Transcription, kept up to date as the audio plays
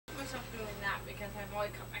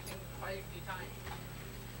probably cut my finger quite a few times.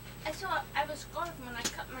 I was scarred when I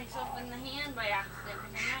cut myself in the hand by accident with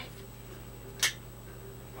a knife.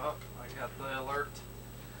 Well, I got the alert.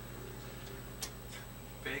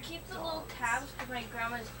 Big Keep the dogs. little calves because my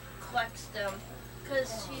grandma collects them.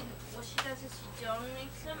 Because what she does is she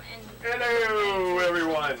donates them and... Hello,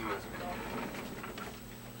 everyone.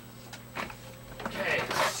 Okay,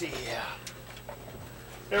 let's see.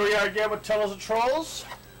 Here we are again with Tunnels and Trolls.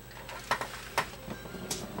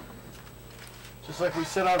 Just like we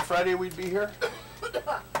said on Friday we'd be here.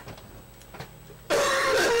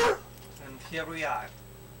 And here we are.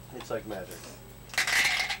 It's like magic.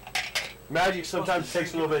 Magic sometimes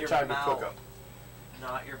takes a little bit of time to cook up.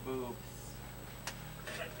 Not your boobs.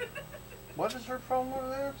 What is her problem over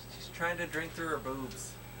there? She's trying to drink through her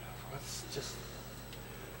boobs. That's just...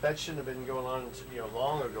 That shouldn't have been going on,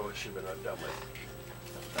 long ago. It should have been done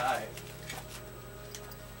with. Die.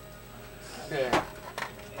 Yeah.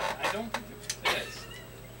 I don't think it's pissed.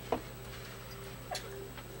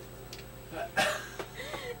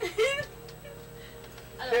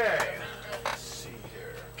 Okay. Let's see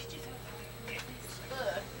here.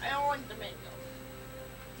 I don't want the mango.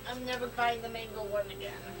 I'm never buying the mango one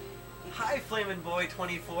again. Hi, Flamin' Boy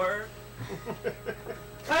 24.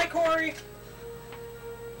 Hi, Corey.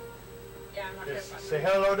 Yeah, I'm not gonna Just buy say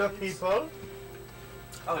hello to people.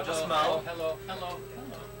 Oh, Hello, just Mo. Hello.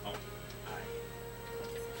 Oh,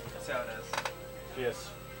 That's how it is. Yes.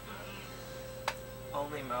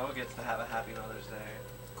 Only Mo gets to have a happy Mother's Day.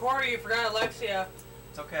 Corey, you forgot Alexia.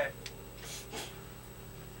 It's okay.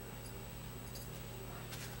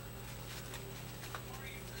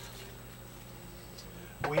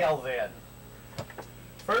 Well then,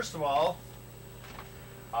 first of all,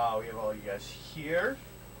 we have all you guys here.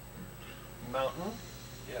 Mountain.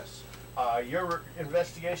 Yes. Your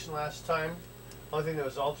investigation last time, only thing that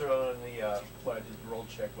was altered on the when I did the roll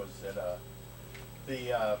check was that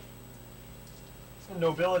the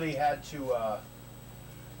nobility had to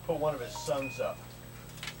put one of his sons up.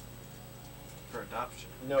 For adoption.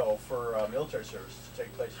 No, for military service to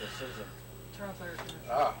take place as a citizen. Turn off there.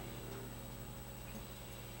 Ah.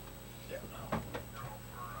 Yeah.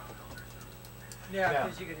 Yeah,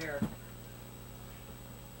 because you could hear.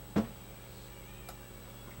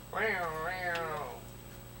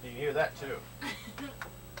 You can hear that too.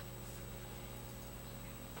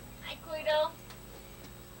 Hi, Guido.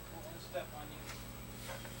 Step on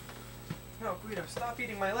you. No, Guido, stop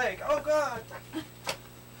eating my leg. Oh, God.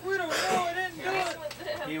 Guido, no, I didn't do it.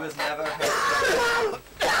 He was never hurt.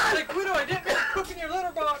 Like, Guido, I didn't poop in your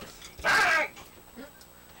litter box. I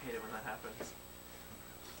hate it when that happens.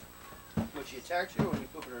 When she attacks you or when you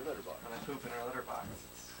poop in her litter box? When I poop in her litter box.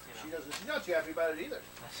 It's, She doesn't. She's not too happy about it either.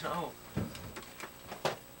 I know.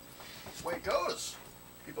 That's the way it goes.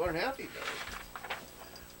 People aren't happy about it.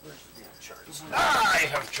 Where's the damn charts? I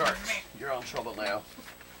have charts. You're all in trouble now.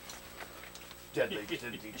 Deadly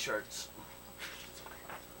charts.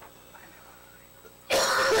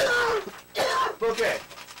 Okay.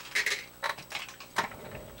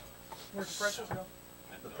 Where's the pretzels go?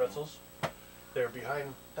 The pretzels? They're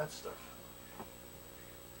behind that stuff.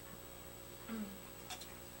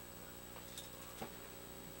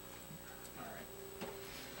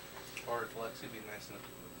 Or if Lexi would be nice enough to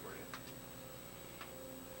cook for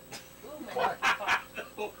you.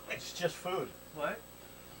 What? It's just food. What?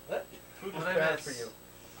 What? Food is What I bad miss? for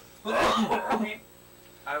you.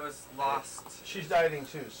 I was lost. She's dieting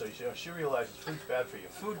too, so she realizes food's bad for you.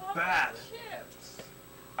 Food bad.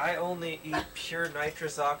 I only eat pure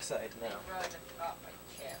nitrous oxide now.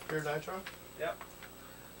 Pure nitro? Yep.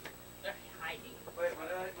 They're hiding. Wait,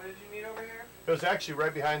 what did you need over here? It was actually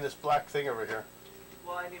right behind this black thing over here.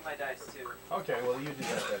 Well, I need my dice too. Okay, well you do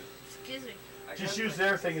that then. Excuse me. Just use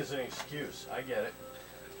their thing as an excuse. I get it.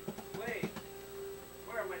 Wait,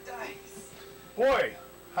 where are my dice? Boy,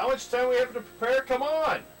 how much time we have to prepare? Come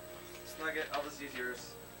on! Snug it, I'll just use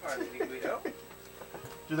yours. Pardon me, Guido.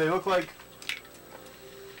 Do they look like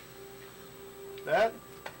that?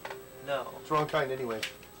 No. It's the wrong kind anyway.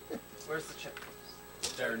 Where's the chip?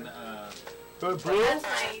 They're, Good blue?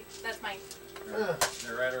 That's mine.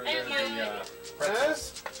 they're right over there. Thank The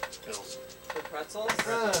Pretzels? pills. The pretzels?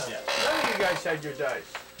 Yeah. None of you guys had your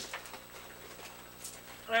dice.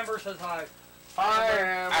 Amber says hi. Hi,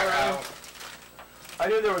 Amber. I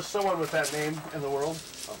knew there was someone with that name in the world.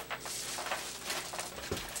 Oh.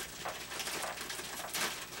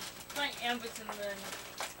 My Amber's in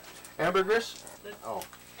the... Ambergris? Oh.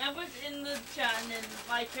 Amber's in the chat and then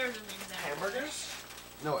my character name's Amber. Hamburgers?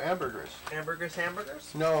 No, ambergris. Hamburgers?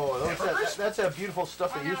 No, Hamburgers? that's that beautiful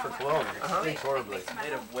stuff they use for cologne. It stinks horribly.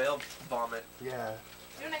 Made of whale vomit. Yeah.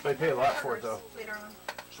 They pay a lot for it, though. Later on.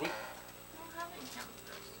 Sweet. I don't have any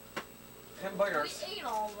hamburgers. Hamburgers. We ate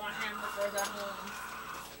all of our hamburgers at home.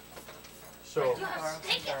 So, You have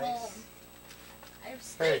steak at home. I have hey,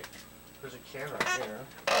 steak. there's a can right here.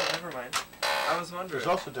 Oh, never mind. I was wondering. There's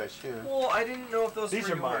also dice here. Well, I didn't know if those These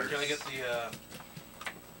were are mine. yours. Can I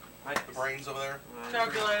get the brains over there?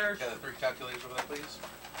 Calculators. Yeah, the 3 calculators over there, please.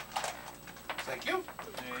 Thank you.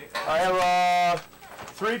 I have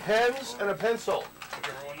 3 pens and a pencil.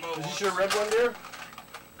 Whichever one Mo Is this wants. your red one there?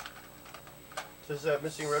 Is that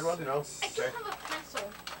missing red one? No. I do Okay. have a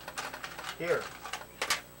pencil. Here.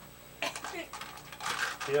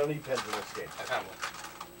 You don't need pens in this game. I found one.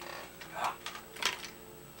 Ah.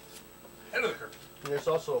 End of the curve. And there's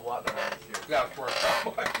also a lot of them here. Yeah, of course.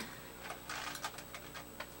 Okay.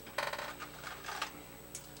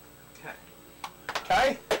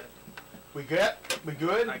 Okay. We good? We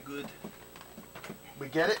good? I good. We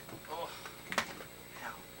get it? Oh.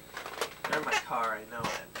 Ow. They're in my car, I know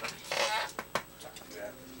it. But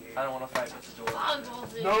I don't want to fight with the door.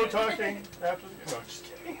 Boggles it. No talking after the... No, just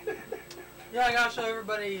kidding. Yeah, I gotta show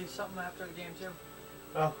everybody something after the game too.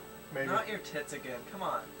 Oh, maybe. Not your tits again. Come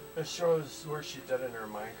on. It shows where she's done in her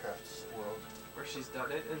Minecraft world. Where she's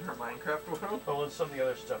done it in her Minecraft world. Oh, and some of the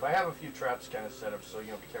other stuff. I have a few traps kind of set up, so, be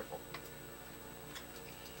careful.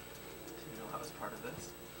 Do you know I was part of this?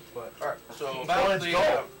 But, Alright, so Well, about let's the...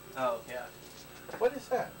 go. Oh, yeah. what is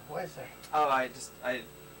that? Why is that? Oh, I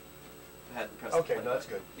hadn't pressed Okay, the play no, that's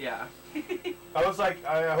button. good. Yeah. I was like,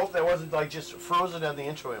 I hope that wasn't like just frozen on the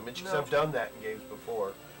intro image, because No. I've done that in games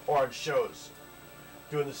before, or on shows,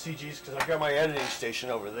 doing the CGs, because I've got my editing station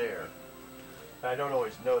over there. I don't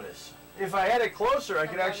always notice. If I had it closer, I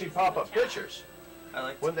could actually pop up pictures. I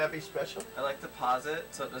like to, Wouldn't that be special? I like to pause it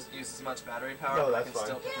so it doesn't use as much battery power, No, but I that's can fine.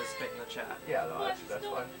 still participate in the chat. Yeah, no, that's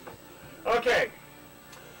What? fine. Okay.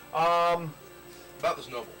 About this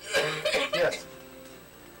noble. Yes.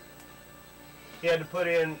 He had to put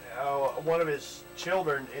in one of his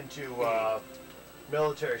children into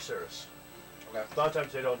military service. Okay. A lot of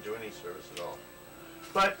times they don't do any service at all.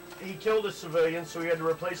 But he killed a civilian, so he had to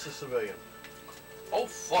replace the civilian. Oh,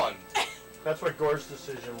 fun. That's what Gore's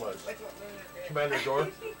decision was. Commander Gore.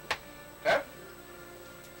 Okay.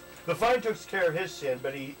 The fine took care of his sin,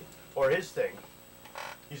 but his thing.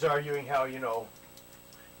 He's arguing how,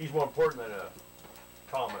 he's more important than a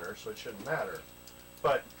commoner, so it shouldn't matter.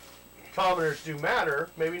 But commoners do matter,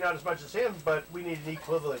 maybe not as much as him, but we need an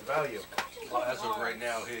equivalent value. Well, as of right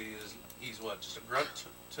now, he's what, just a grunt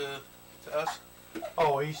to us?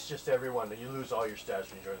 Oh, he's just everyone. You lose all your stats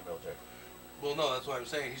when you join the military. Well, no, that's what I'm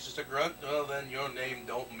saying. He's just a grunt. Well, then your name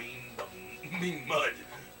don't mean mud.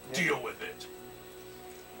 Yeah. Deal with it.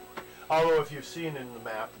 Although, if you've seen in the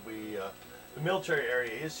map, the military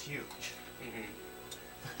area is huge.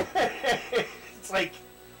 Mm-hmm. It's like,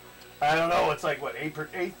 I don't know, it's like, what,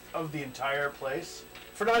 eighth of the entire place?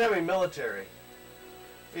 For not having military,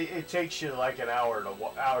 it takes you like an hour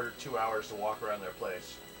to 2 hours to walk around their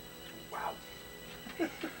place. Wow.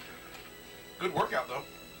 Good workout, though.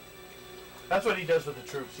 That's what he does with the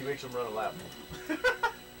troops. He makes them run a lap.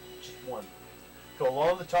 Just one. Go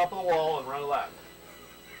along the top of the wall and run a lap.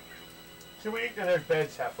 See, and there's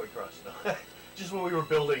beds halfway across. No. Just when we were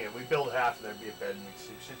building it, we build half and there'd be a bed, and it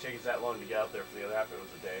should take us that long to get out there for the other half. It was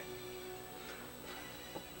a day.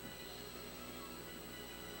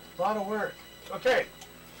 A lot of work. Okay,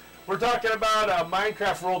 we're talking about a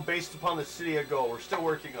Minecraft world based upon the city of Gull. We're still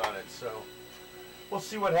working on it, so we'll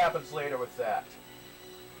see what happens later with that.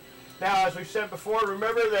 Now, as we've said before,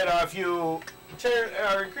 remember that if you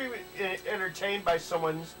are entertained by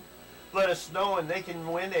someone, let us know, and they can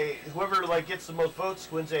win whoever gets the most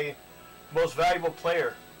votes wins a most valuable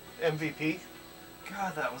player MVP.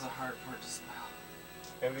 God, that was a hard word to spell.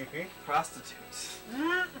 MVP. Prostitutes.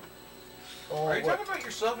 Oh, Are you what? talking about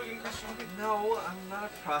yourself again, Chris? No, I'm not a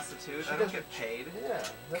prostitute. I don't doesn't- get paid. Yeah,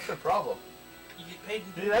 that's her problem. You get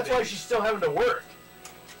paid. Dude, that's why she's still having to work.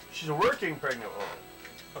 She's a working pregnant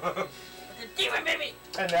woman. The demon baby.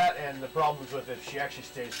 And the problems with if she actually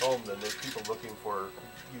stays home, then there's people looking for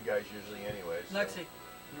you guys usually anyway. So. Lexi,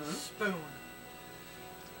 spoon.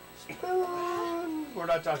 Spoon. We're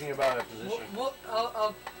not talking about a position.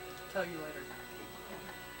 I'll tell you later.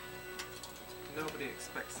 Nobody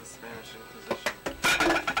expects the Spanish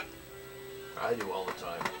Inquisition. I do all the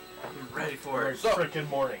time. I'm ready for Every it. frickin'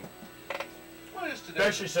 morning. What is today?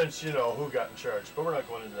 Especially since you know who got in charge, but we're not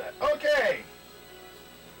going into that. Okay.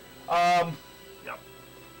 Yep.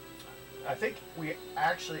 I think we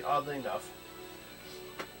actually, oddly enough,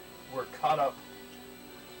 we're caught up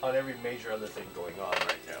on every major other thing going on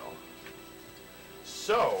right now.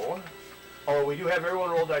 So, we do have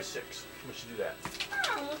everyone roll dice 6. We should do that.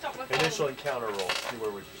 Initial encounter roll. See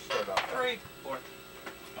where we start off. 3. 4.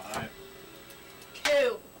 5.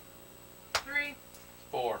 2. 3.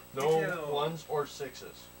 4. No Me too. ones or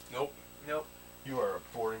sixes. Nope. Nope. You are a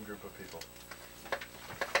boring group of people.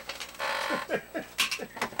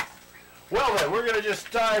 Well then, we're gonna just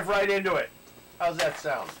dive right into it. How's that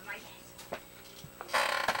sound?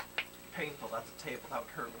 Painful. That's a table. That would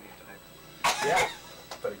hurt when you die. Yeah.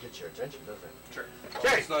 But it gets your attention, doesn't it? Sure.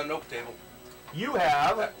 Okay. It's not an oak table. You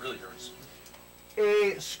have That really hurts.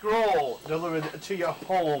 a scroll delivered to your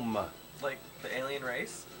home. Like the alien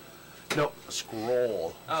race? No, a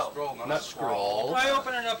scroll. Oh. Scroll, not, Not a scroll. scroll. I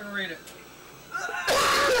open it up and read it.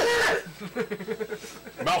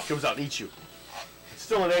 Mouth comes out and eats you. It's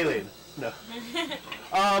still an alien. No.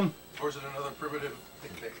 Or is it another primitive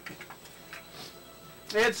thing?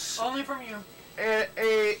 It's Only from you. a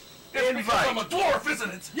It's because I'm a invite. dwarf, isn't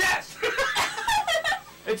it? Yes!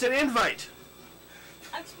 It's an invite.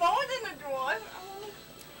 I'm smaller than a dwarf.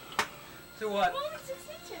 To what? I'm only 6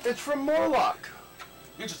 inches. It's from Morlock,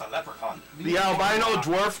 You're just a leprechaun. the albino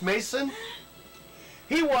dwarf mason.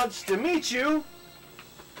 He wants to meet you,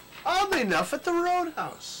 oddly enough, at the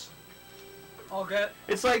Roadhouse. I'll get.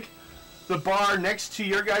 It's like the bar next to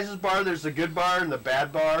your guys' bar. There's the good bar and the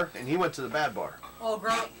bad bar, and he went to the bad bar. I'll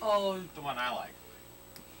grow. I'll. The one I like.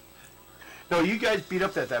 No, you guys beat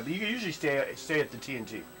up that, but you usually stay at the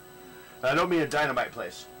TNT. I don't mean a dynamite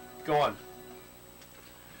place. Go on.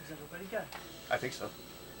 Is everybody good? I think so.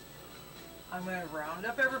 I'm gonna round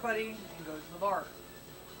up everybody and go to the bar.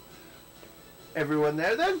 Everyone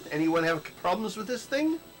there then? Anyone have problems with this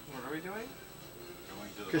thing? What are we doing?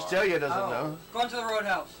 Going to the bar. Cristelia doesn't Oh. know. Going to the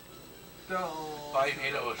roadhouse. Go. Buy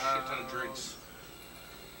Nato a shit ton of drinks.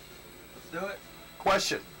 Let's do it.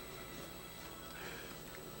 Question.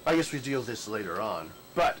 I guess we deal with this later on,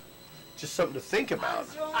 but just something to think about.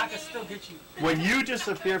 I can still get you. When you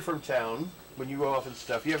disappear from town, when you go off and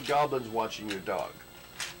stuff, you have goblins watching your dog.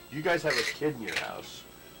 You guys have a kid in your house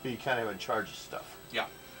who you kind of have in charge of stuff. Yeah.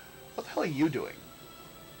 What the hell are you doing?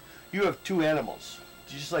 You have 2 animals.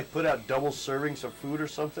 Did you just like put out double servings of food or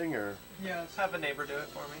something, or Yes. Have a neighbor do it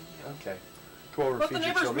for me. Yeah. okay? Go over and But feed the your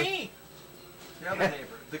neighbor's children. me. The other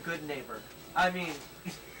neighbor. The good neighbor. I mean,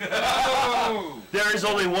 Oh! There is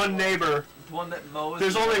only one neighbor. the one that mows.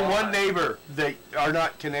 There's the only lawn. one neighbor that are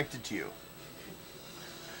not connected to you.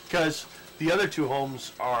 Because the other 2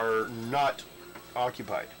 homes are not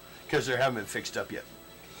occupied. Because they haven't been fixed up yet.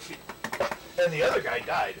 And the other guy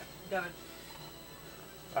died. Devin.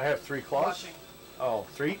 I have 3 claws. Watching. Oh,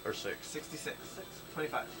 3 or 6? 66.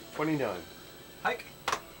 25. 29. Hike.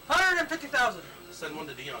 150,000. Send one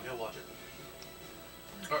to Dion, he'll watch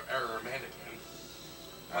it. Or Amanda can.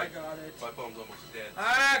 I got it. My phone's almost dead.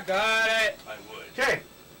 I got it. I would. Okay,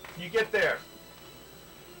 you get there.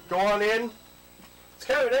 Go on in. It's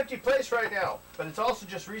kind of an empty place right now, but it's also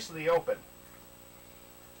just recently opened.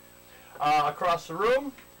 Across the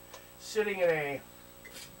room, sitting in a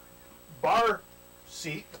bar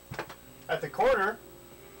seat at the corner,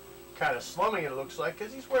 kind of slumming it looks like,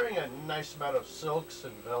 because he's wearing a nice amount of silks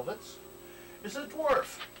and velvets, is a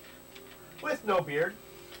dwarf with no beard.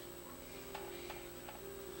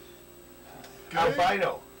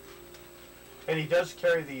 Albino. And he does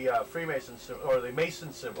carry the Freemason symbol, or the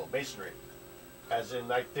Mason symbol, masonry. As in,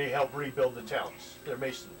 like, they help rebuild the towns. They're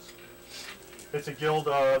Masons. It's a guild.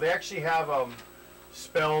 They actually have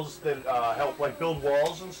spells that help, like, build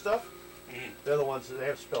walls and stuff. They're the ones that they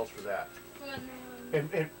have spells for that. In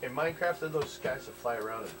Minecraft, they're those guys that fly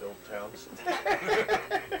around and build towns.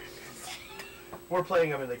 We're playing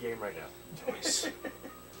them in the game right now. Nice.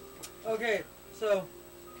 Okay, so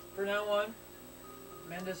for now on,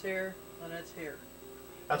 Amanda's here, Lynette's here.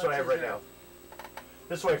 That's what I have right now.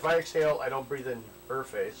 This way, if I exhale, I don't breathe in her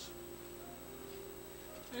face.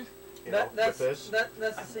 You know, That's with this. that's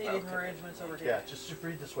the seating Okay. arrangements over Yeah, here. just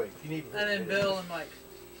breathe this way. If you need. And then Bill and Mike.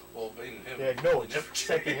 Well, me and him. Yeah, no, never just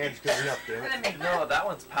second hand's good enough, damn And it. then me. No, that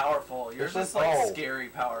one's powerful. Yours This is one? like Oh. scary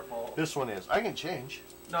powerful. This one is. I can change.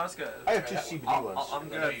 No, it's good. I have 2 I'll- CBD ones. I'm I know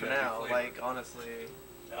good you for gotta be now. flavored. Like honestly,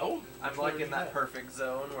 No? I'm Which like one in do you that have? perfect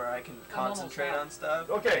zone where I can almost concentrate out. on stuff.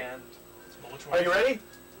 Okay. And Well, which one Are you is it? ready?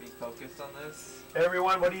 be focused on this.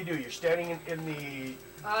 Everyone, what do? You're standing in the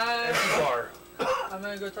empty bar. I'm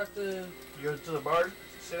gonna go talk to. You go to the bar,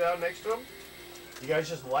 sit down next to him. You guys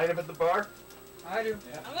just line up at the bar. I do.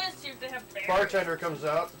 I'm gonna see if they have berries. Bartender comes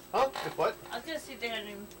out. Huh? If what? I was gonna see if they had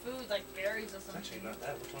any food like berries or It's something. actually not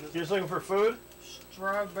that. Which one is You're it? just looking for food?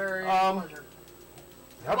 Strawberry Um, pleasure.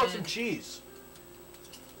 How about some cheese?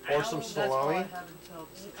 Or some That's all I salami? have until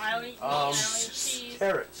the 16th. I don't eat meat, I don't eat cheese.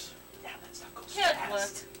 Carrots. Yeah, that stuff goes Carrots fast.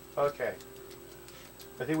 left. Okay.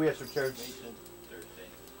 I think we have some carrots. Wait till Thursday.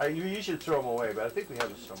 You should throw them away, but I think we have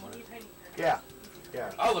them somewhere. Yeah.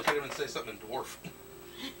 Yeah. I'll look at him and say something in dwarf.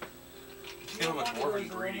 Give him a dwarven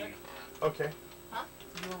greeting. Okay.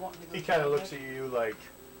 You were wanting to go He to kind of the looks at you like,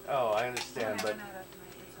 oh, I understand, but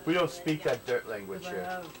we don't speak that dirt language Because I here.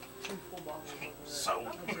 have 2 full bottles over there. So.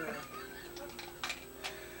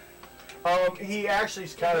 That's a- He actually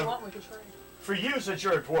is If kind you of, want, we can trade. for you since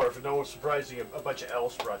you're a dwarf, and no one's surprising a bunch of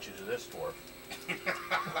elves brought you to this dwarf.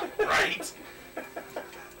 Right?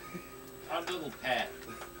 Our little pet.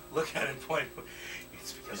 Look at him point.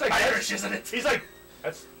 It's because He's like, Irish, isn't it? He's like,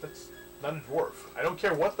 that's not a dwarf. I don't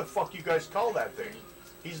care what the fuck you guys call that thing.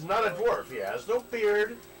 He's not a dwarf. He has no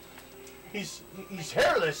beard. He's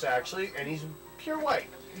hairless actually, and he's pure white.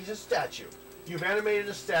 He's a statue. You've animated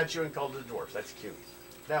a statue and called it a dwarf. That's cute.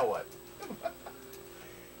 Now what? He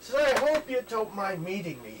says, I hope you don't mind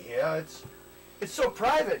meeting me here. It's so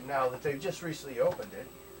private now that they've just recently opened it.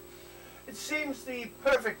 It seems the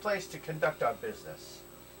perfect place to conduct our business.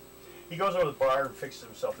 He goes over to the bar and fixes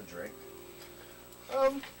himself a drink.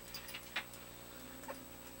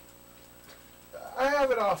 I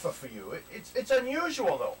have an offer for you. It's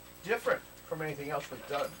unusual though, different from anything else we've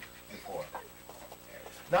done before.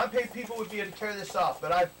 Non-paid people would be able to carry this off,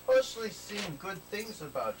 but I've personally seen good things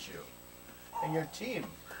about you and your team.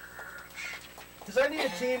 Because I need a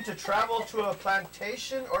team to travel to a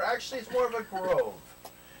plantation, or actually it's more of a grove,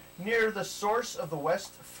 near the source of the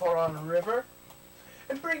West Foron River,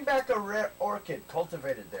 and bring back a rare orchid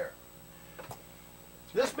cultivated there.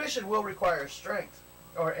 This mission will require strength,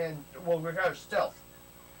 and will require stealth.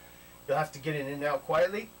 You'll have to get in and out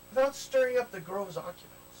quietly without stirring up the grove's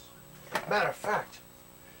occupants. Matter of fact,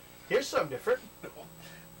 here's something different. The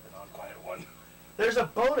non-quiet one. There's a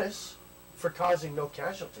bonus for causing no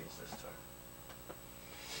casualties this time.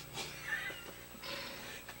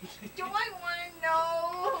 Do I want to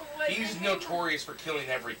know what He's notorious for killing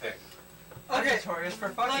everything. I'm Okay, notorious for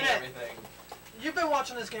fucking Lynette. everything. you've been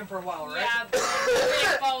watching this game for a while, right? Yeah, but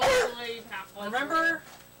I fall asleep halfway Remember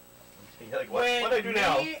You're like, what when do I do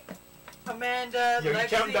now? me, Amanda, You Lexi,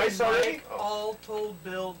 counting dice and Mike already? Oh. all told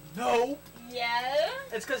Bill no? through? Yeah.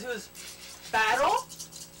 It's because he was battle.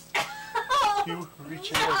 You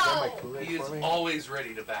reach in and grab my Kool-Aid He is for me? always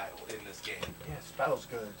ready to battle in this game. Yes, battle's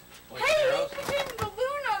good. Like Hey, heroes. he became the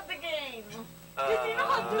Luna of the game. Did you know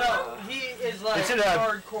how to No, he is like It's in a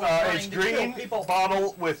hardcore trying it's to kill green people.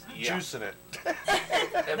 bottle with Yeah. juice in it.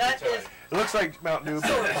 Every That time. is It looks like Mountain Dew,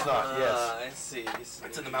 but it's not. Yes. I see.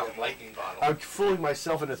 It's in the Mountain Lightning bottle. I'm fooling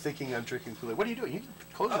myself into thinking I'm drinking Kool-Aid. What are you doing? You can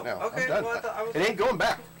close it now. Okay, I'm done. well, I thought I was. It ain't going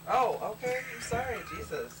back. Oh, okay. I'm sorry,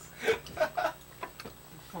 Jesus.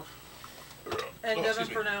 And Oh, Devin, excuse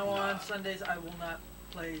me. for now on Sundays, I will not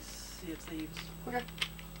play Sea of Thieves. Okay.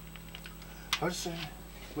 I was just saying,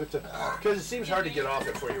 because it seems hard to get off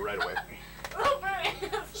it for you right away. Oh,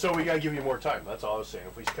 very- So we gotta give you more time. That's all I was saying.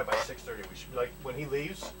 If we cut by 6:30, we should be like when he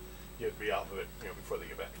leaves, you have to be off of it, before they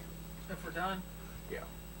get back. If we're done. Yeah.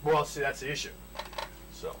 Well, see, that's the issue.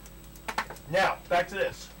 So, now back to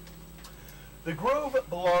this. The grove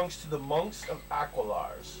belongs to the monks of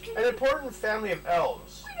Aquilars, an important family of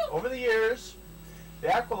elves. Over the years, the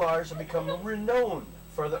Aquilars have become renowned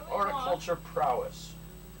for their horticulture prowess.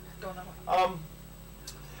 Go that way.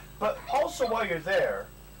 But also while you're there,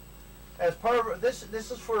 as part of this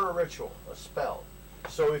is for a ritual, a spell.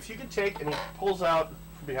 So if you can take, and he pulls out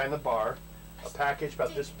from behind the bar a package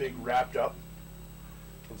about this big, wrapped up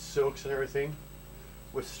in silks and everything,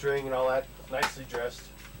 with string and all that, nicely dressed.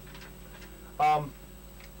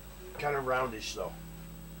 Kind of roundish though.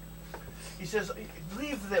 He says,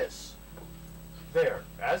 leave this there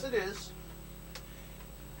as it is,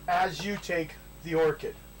 as you take the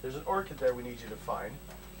orchid. There's an orchid there we need you to find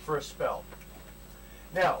for a spell.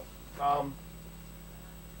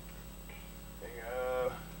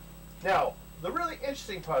 Now, the really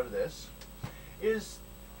interesting part of this is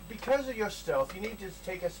because of your stealth, you need to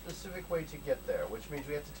take a specific way to get there, which means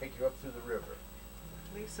we have to take you up through the river.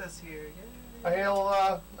 Lisa's here. Yay.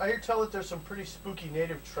 I hear tell that there's some pretty spooky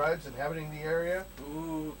native tribes inhabiting the area.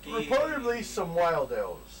 Spooky. Reportedly some wild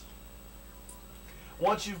elves.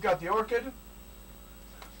 Once you've got the orchid,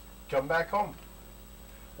 come back home.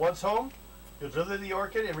 Once home, you'll deliver the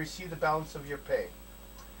orchid and receive the balance of your pay.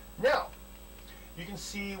 Now, you can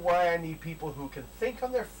see why I need people who can think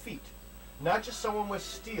on their feet, not just someone with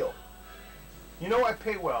steel. You know I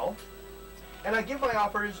pay well, and I give my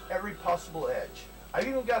operators every possible edge. I've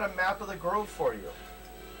even got a map of the grove for you.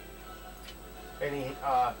 And he,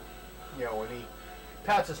 when he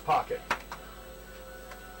pats his pocket.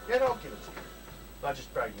 Yeah, I'll give it to you. Not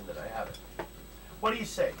just bragging that I have it. What do you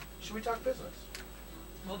say? Should we talk business?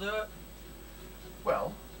 We'll do it.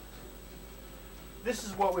 Well, this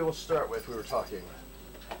is what we will start with. We were talking.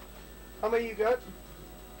 How many you got?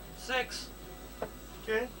 6.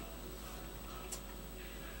 Okay.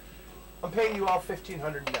 I'm paying you all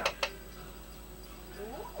 1,500 now.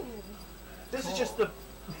 Ooh. This is just the.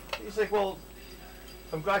 He's like, well,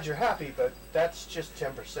 I'm glad you're happy, but that's just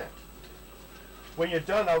 10%. When you're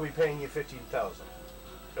done, I'll be paying you 15,000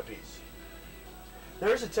 apiece.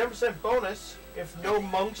 There is a 10% bonus if no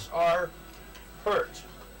monks are hurt.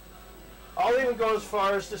 I'll even go as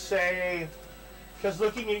far as to say, because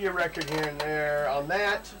looking at your record here and there on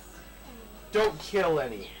that, don't kill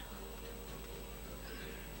any.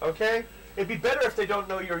 Okay? It'd be better if they don't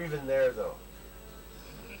know you're even there, though.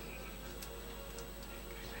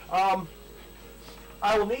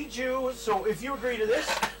 I will need you, so if you agree to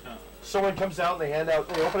this, someone comes out and they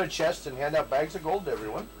open a chest and hand out bags of gold to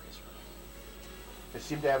everyone. They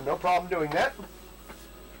seem to have no problem doing that.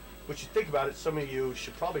 But you think about it, some of you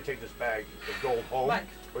should probably take this bag of gold home, Mike.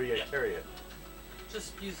 or you carry it.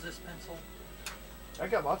 Just use this pencil. I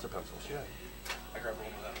got lots of pencils, yeah. I grabbed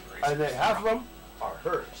one without a And then half of them are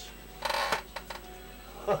hers.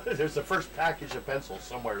 There's the first package of pencils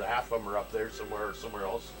somewhere. Half of them are up there somewhere or somewhere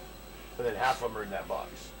else. And then half of them are in that box.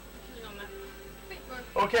 Hang on, my paper.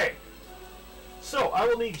 Okay. So I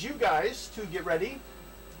will need you guys to get ready,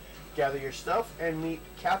 gather your stuff, and meet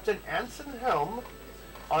Captain Anson Helm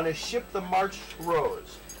on his ship, the March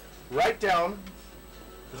Rose. Write down.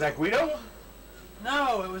 Was that Guido?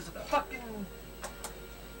 No, it was a fucking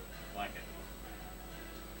Blanket.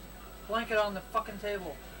 blanket on the fucking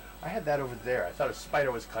table. I had that over there. I thought a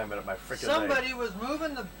spider was climbing up my freaking leg. Somebody was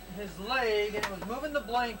moving his leg and it was moving the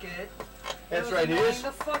blanket. That's was right, it annoying is.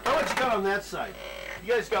 the fuck How out much you of got on that side?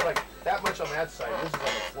 You guys got like that much on that side. This is on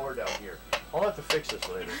the floor down here. I'll have to fix this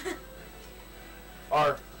later.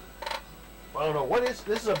 I don't know, what is,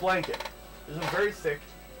 this is a blanket. This is a very thick,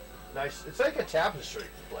 nice, it's like a tapestry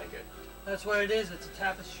blanket. That's what it is. It's a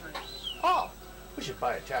tapestry. Oh, we should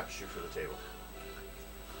buy a tapestry for the table.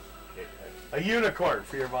 Okay, a unicorn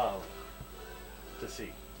for your mom to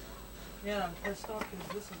see. Yeah, I'm pissed off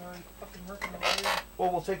because this is already fucking working over here.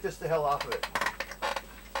 Well, we'll take this the hell off of it.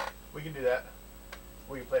 We can do that.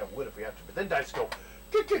 We can play on wood if we have to, but then dice go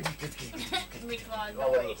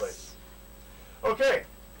all over the place. Okay.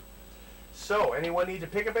 So, anyone need to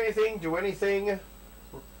pick up anything, do anything,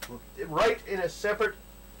 write in a separate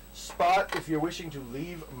spot if you're wishing to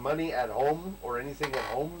leave money at home or anything at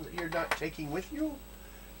home that you're not taking with you.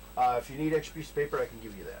 If you need extra piece of paper, I can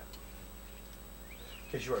give you that.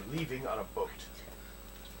 Because you are leaving on a boat.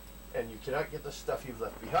 And you cannot get the stuff you've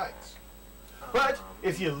left behind. But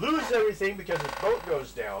if you lose everything because this boat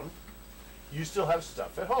goes down, you still have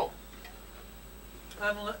stuff at home.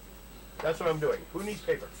 That's what I'm doing. Who needs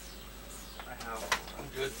paper? I have. I'm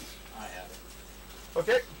good. I have it.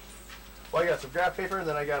 Okay. Well, I got some graph paper, and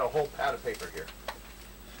then I got a whole pad of paper here.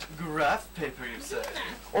 Graph paper, you say?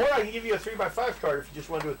 Or I can give you a 3x5 card if you just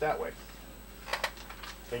want to do it that way.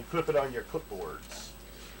 And clip it on your clipboards.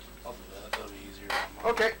 I'll do that. That'll be easier.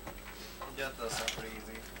 Okay. Get this up pretty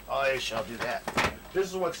easy. I shall do that. This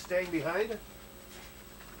is what's staying behind.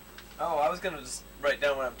 Oh, I was gonna just write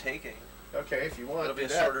down what I'm taking. Okay, if you want. It'll be do a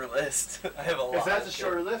that. shorter list. I have a lot. If that's a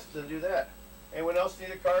shorter list, then do that. Anyone else need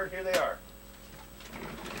a card? Here they are.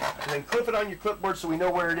 And then clip it on your clipboard so we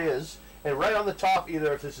know where it is. And right on the top,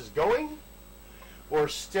 either if this is going or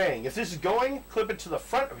staying. If this is going, clip it to the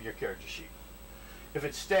front of your character sheet. If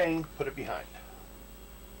it's staying, put it behind.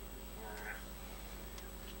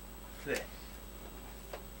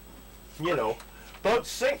 You know, boats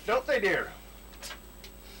sink, don't they, dear?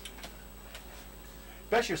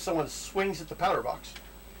 Bet you someone swings at the powder box.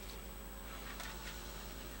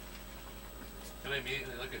 Can I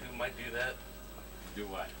immediately look at who might do that? Do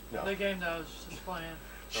what? No. The game that I was just playing.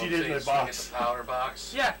 She Don't did say in the swing box. At the powder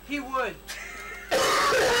box. Yeah, he would.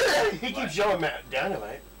 He keeps yelling at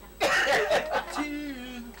dynamite.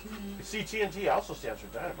 See, TNT also stands for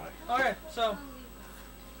dynamite. Okay, so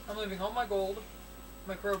I'm leaving all my gold,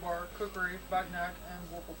 my crowbar, cookery, back neck,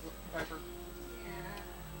 and Whirlpool Viper.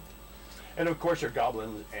 And of course your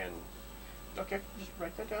goblins and... Okay, just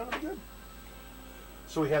write that down, it'll be good.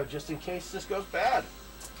 So we have just in case this goes bad.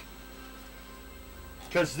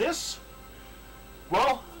 Because this...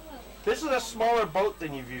 Well, this is a smaller boat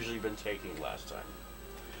than you've usually been taking last time.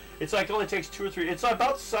 It's like only takes 2 or 3... It's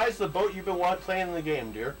about the size of the boat you've been playing in the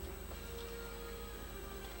game, dear.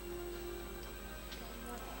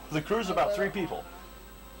 The crew's about 3 people.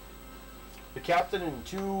 The captain and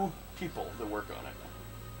 2 people that work on it.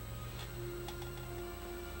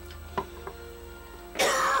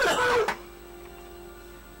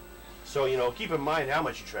 So, you know, keep in mind how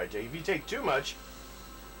much you try to take. If you take too much,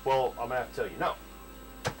 well, I'm going to have to tell you no.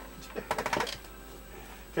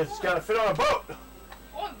 Because it's got to fit on a boat.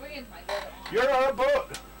 All I'm bringing is my boat. You're on a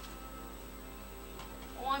boat.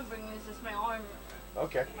 All I'm bringing is just my armor.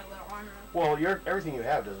 Okay. My little armor. Well, everything you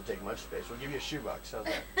have doesn't take much space. We'll give you a shoebox. How's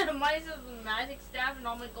that? Mine's just a magic staff and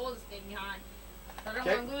all my gold is staying behind. I don't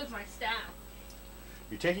Okay. want to lose my staff.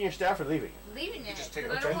 You taking your staff or leaving? Leaving it. just take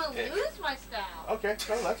But it, I don't okay. want to lose my staff. Okay,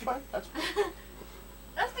 no, that's fine. That's fine.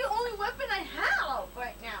 That's the only weapon I have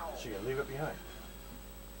right now. So you're gonna leave it behind.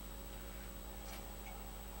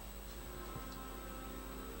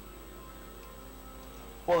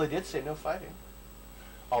 Well, they did say no fighting.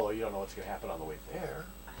 Although you don't know what's gonna happen on the way there.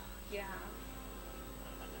 Yeah.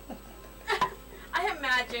 I have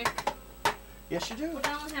magic, Yes, you do. but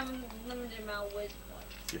I don't have a limited amount of wisdom.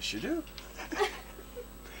 Yes, you do.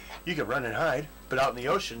 You can run and hide, but out in the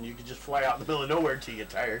ocean, you can just fly out in the middle of nowhere until you get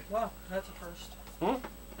tired. Well, that's a first.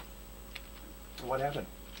 What happened?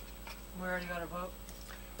 We already got a vote.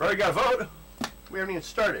 We already got a vote. We haven't even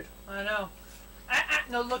started. I know.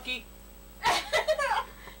 No looky.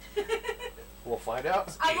 We'll find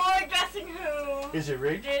out. I'm only guessing who. Is it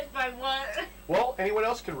rigged? Just by what? Well, anyone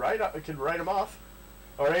else can write them off,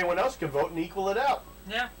 or anyone else can vote and equal it out.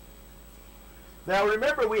 Yeah. Now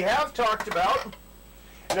remember, we have talked about,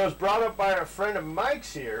 and it was brought up by a friend of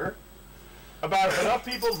Mike's here, about if enough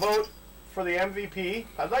people vote for the MVP.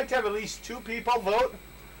 I'd like to have at least 2 people vote.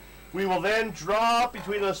 We will then draw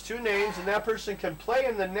between those 2 names, and that person can play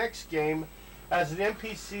in the next game as an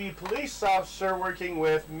NPC police officer working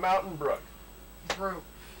with Mountain Brook. Brew.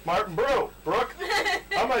 Martin Brew. Brooke.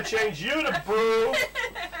 I'm going to change you to Brew.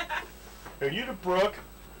 And you to Brooke.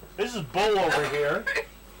 This is Bull over here.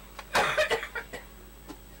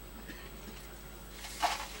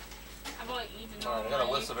 How about eating Alright, all I got a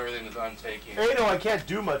my- list of everything that I'm taking. Hey, no, I can't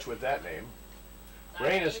do much with that name. I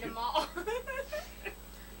Rain ate is them all.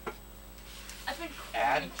 I've been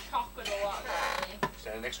Add? craving chocolate a lot lately. Just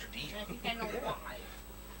add an extra D. And I think I know why.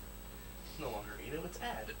 No longer Ado, it's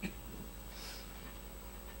add.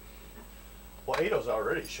 Well, Ado's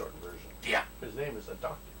already a shortened version. Yeah. His name is A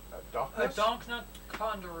Adonkus? donk, not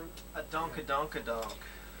conduit. A donk. A donk.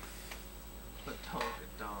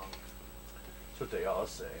 That's what they all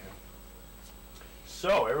say.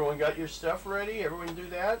 So, everyone got your stuff ready? Everyone do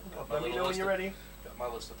that? Got my Let me little know when list you're of- ready. Got my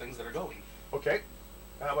list of things that are going. Okay.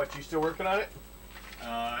 How about you still working on it?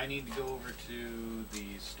 I need to go over to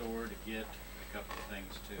the store to get a couple of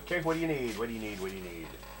things too. Okay, what do you need? What do you need? What do you need?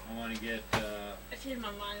 I want to get. I changed my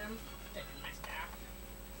mind. I'm taking my staff.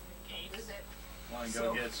 Okay. Want to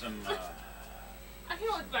go get some I can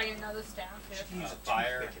always buy another staff here. Use a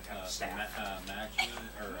fire, toothpick and have a some staff. matches,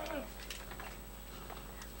 or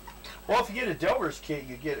Well, if you get a Delver's kit,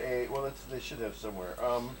 you get a... Well, they should have somewhere.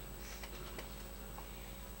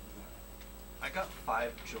 I got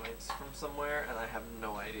 5 joints from somewhere, and I have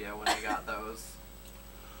no idea when I got those.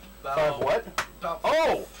 5 what? About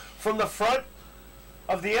Oh! From the front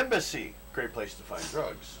of the embassy. Great place to find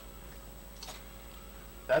drugs.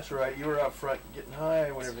 That's right, you were out front getting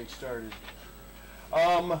high when everything started.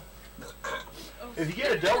 If you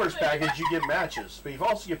get a Delver's package, you get matches. But you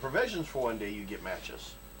also get provisions for one day, you get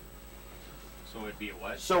matches. so it'd be a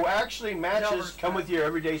what? So actually, matches Delver's come with your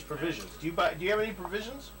everyday's provisions. Do you have any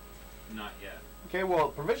provisions? Not yet. Okay, well,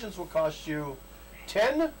 provisions will cost you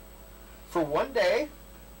 10 for one day,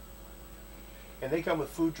 and they come with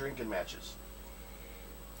food, drink, and matches.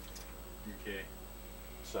 Okay.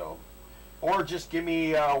 So, or just give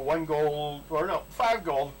me 1 gold, or no, 5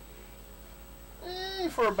 gold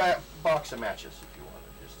for a box of matches if you want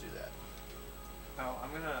to just do that. Oh,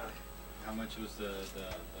 I'm gonna. How much was the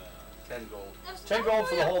 10 gold. There's 10 no gold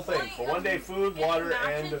for the real whole thing, point for one of day food, getting water,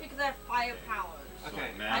 matches and because I have fire powers. Okay,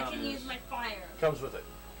 So I matches, can use my fire. comes with it.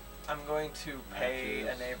 I'm going to pay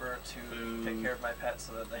Matches, a neighbor to food, take care of my pets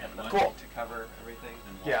so that they have enough Cool. money to cover everything.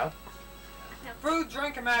 and Yeah, Food,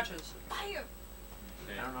 drink, and matches. Fire!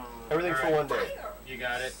 Okay. I don't know. everything for Alright. one day. Fire! You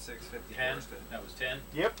got it. 650. 10. That was 10.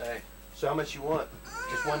 Yep. Hey, So how much you want?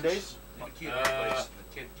 Just 1 days? the kid at our place,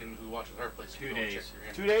 the kid who watches our place, 2 you go check days.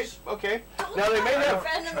 your 2 days? Okay. Don't Now they may have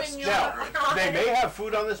have. venom in your Now eye. they may have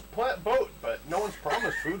food on this boat, but no one's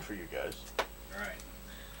promised food for you guys. Alright.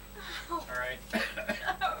 Alright.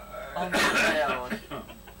 I'll make my own.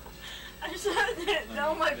 I said that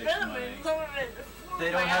no, my Fix venom my- is some of it.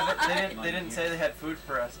 They don't have it. They didn't say they had food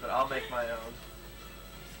for us, but I'll make my own.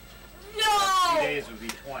 2 No! days would be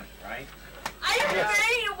 20, right? I am Yes.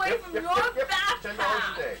 staying away from your $10 a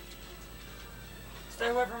backpack. day. Stay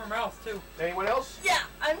away from her mouth, too. Anyone else? Yeah,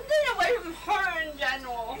 I'm staying away from her in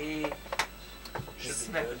general. He Should be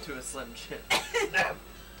snapped good. into a slim chip.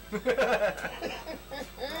 Matches.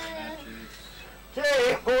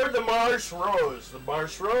 Okay, or the Marsh Rose. The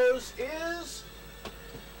Marsh Rose is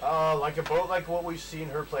Like a boat, like what we've seen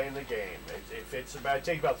her play in the game. It takes about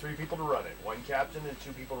 3 people to run it. 1 captain and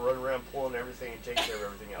 2 people run around pulling everything and taking care of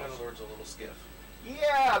everything else. In other words, a little skiff.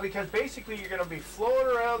 Yeah, because basically you're going to be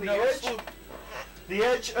floating around the edge. Sloop. The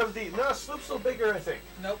edge of the... No, sloop's a little bigger, I think.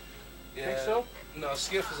 Nope. Yeah. Think so? No, a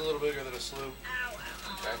skiff is a little bigger than a sloop.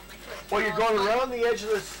 Okay. Well, you're going around the edge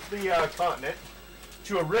of the continent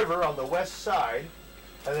to a river on the west side,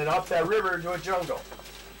 and then up that river to a jungle.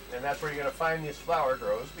 And that's where you're going to find these flower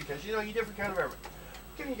grows, because, you different kind of everything.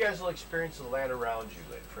 Giving you guys a little experience of the land around you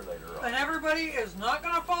for later on. And everybody is not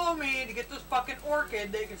going to follow me to get this fucking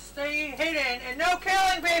orchid. They can stay hidden and no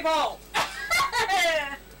killing people!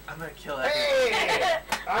 I'm gonna kill everyone. Hey!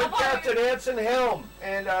 I'm Captain Anson Helm,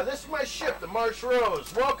 and this is my ship, the Marsh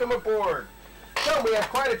Rose. Welcome aboard. Come, we have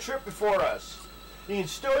quite a trip before us. You can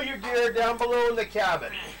stow your gear down below in the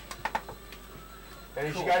cabin. And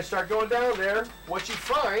as you guys start going down there, what you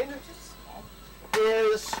find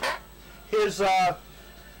is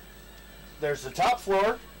there's the top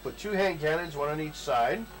floor with 2 hand cannons, 1 on each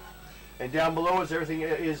side, and down below is everything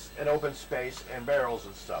is an open space and barrels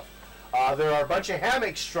and stuff. There are a bunch of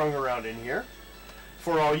hammocks strung around in here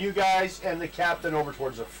for all you guys, and the captain over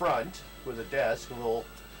towards the front with a desk, a little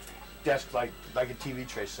desk like a TV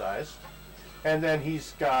tray size. And then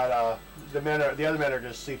he's got the other men are going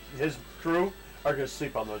to sleep. His crew are going to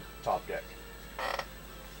sleep on the top deck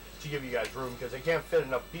to give you guys room, because they can't fit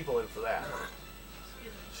enough people in for that.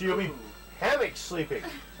 So you'll be hammock sleeping.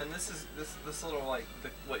 And this little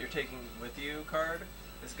what you're taking with you card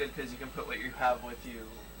is good because you can put what you have with you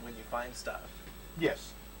when you find stuff.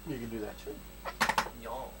 Yes, you can do that too.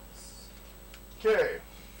 Yalls. Okay.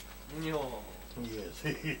 Yalls. Yes.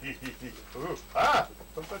 Ooh.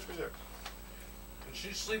 Don't touch me there. Can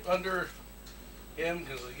she sleep under him?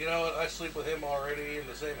 Because you know what? I sleep with him already in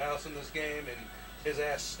the same house in this game, and his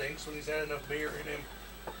ass stinks when he's had enough beer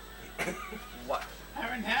in him. What? I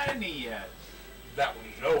haven't had any yet. That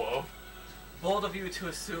we know of. Bold of you to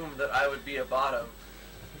assume that I would be a bottom.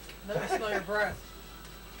 Let me smell your breath.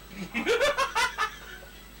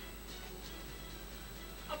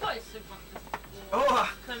 I'll probably sleep on this.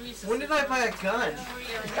 Oh! I'm used to When did I buy a gun?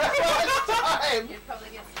 Last time. You'd probably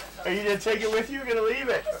get stuff. Are you gonna take it with you? Or gonna leave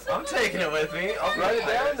it? I'm taking it with me. I'll Write it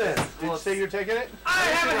down then. Did you Well, say you're taking it? I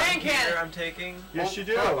have a hand Here cannon! I'm taking. Yes, you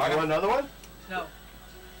do. Oh, You want another one? No.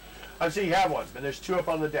 I see you have one, and there's 2 up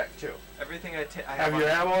on the deck too. Everything I Have your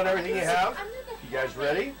ammo and everything you have? Under the You guys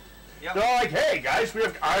ready? Yep. They're all like, hey guys,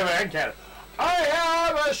 I have a hand cannon. I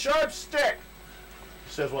have a sharp stick,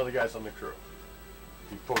 says one of the guys on the crew.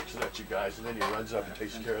 He pokes it at you guys, and then he runs up and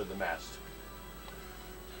takes care of the mast.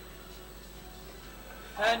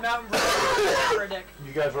 And Mountain Brew Dick.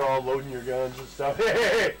 You guys are all loading your guns and stuff.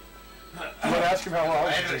 Hey! You want to ask him how long I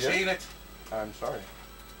did haven't you get? seen it. I'm sorry.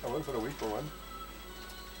 I went for a week for one.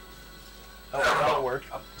 Oh, that'll work.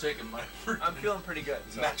 I'm taking my I'm feeling pretty good.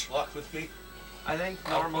 So matchlock with me. I think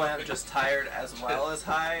normally I'm just tired as well as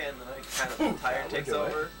high, and then I kind of tired we'll takes do it.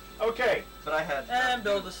 over. Okay. But I had. And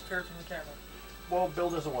Bill disappeared from the camera. Well, Bill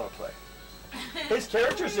doesn't want to play. His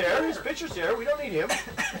character's there. His picture's there. We don't need him.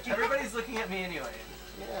 Everybody's looking at me anyway.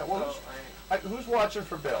 Yeah. Well, So who's watching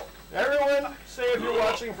for Bill? Everyone, say if you're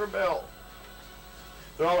watching for Bill.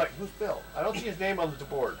 They're all like, who's Bill? I don't see his name on the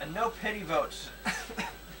board. and no pity votes.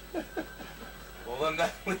 Well, then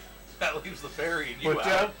that leaves the fairy and you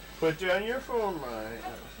out. Put down your phone, Mike.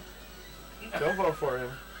 Don't vote for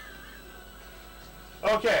him.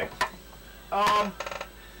 Okay.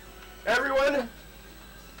 Everyone,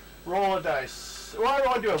 roll a dice. Well, I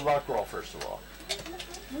want to do a luck roll first of all. God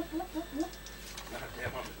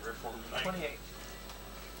damn, I'm in rare form tonight. 28.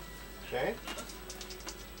 Okay.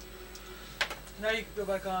 Now you can go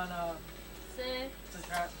back on 6, the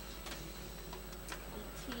chat.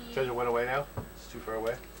 18. Because it went away now? It's too far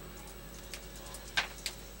away?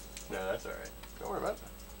 No, that's alright. Don't worry about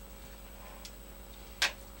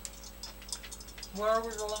it. Where are we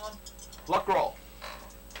rolling on? Luck roll.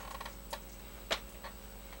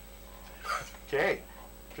 Okay.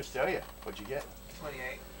 Tristelia, what'd you get?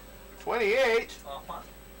 28. 28? Oh, fun.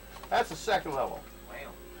 That's the second level. Wow.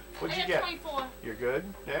 What'd I you got get? 24. You're good.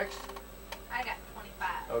 Next. I got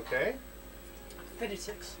 25. Okay.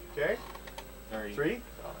 56. Okay. 30. 3?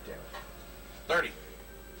 Oh, damn it. 30.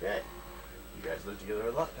 Okay. You guys live together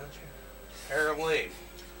a lot, don't you? Apparently.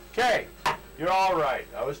 Okay. You're all right.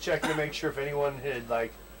 I was checking to make sure if anyone had,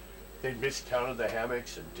 like, they miscounted the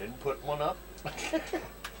hammocks and didn't put one up.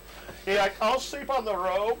 You're like, I'll sleep on the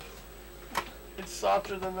rope. It's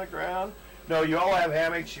softer than the ground. No, you all have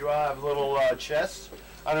hammocks. You all have little chests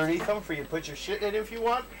underneath them for you to put your shit in if you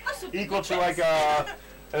want. Equal to like an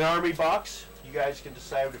army box. You guys can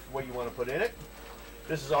decide what you want to put in it.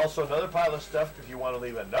 This is also another pile of stuff if you want to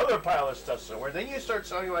leave another pile of stuff somewhere. Then you start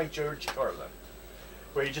sounding like George Carlin,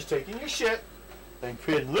 where you're just taking your shit and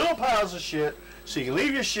creating little piles of shit so you can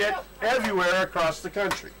leave your shit everywhere across the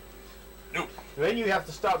country. Nope. And then you have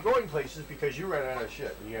to stop going places because you run out of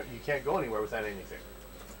shit. And you can't go anywhere without anything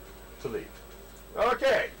to leave.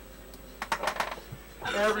 Okay.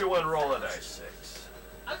 Everyone roll a dice 6.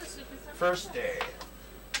 I'll just sleep in something. First day.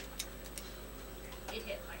 It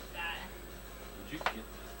hit like that. Did you get?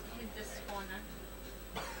 It hit this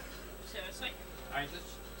corner. Seriously? I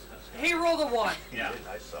just. He rolled a 1. Yeah.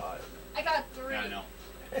 I saw it. I got 3. Yeah, I know.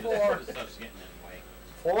 4. This stuff's getting in the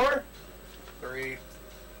way. 4. 3.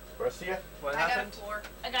 Rest of you? What I got happened? a 4.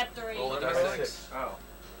 I got 3. Roll it. Number 6. 6. Oh.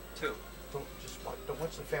 2. Don't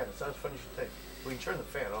watch the fan. It's not as funny as you think. We can turn the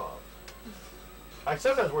fan off. I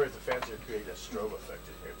sometimes worry if the fans are creating a strobe effect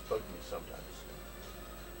in here. It's bugging me sometimes.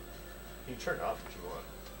 You can turn it off if you want.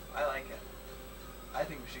 I like it. I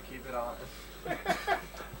think we should keep it on.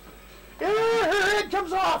 It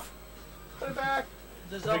comes off. Put it back.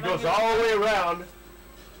 Does It that goes make all the way around.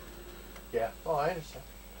 Yeah. Oh, I understand.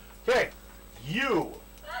 Okay. You,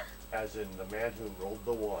 as in the man who rolled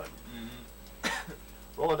the 1. Mm-hmm.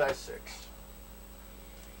 Roll a dice 6.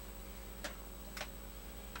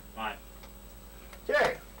 5.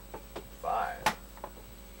 Okay. 5.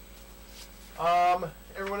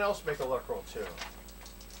 Everyone else make a luck roll too.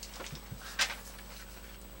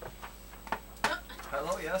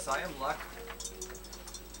 Hello, yes, I am luck.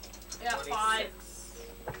 I got 5.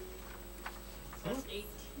 That's 18.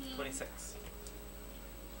 26.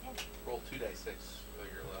 Roll 2 dice 6 for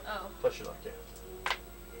your luck. Oh. Plus your luck, yeah.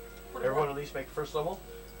 Everyone at least make the first level.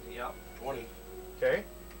 Yep. 20. Okay.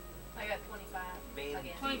 I got 25. Main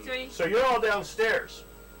Again. 23. So you're all downstairs.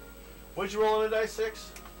 What'd you roll on a dice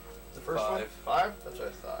 6? The first one? 5. 5? That's what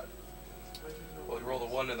I thought. Well, you rolled a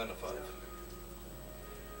 1 and then a 5.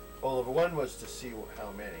 Well, the 1 was to see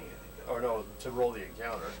how many. Or no, to roll the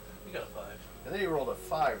encounter. You got a 5. And then you rolled a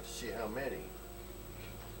 5 to see how many.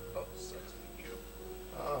 Oh, sucks to be you.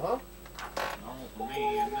 Uh-huh. Normal for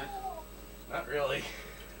me, isn't it? Not really.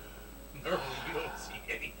 Normally you don't see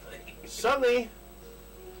anything. Suddenly,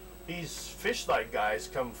 these fish-like guys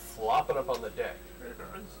come flopping up on the deck.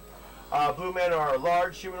 Blue men are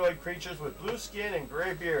large humanoid creatures with blue skin and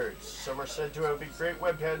gray beards. Some are said to have big great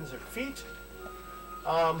webbed hands and feet.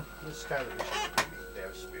 This is kind of interesting. They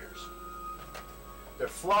have spears. They're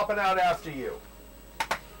flopping out after you.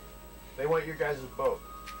 They want your guys' boat.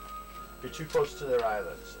 You're too close to their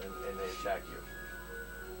islands, and they attack you.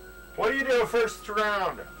 What do you do first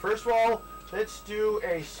round? First of all, let's do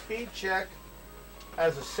a speed check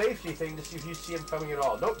as a safety thing to see if you see him coming at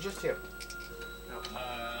all. Nope, just him.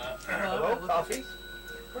 Hello, coffee?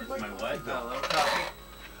 Where's My coffee what? go? Hello, coffee.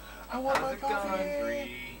 I want How's my it going? coffee.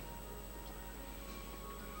 3.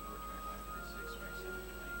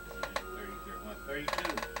 32.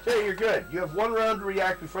 Okay, you're good. You have 1 round to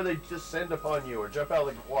react before they descend upon you or jump out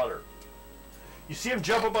of the water. You see them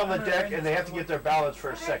jump up on the deck, and they have to get their balance for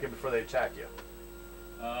a second before they attack you.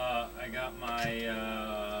 I got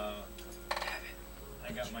my.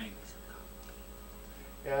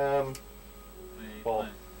 Well,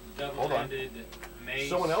 double-handed mace.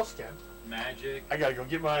 Someone else can. Magic. I gotta go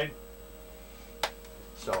get mine.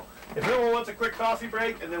 So, if anyone wants a quick coffee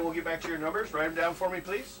break, and then we'll get back to your numbers, write them down for me,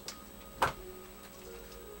 please.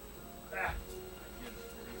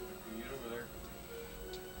 You over there.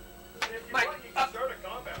 If you want, you can start a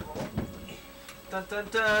combat roll. Dun dun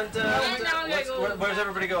dun dun. And now I gotta go. Where's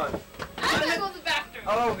everybody going? I'm gonna go to the bathroom.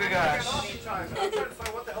 Oh, good gosh. Coffee time. I'm trying to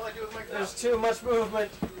find what the hell I do with my There's coffee. too much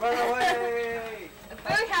movement. Run away. I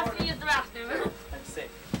barely have to use the bathroom. I'm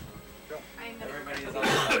safe. I know. Everybody is on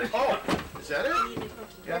the Oh, is that it?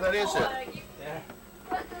 Yeah, that is it. Yeah.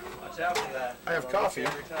 Watch out for that. I have I'll coffee.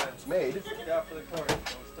 miss you every time. It's made. Look out for the corn. Don't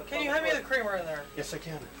step Can on you hand me the corn. creamer in there? Yes, I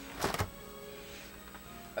can.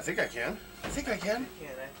 I think I can. I think I can.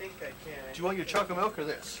 I think I can. Do you want your chocolate milk or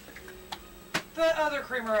this? The other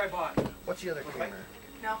creamer I bought. What's the other Okay. creamer?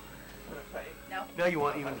 No. Wanna fight? No. Now you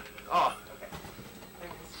want even. Oh, Okay. I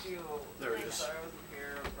missed you. There it I'm is. sorry I wasn't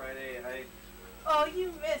here on Friday. Oh,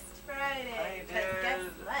 you missed Friday. I 'Cause guess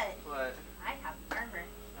did. what? What? I have armor.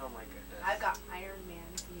 Oh my goodness. I've got Iron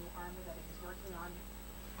Man's new armor that I was working on.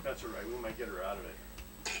 that's all right. We might get her out of it.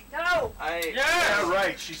 No! Yeah,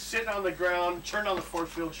 right. She's sitting on the ground, turned on the force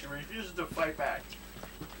field. She refuses to fight back.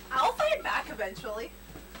 I'll fight back eventually.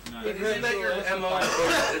 No, Isn't that your that's MO fine.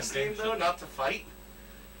 for this game, though? Not to fight?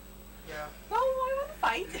 Yeah. No, I want to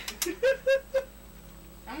fight.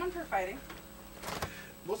 I'm one for fighting.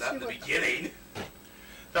 We'll Not see in the what- beginning.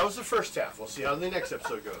 That was the first half. We'll see how the next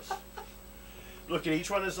episode goes. Look at each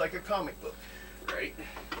one as like a comic book. Right.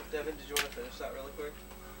 Devin, did you want to finish that really quick?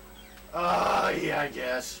 Yeah, I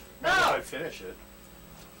guess. No! I might finish it.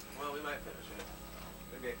 Well, we might finish it.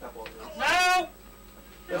 Maybe a couple of them. No!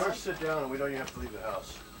 Let's just sit down and we don't even have to leave the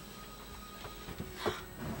house.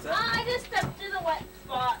 I just stepped in a wet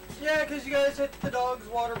spot. Yeah, because you guys hit the dog's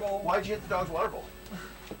water bowl. Why'd you hit the dog's water bowl?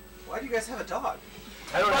 Why do you guys have a dog?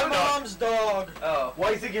 I don't My have a dog. mom's dog. Oh. Why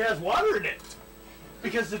do you think it has water in it?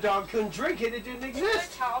 Because the dog couldn't drink it, it didn't Is there a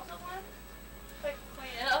exist. towel somewhere? Like, clean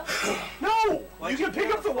it up? No! Why'd You you can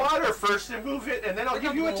pick up the water first and move it, and then I'll Pick give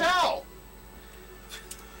up you a the- towel.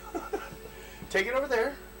 Take it over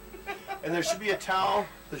there, and there should be a towel.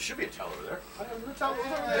 There should be a towel over there. The towel is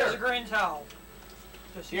over There's a there. green towel.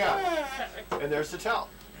 Just Yeah, and there's the towel.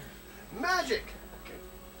 Magic! Okay,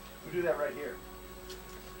 we'll do that right here.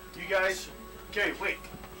 You guys, okay, wait.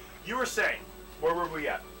 You were saying, where were we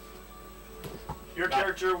at? Your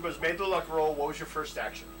character was made the luck roll. What was your first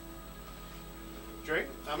action? Drink?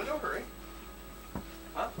 I'm in no hurry.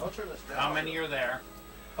 Huh? I'll turn this down. How many are there?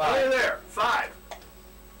 How many are there? 5.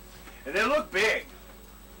 And they look big.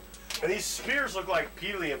 And these spears look like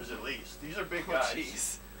peliums at least. These are big Oh, guys.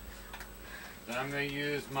 jeez. Then I'm going to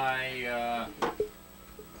use my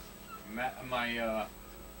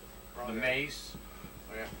the mace.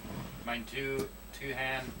 Oh, yeah. My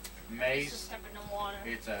two-hand Just mace. step in the water.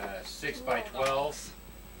 It's a 6x12,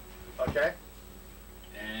 Okay?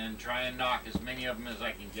 and try and knock as many of them as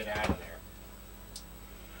I can get out of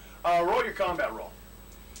there. Roll your combat roll.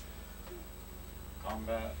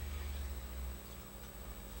 Combat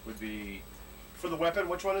would be, For the weapon,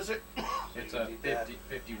 which one is it? it's you a need that.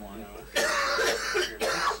 51. No.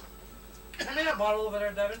 Hand me that bottle over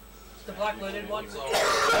there, Devin. It's the black lidded one. It's all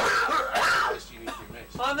right. You need your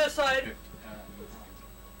mace. On this side.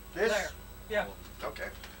 This? There. Yeah. Okay.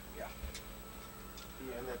 Yeah. Can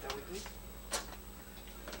you hand that down, please?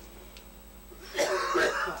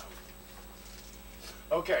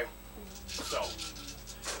 Okay. So,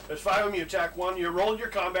 there's 5 of them. You attack one. You're rolling your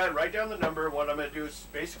combat. Write down the number. What I'm going to do is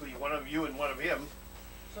basically one of you and one of him.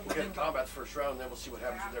 We'll get in combat the first round, and then we'll see what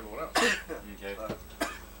happens with everyone else. Okay.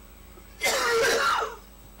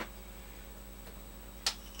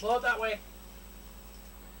 Blow it that way.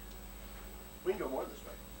 We can go more this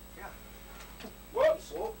way. Yeah.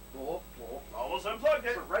 Whoops! Whoa, whoa, whoa. Almost unplugged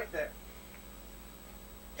it. Right there.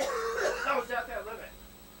 That was at that limit.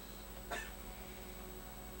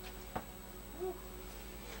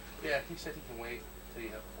 Yeah, he said he can wait till you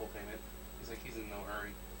have the full payment. He's like, he's in no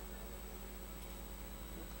hurry.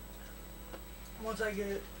 Once I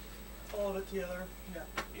get all of it together. Yeah.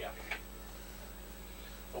 Yeah.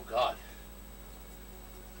 Oh God.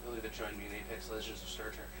 Really, they're joining me in Apex Legends of Star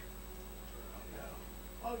Trek.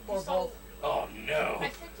 Oh Or So, both. no. Oh no. I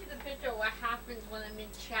sent you the picture of what happens when I'm in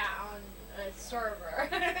chat on a server.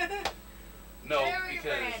 No, Very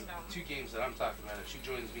because random. 2 games that I'm talking about, if she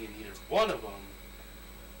joins me in either one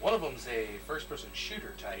of them's a first-person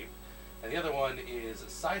shooter type, and the other one is a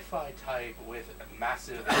sci-fi type with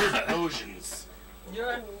massive explosions.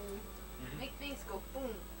 Yeah. Make things go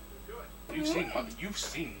boom. You've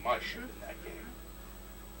seen my shit in that game.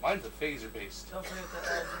 Mine's a phaser based. Don't forget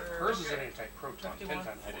to add your. Hers is an anti-proton, 10 51.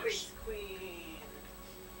 times worse. Voice queen.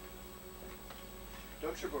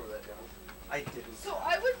 Don't trip over that, down. I didn't. So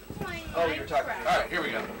I was playing Oh, you're talking Minecraft Alright, here we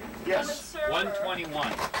go. on a Yes. server, 121.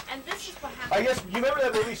 and this is what I happened. guess, you remember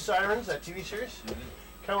that movie Sirens, that TV series? Kind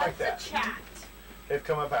of like That's that. the chat. They've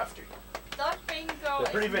come up after you. Duck Bingo They're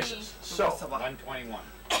pretty is vicious. me. So, 121.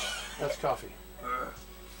 that's coffee.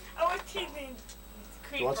 I was teasing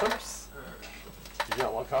You want some? creepers. Do you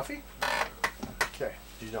not want coffee? Okay.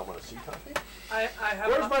 Do you not want to see coffee? I have.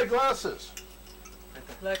 Where's my glasses?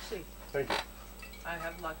 Lexi, Thank you. I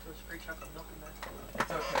have lactose-free chocolate milk in there.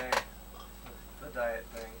 It's okay. The diet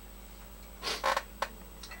thing.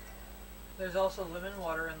 There's also lemon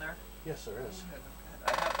water in there. Yes, there is.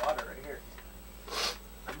 I have water right here.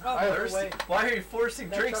 Oh, I by the Thirsty. way, Why are you forcing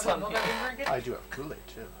that drinks chocolate on me? milk I can drink it? I do have Kool-Aid,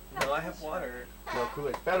 too. No, I have water. No,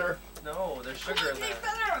 Kool-Aid's better. No, there's sugar in there.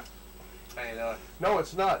 How you doing? No,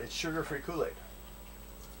 it's not. It's sugar-free Kool-Aid.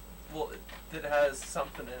 Well, it has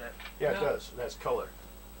something in it. Yeah, it No. does. It has color.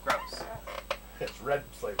 Gross. It's red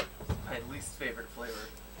flavored. My least favorite flavor.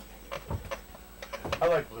 I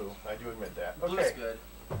like blue. I do admit that. Blue's Okay. good.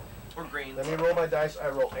 Or green. Let me roll my dice. I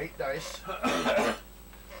roll 8 dice.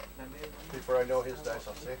 Before I know his dice,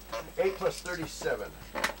 I'll say. 8 plus 37.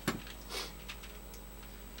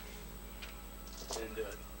 Didn't do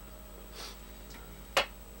it.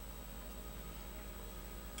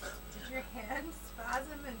 Did your hand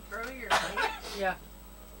spasm and throw your weight? Yeah.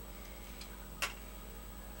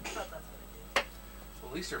 I thought that's what it did. Well,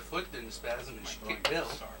 at least her foot didn't spasm and she kicked Bill.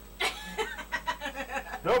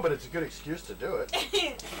 No, but it's a good excuse to do it.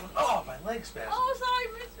 Oh, my leg's bad. Oh, sorry,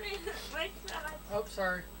 Miss me. My God. Oh,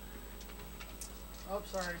 sorry. Oh,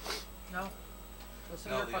 sorry. No.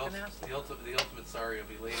 Listen to No, your fucking ass. the ultimate sorry will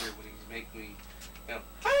be later when you make me, you know.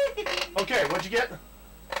 Okay, what'd you get?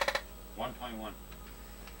 1.1.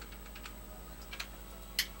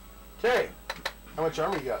 Okay. How much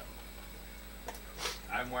armor you got?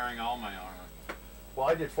 I'm wearing all my armor. Well,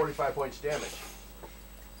 I did 45 points damage.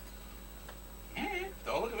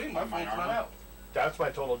 Don't look at me, my My phone's not armor? out. That's my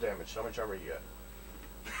total damage. How much armor you got?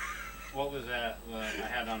 What was that? I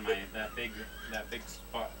had on my that big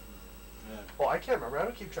spot. Oh, I can't remember. I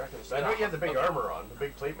don't keep track of this. I know you had the big armor on, the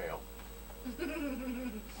big plate mail. I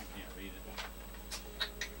can't read it.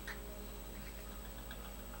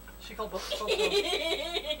 She called both.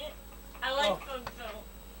 I like Oh. Coke Zone.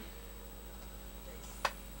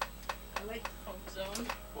 I like Coke Zone.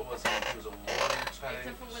 What was it? It was a warrior type.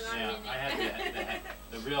 Except for when I'm Yeah, in I it. had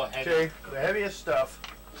the real heavy. Okay, the heaviest stuff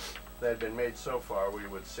that had been made so far, we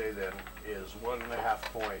would say then, is 1.5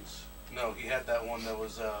 points. No, he had that one that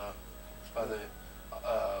was by the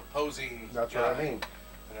posing That's guy. what I mean.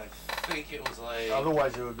 And I think it was like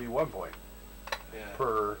Otherwise, it would be 1 point yeah.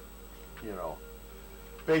 per, you know,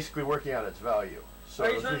 basically working out its value. So Are it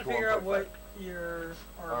you was trying to equal figure out 1.5. what your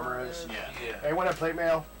Armor is? Yeah. Yeah. Anyone have plate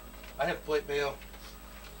mail? I have plate mail.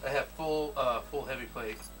 I have full heavy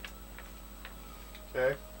plate.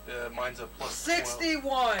 Okay. Mine's a plus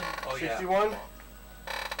 61. 12. Oh yeah. 61?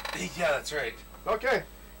 Yeah, that's right. Okay.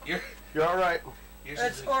 You're You're alright. yours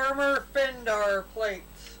That's is- armor Fendar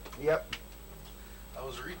plates. Yep. I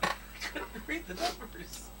was reading. Couldn't read the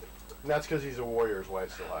numbers. And that's because he's a warrior, is why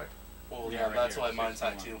it's so high. Well, Yeah, yeah, right that's here, why mine's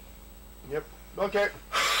high 61. too. Yep. Okay.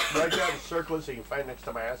 Write down and circle it so you can find next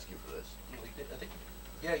time I ask you for this. I think.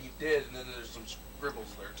 Yeah, you did, and then there's some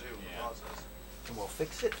scribbles there too. In the Yeah. process. And we'll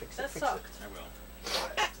fix it, fix it, That fix sucked. I will.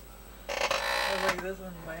 I was like this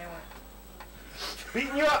one, my hand went. it.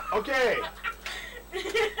 Beating you up. Okay.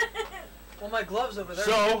 Well, my glove's over there,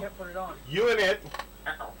 So- so I can't put it on. You and it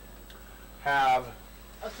have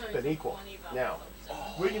I'll tell you been some equal. funny about Now, Coke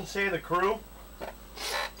Zone. we can say the crew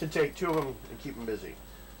can take 2 of them and keep them busy.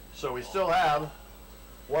 So we still have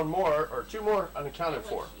 1 more or 2 more unaccounted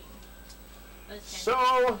for. Let's check.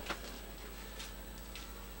 So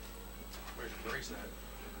Where's your brace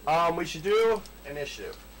at? we should do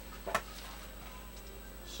initiative.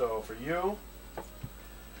 So for you,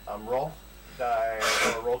 roll 2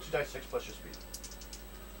 dice 6 plus your speed.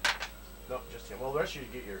 No, just him. Well, the rest of you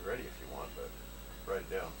get yours ready if you want, but write it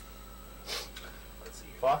down. Let's see.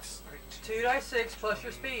 Fox. 2 dice 6 plus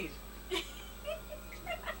your speed. 24.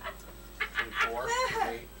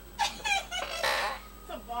 8.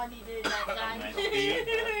 The body did that guy. My speed.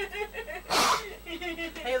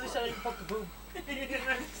 Hey, at least I didn't poke the boob.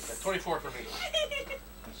 That's 24 for me.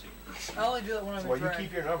 Let's see. I only do that when I'm Well, in you drag.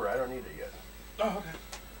 keep your number. I don't need it yet. Oh, okay.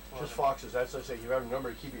 Well, Just Fox's. That's what I say. You have a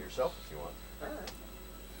number to keep it yourself if you want.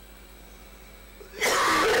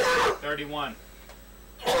 31.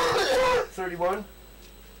 31.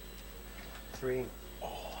 3 Oh,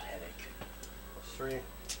 headache. plus 3. Do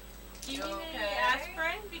you need any Okay.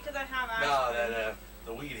 aspirin? Because I have aspirin. No, that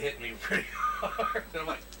the weed hit me pretty hard. And I'm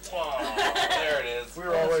like, whoa, there it is. We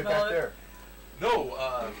were all the way Smell back it? there. No,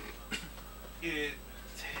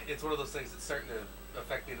 it's one of those things that's starting to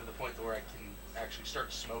affect me to the point to where I can actually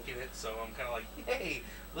start smoking it. So I'm kind of like, hey,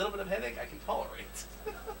 a little bit of headache I can tolerate.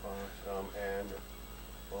 And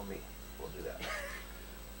well, me. We'll do that.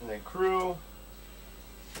 And then crew.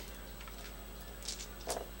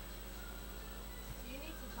 You need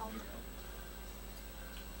to tell me.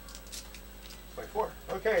 24.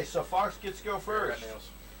 Okay, so Fox gets to go Here, I first. got nails.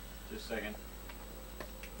 Just a second.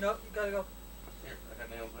 Nope, you gotta go. Here, I got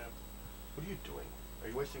nails, man. What are you doing? Are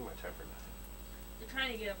you wasting my time for nothing? You're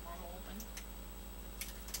trying to get a portal open.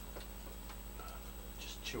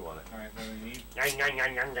 Just chew on it. All right, what do we need? Yang, yang,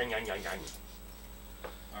 yang, yang, yang, yang, yang, yang.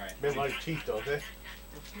 All right. Men like teeth, don't they?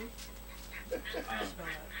 Smell that.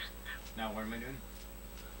 Now, what am I doing?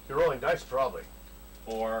 You're rolling dice, probably.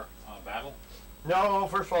 For battle? No,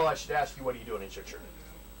 first of all, I should ask you, what are you doing in your turn?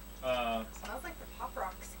 Sounds like the Pop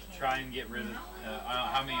Rocks can. Try and get rid of.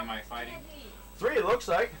 How many am I fighting? 3, it looks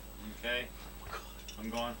like. Okay. I'm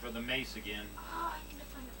going for the mace again. Oh, I need to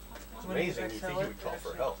find a It's plus When one. amazing, you exhale think you it, would call for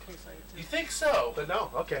actually help. tastes like it too. You think so? But no,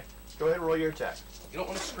 okay. Go ahead and roll your attack. You don't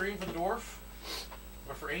want to scream for the dwarf?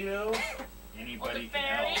 Or for Ano? Anybody the can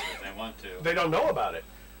help fairy? if they want to. They don't know about it.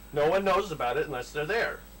 No one knows about it unless they're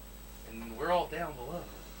there. And we're all down below.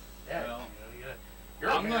 Yeah, Well, you're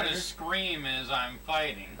a I'm going to manager. scream as I'm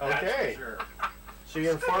fighting. Okay. That's for sure. So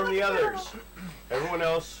you inform the others. Everyone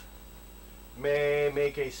else may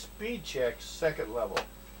make a speed check, second level.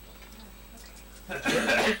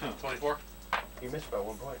 24. You missed by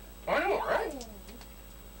 1 point. I know, right?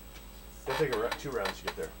 It'll take 2 rounds to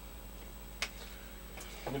get there.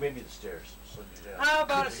 And then maybe the stairs. Slow you down. How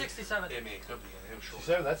about a 67? I mean, it could be. I'm sure.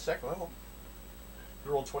 67, that's second level.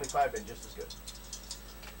 You rolled 25 and just as good.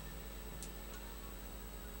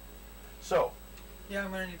 So, Yeah,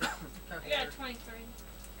 I'm gonna need that. I got a 23.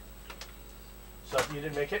 so you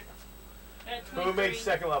didn't make it? I got a 23. Who made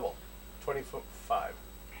second level? 25.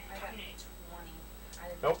 I got 20. I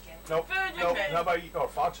didn't Nope, make it. nope, Food, nope. okay. How about you? Oh,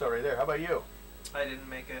 Fox already there. How about you? I didn't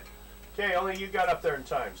make it. Okay, only you got up there in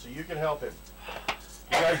time, so you can help him.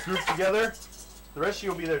 You guys group together. The rest of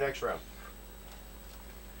you will be there next round.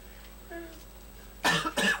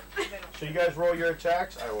 So you guys roll your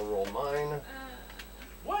attacks. I will roll mine.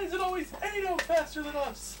 Why is it always Ado faster than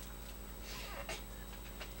us?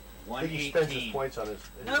 I think he spends his 118. points on his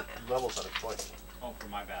Nope. levels on his points. Oh, for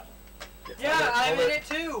my battle. Yeah, I'm in it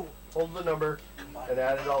too. Hold the number and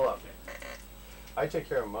add it all up. I take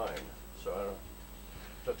care of mine, so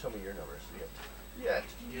I don't tell me your numbers yet.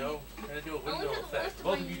 You know, gonna do a I wonder windmill the effect. worst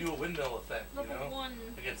Both way- of you do a windmill effect, you Level know, 1.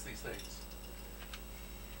 against these things.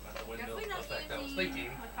 Not the windmill Definitely not effect I was using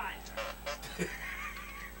thinking. my fire.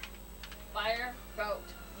 Fire, boat,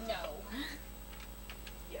 no.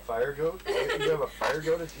 Fire goat? You have a fire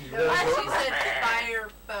goat? You No, have a she goat? said fire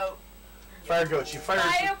boat. Fire goat. She fires.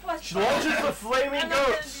 Fire plus She launches the flaming I'm not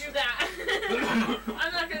gonna goats. do that.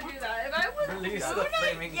 I'm not gonna do that. If I was Release doing the it,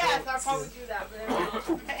 flaming yes, I'll goats. probably do that. But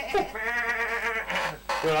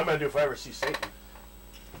Well, I'm gonna do if I ever see Satan.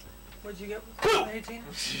 What'd you get? 18?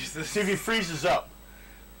 Jesus. See if he freezes up,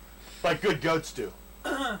 like good goats do.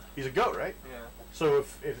 He's a goat, right? Yeah. So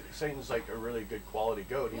if Satan's like a really good quality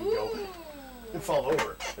goat, he can go and fall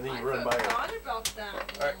over, and then you run by him. I forgot about that one.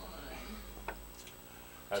 Alright.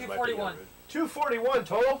 That might be 241. good. 241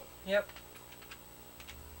 total. Yep.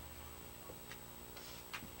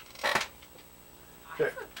 Okay. I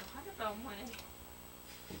forgot about my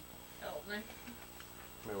element.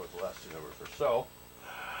 Maybe what the last two numbers were. So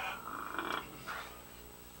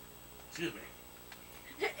Excuse me.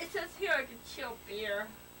 It says here I can chill beer.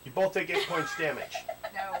 you both take 8 points damage.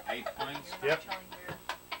 No. 8 points? You're Yep. not telling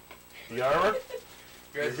me. The armor.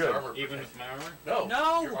 Your guys' You're good. armor Even protects- with my armor? No.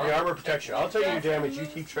 No. Your The armor protects you. I'll tell you your Yes, damage. You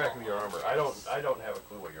remove keep track of your armor. I don't have a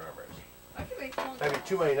clue what your armor is. I can make one. I mean,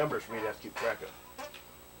 too many numbers for me to have to keep track of.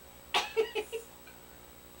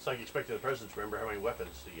 It's like expecting the president to remember how many weapons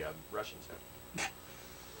the Russians have.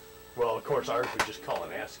 Well, of course, ours would just call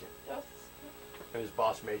and ask him, Just, and his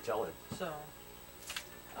boss may tell him. So,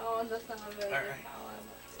 oh, and that's not a very good Alright. power.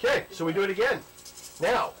 Okay, so we do it again.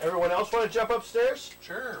 Now, everyone else want to jump upstairs?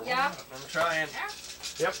 Sure. why Yeah. not? I'm trying.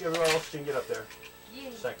 Yep, everyone else can get up there. Yeah.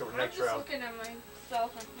 Second I'm next just round. looking at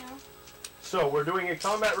myself right now. So we're doing a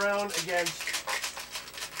combat round against.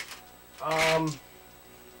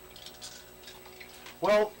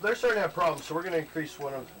 Well, they're starting to have problems, so we're going to increase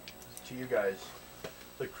one of to you guys.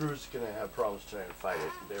 The crew's going to have problems trying to fight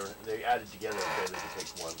it. They added together a bit. They can take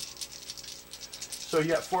one. So you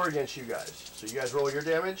got 4 against you guys. So you guys roll your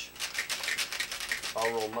damage. I'll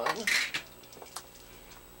roll mine. And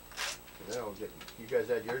then I'll get you guys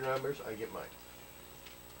add your numbers. I get mine.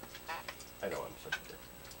 I know I'm such a dick.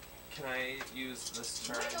 Can I use this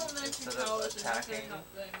turn My elementary instead powers of is not attacking? gonna help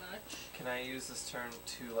very much. Can I use this turn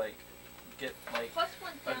to like get like Plus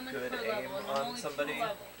 1 a damage good per aim level, and I'm on only 2 somebody?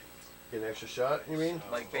 levels. Get an extra shot, you mean?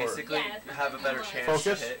 like Or- basically Yeah, it's have a better not chance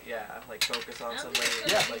Focus? to hit? Yeah, like focus on I'm somebody. just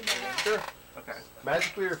and, gonna like, do that. Sure. okay.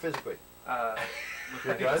 Magically or physically? With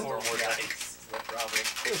Your my gun? 4 more Yeah. dice. So probably.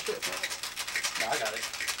 Oh, shit. No, I got it.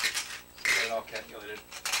 Got it all calculated.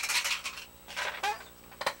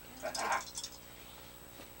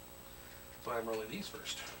 So I'm rolling these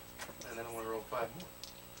first. And then I'm going to roll 5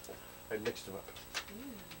 more. I mixed them up.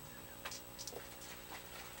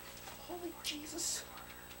 Holy Jesus.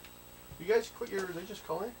 You guys quit your religious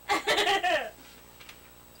calling?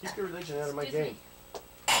 Keep your religion out of my Excuse game. me.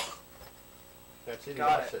 That's it.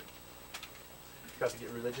 Got That's it. Got to get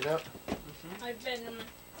religion out? I've been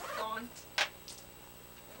gone.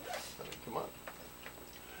 I mean, come on.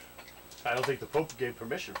 I don't think the Pope gave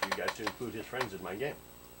permission for you guys to include his friends in my game.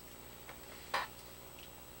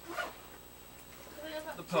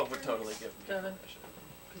 The Pope would totally give me Kevin. permission.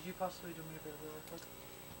 could you possibly do me a favor real quick?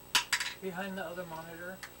 Behind the other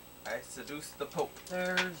monitor, I seduced the Pope.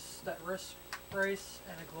 there's that wrist brace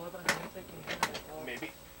and a glove underneath it. Can you hand me the glove?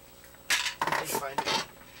 Maybe. Can you find it?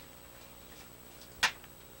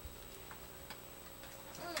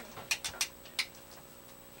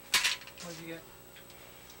 What'd you get?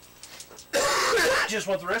 Just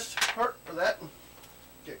want the wrist part for that.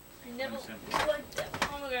 Okay. I never simple. liked that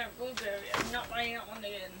pomegranate blueberry. I'm not buying that one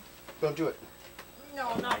again. Don't do it. No,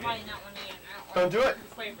 I'm not buying that one again. I Don't do it.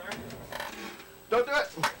 the flavor. Don't do it.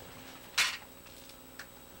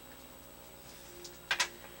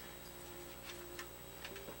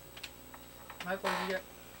 Mike, what did you get?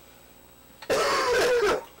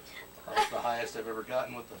 That's the highest I've ever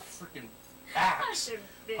gotten with the freaking axe.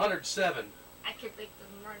 107. I could make them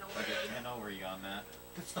run I away. get 10 over you on that.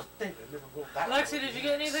 That's the thing. I've never rolled that. Lexi, low. did you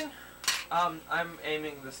get anything? I'm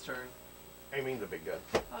aiming this turn. Aiming the big gun.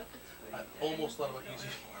 I almost thought about using.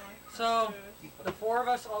 So, the four of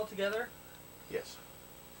us all together, Yes.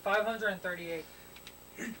 538.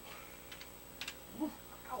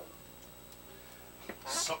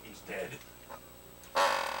 Something's dead. Oh,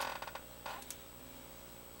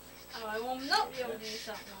 I will not be able to do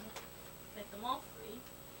something. Make them all free.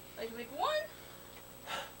 I can make one.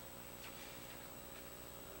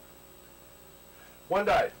 One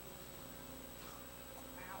died.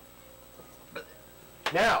 Wow.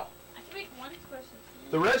 Now, I can make one person.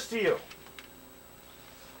 the rest of you.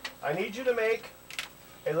 I need you to make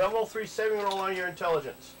a level 3 saving roll on your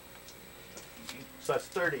intelligence. So that's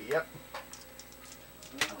 30, yep.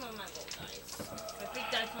 Come on, my little dice. My big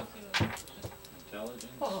dice must be moving.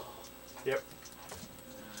 Intelligence. Oh. Yep.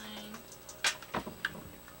 9.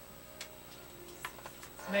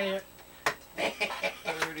 Made it.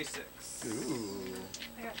 36. Ooh.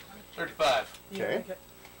 I got 35. You Okay. make it.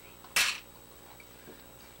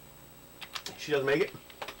 She doesn't make it.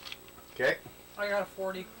 Okay. I got a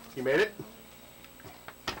 40. You made it.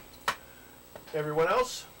 Everyone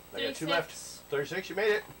else? I got 2 left. 36, you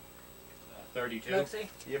made it. 32. Lexi?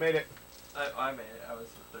 You made it. I made it. I was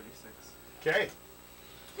at 36. Okay.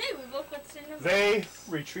 Hey, we look what's in the They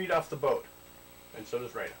retreat off the boat. And so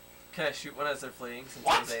does Raina. Can I shoot one as they're fleeing since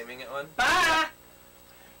I was aiming at one? Bah!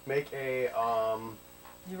 Make a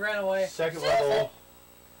You ran away. second level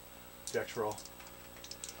dex roll.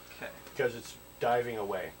 Okay. Because it's diving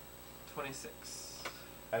away. 26.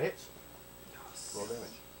 That hits. Yes. Roll damage.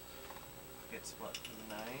 It's what?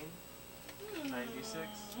 9? 96?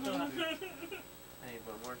 I need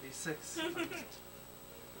one more d6. Tendon is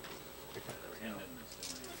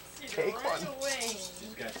doing it. Take one. Away.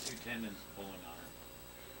 She's got 2 tendons pulling on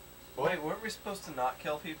her. Wait, weren't we supposed to not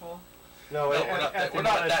kill people? No, No, we're not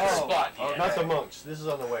at that Oh, spot okay. yet. Not the monks. This is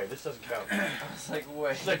on the way. This doesn't count. I was like,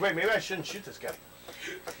 wait. She's like, wait, maybe I shouldn't shoot this guy.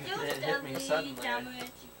 It hit me suddenly. Damage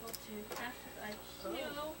equal to half the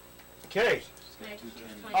IQ. Okay. She's got 2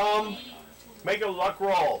 tendons. Make a luck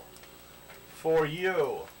roll for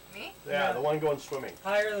you. Me? Yeah, Yeah. the one going swimming.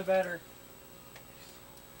 Higher the better.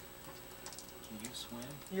 Can you swim?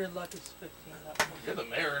 Your luck is 15. Not You're the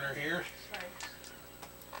mariner here. Sorry.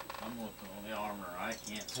 I'm with the only armor I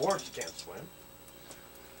can't swim. Dwarves can't swim.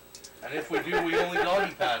 And if we do, we only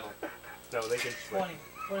doggy paddle. No, they can swim. 20.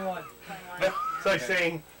 21.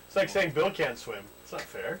 It's like saying Bill can't swim. It's not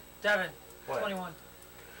fair. Devin. What? 21.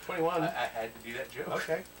 21. I had to do that joke.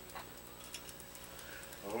 Okay.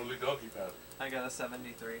 Only doggy paddle. I got a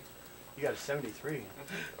 73. You got a 73.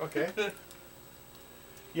 Okay.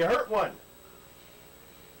 You hurt one.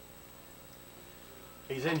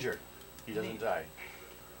 He's injured. He doesn't die.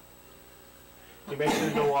 He makes it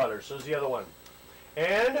into water. So does the other one.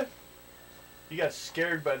 And you got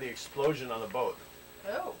scared by the explosion on the boat.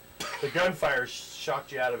 Oh. The gunfire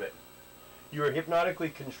shocked you out of it. You were hypnotically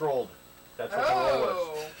controlled. That's what the roll was.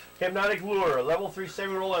 Oh. Hypnotic lure. A level 3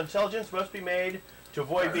 saving roll on intelligence must be made to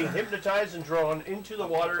avoid being hypnotized and drawn into the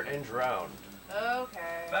water and drowned.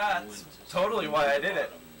 Okay. That's totally why I did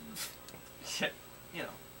it. Shit. You know.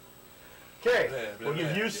 Okay, we'll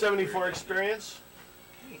give you 74 experience.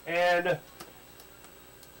 And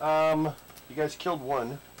you guys killed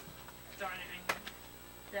one. Darn it.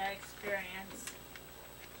 The experience.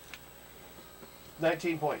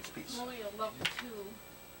 19 points piece. I'm only a level 2.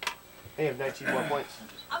 They have 19 more points.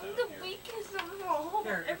 I'm the weakest of them all.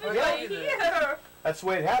 Here, Everybody I'll give you the- here. That's the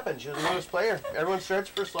way it happens. You're the lowest player. Everyone starts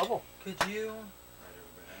first level. Could you?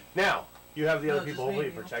 Now, you have the No, other people just me, hopefully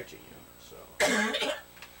you know. protecting you. So,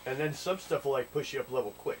 and then some stuff will like push you up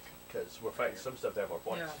level quick because we're fighting some stuff that have more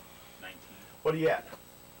points. Yeah. 19. What are you at?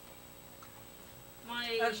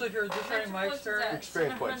 My Actually, if you're just writing mental Mike's points is turn. at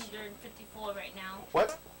Experience points. 754 right now.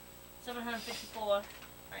 What? 754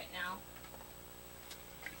 right now.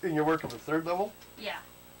 And you're working for third level? Yeah.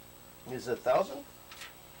 Is it 1,000?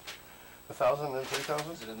 1,000 and then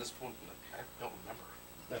 3,000? Is it in this one? I don't remember.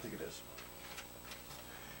 I think it is.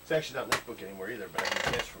 It's actually not in this book anymore either, but I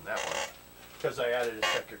can guess from that one. Because I added a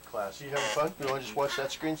separate class. You having fun? You want to just watch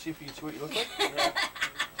that screen, see if you can see what you look like?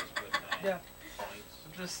 Just put 9 Yeah. points.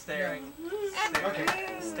 I'm just staring.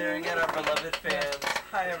 Okay. Staring at our beloved fans.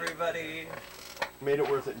 Hi, everybody. Made it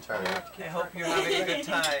worth it entirely. I hope you're having a good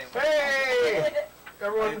time. Hey! I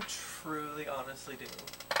Everyone, truly, honestly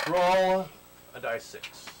do. roll a dice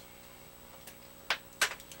 6.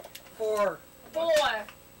 4. 4. Which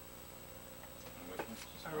one's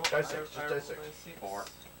I rolled, Dice six, just I dice rolled six. a 6. 4.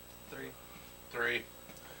 3. 3.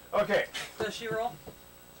 Okay. Does she roll?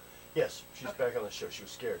 Yes, she's back on the show. She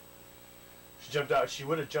was scared. She jumped out. She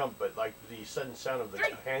would have jumped, but like the sudden sound of the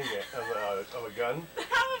handgun of a gun.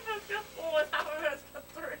 How of us got 4? How of us got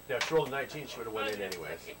 3? Yeah, if she rolled a 19, she would have went in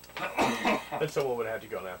anyways. Then someone would have had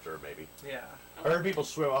to go after her, maybe. Yeah. I heard people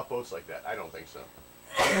swim off boats like that. I don't think so.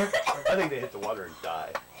 I think they hit the water and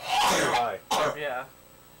die. Die. Yeah.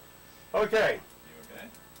 Okay. You okay?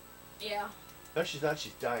 Yeah. No, she's not.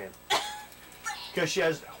 She's dying. Because she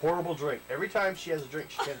has horrible drink. Every time she has a drink,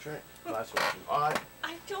 she can't drink. Last one.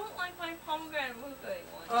 I don't like my pomegranate blueberry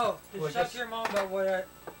one. Oh, did Well, you talk just- to your mom about what I...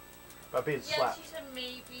 About being Yeah, slapped. she said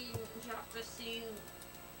maybe you have to see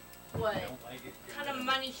what I don't like it. kind of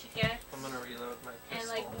money she gets. I'm gonna reload my And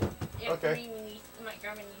pistol. like, if Okay. my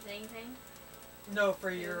grandma needs anything. No, for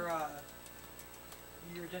your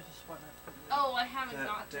dentist appointment. Oh, I haven't That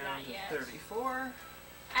got to down that to yet. 34.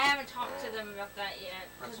 I haven't talked to them about that yet.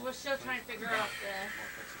 Because we're still trying to figure out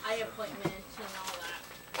the eye appointments and all that.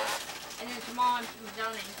 And then tomorrow I'm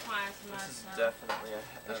done in plasma, This is so definitely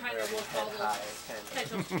we're a trying very to work all head those high kind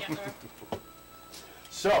schedules together.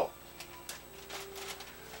 So,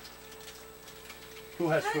 who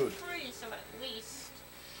has I'm food? free, so at least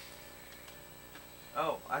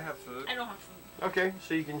Oh, I have food. I don't have food. Okay,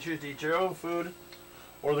 so you can choose to eat your own food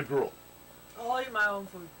or the gruel. I'll eat my own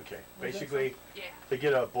food. Okay, What is that basically, Yeah. they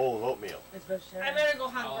get a bowl of oatmeal. It's I vegetarian. better go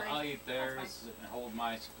hungry. I'll eat theirs and hold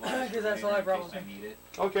my supplies. Because for that's all I later brought in with case I me. need it.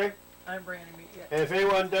 Okay, I didn't bring any meat yet. and if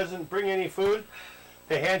anyone doesn't bring any food,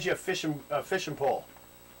 they hand you a fishing pole.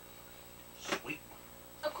 Sweet.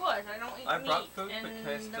 Of course, I don't eat I meat. brought food, but and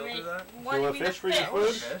can I still they do that? wanted You want me to fish for your I want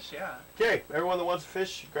food? fish, yeah. Okay, everyone that wants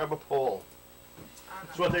fish, grab a pole.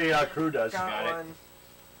 That's what the crew does. Got it. one.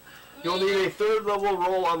 You'll need a third level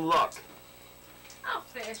roll on luck. I'll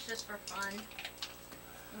fish just for fun.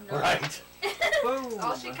 No. Right. Boom.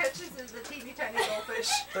 All she catches is the teeny tiny goldfish.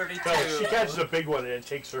 32. No, she catches a big one and it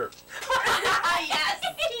takes her. Yes.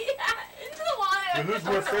 Yeah, into the water. You lose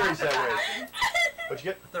more fairies that way. What'd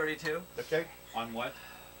you get? 32. Okay. On what?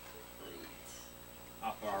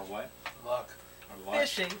 Off our what? Luck. Our luck?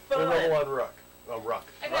 Fishing Third level fun. on ruck. Ruck.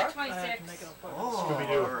 I got Rock? I have 26. to make an appointment.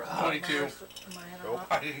 Scooby-Doo. Oh, 22. Am I in or Nope.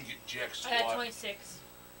 not? I didn't get jack I got squat. 26.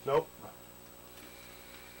 Nope.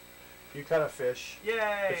 You caught a fish.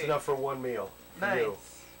 Yay. It's enough for one meal. For Nice. you.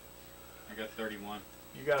 I got 31.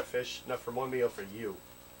 You got a fish, enough for one meal for you.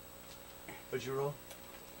 What'd you roll?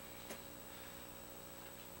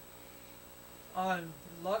 On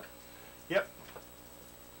luck? Yep.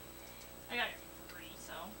 I got 3,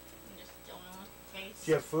 so I'm just dealing with the taste.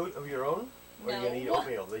 Do you have food of your own? Or are you gonna eat No.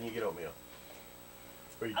 oatmeal? Then you get oatmeal.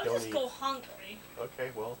 Or you I'll don't just eat. go hungry.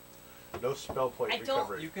 Okay, well, no spell point I don't-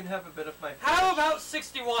 recovery. You can have a bit of my fish. How about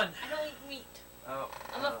 61? I don't eat meat. Oh.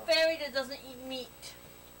 I'm a fairy that doesn't eat meat.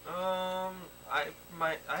 I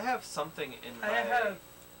have something in my I have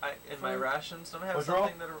in my food. rations. Don't I have What's wrong?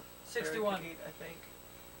 something that a fairy 61. can eat, I think.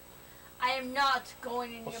 I am not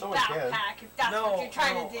going in Well, your someone can. backpack if that's no, what you're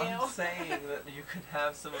trying no, to do. I'm saying that you can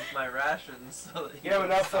have some of my rations so that You have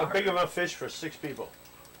don't enough starve. big enough fish for 6 people.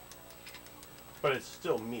 But it's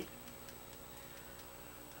still meat.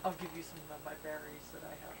 I'll give you some of my berries that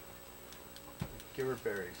I have. Give her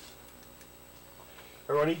berries.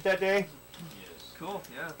 Everyone eat that day? Yes. Cool,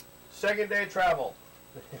 yeah. Second day of travel.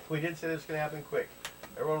 We did say this was gonna happen quick.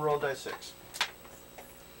 Everyone roll dice 6.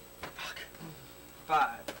 5.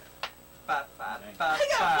 5, 5, Dang. 5, I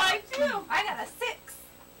got 5. 5 too. I got a 6.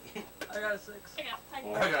 I got a 6. I got 5.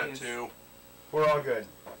 Four. I got 2. We're all good.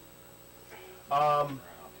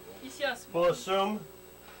 You see how small? We'll assume.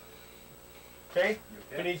 Okay? You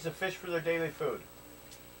Who okay? needs to fish for their daily food?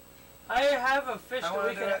 I have a fish I that wanna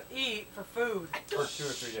we do can it. eat for food. For 2 or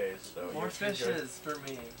 3 days. So More you're good. fishes for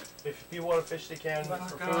me. If people want to fish, they can for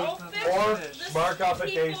Fuck food. All off. fish. Or This mark is off a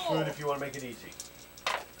day's people. food if you want to make it easy.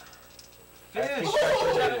 Fish. I think that's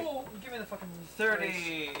what it is. Ooh. Give me the fucking 30.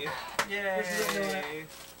 berries. Yay. Which is it doing?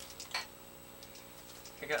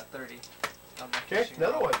 I got 30. On my Okay, fishing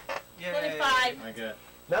another rod. one. Yay. 25. I got,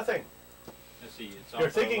 Nothing. let's see, it's You're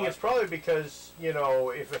off thinking our it's probably because, you know,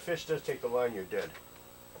 if a fish does take the line, you're dead.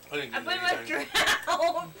 I didn't I get put my anything.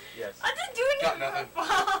 drown. Yes. I'm just doing Got it nothing. for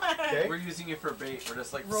fun. Okay. We're using it for bait. We're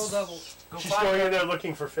just like Roll doubles. Go She's fly. going in there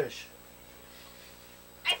looking for fish.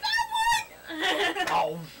 I found one.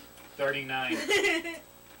 Oh. 39.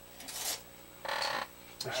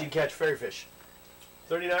 And she'd catch fairy fish.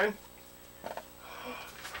 39?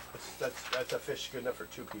 That's a fish good enough for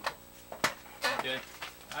 2 people. Okay.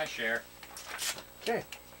 I share. Okay.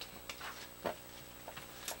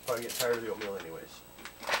 Probably get tired of the oatmeal anyways.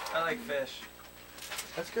 I like fish.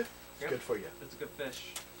 That's good. It's Yep. good for you. It's good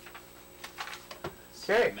fish.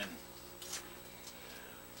 Okay. Salmon.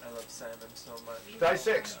 I love salmon so much. Die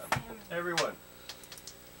 6. Salmon. Everyone.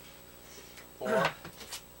 4.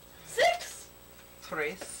 6.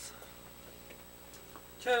 3.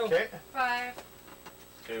 2. Okay. 5.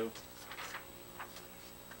 2.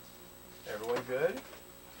 Everyone good?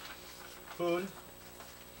 Food.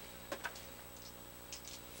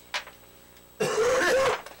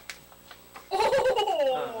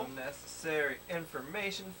 Oh! Unnecessary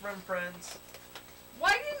information from friends.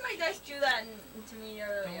 Why didn't my dice do that to me Don't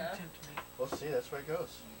earlier? tempt me. We'll see. That's where it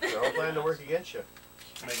goes. They're all planning to work against you.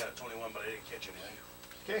 I got a 21, but I didn't catch anything.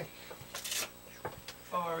 Okay.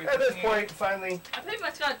 Oh, are we At this picking point, finally, I pretty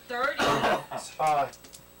much got 30.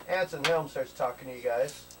 Anson Helm starts talking to you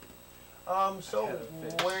guys. So Ahead of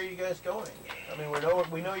fish. where are you guys going? I mean,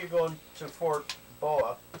 we know you're going to Fort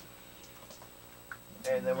Boa,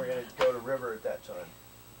 and then we're gonna go to River at that time.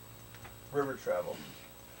 River travel.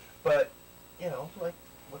 But you know, like,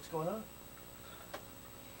 what's going on?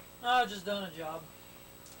 Oh, just doing a job.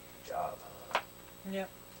 Job. Yep.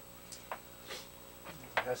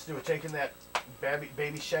 Has to do with taking that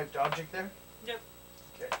baby shaped object there. Yep.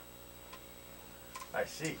 Okay. I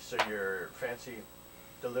see. So you're fancy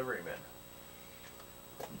delivery men.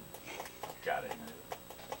 Got it.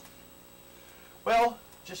 Well,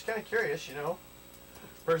 just kind of curious, you know.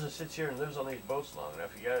 Person sits here and lives on these boats long enough.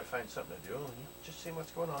 You gotta find something to do. And just see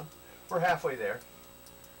what's going on. We're halfway there,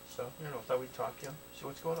 so you know, thought we'd talk to you, see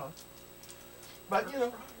what's going on. But you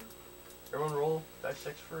know, everyone roll die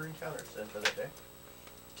 6 for encounters then for that day.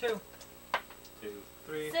 2. 2.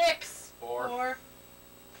 3. 6. 4.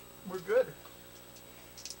 We're good.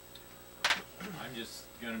 I'm just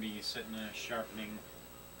gonna be sitting there sharpening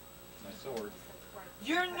my sword.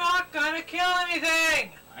 You're not gonna kill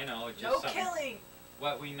anything! I know, it's No just something. killing.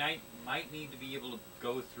 What we might need to be able to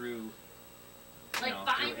go through, you Like know,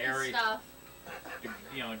 finding through areas, stuff.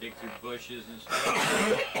 you know, dig through bushes and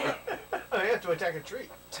stuff. I have to attack a tree.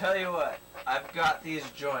 Tell you what, I've got these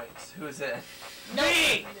joints. Who's in? No.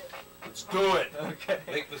 Me! Let's do it. Okay.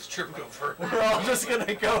 Make this trip go further. We're all just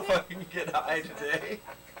gonna go fucking get high today.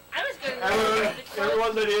 I was going Everyone, to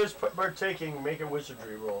everyone that is partaking, make a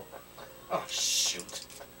wizardry roll. Oh shoot.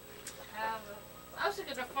 I was going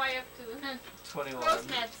to fire up to the 21. crow's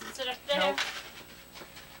nets instead of there. Nope.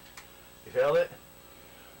 You failed it?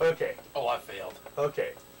 Okay, Oh, I failed.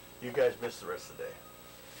 okay. You guys missed the rest of the day.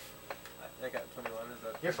 I got 21. Is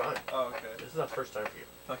that? You're fine. Oh, okay. This is not the first time for you.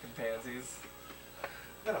 Fucking pansies. I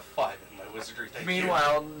got a 5 in my wizardry. Thank you.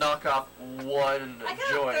 Meanwhile, knock off one I got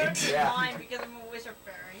joint. 30 Yeah. mine because I'm a wizard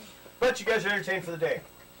fairy. But you guys are entertained for the day.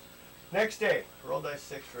 Next day, roll die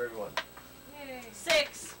 6 for everyone. Yay.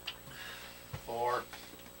 6. 4.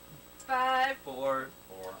 5. 4.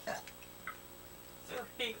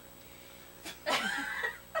 3.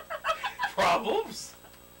 Problems?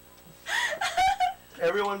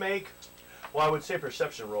 Everyone make, well, I would say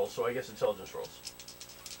perception rolls, so I guess intelligence rolls.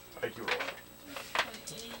 IQ roll.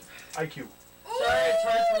 28. IQ. Sorry, it's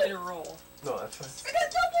hard for me to roll. No, that's fine. I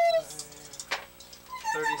got doubles.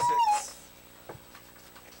 36.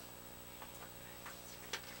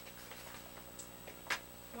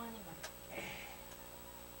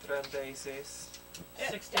 Treintaseis.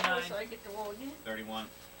 69. So I get to roll again. 31.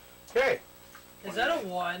 Okay. Is that a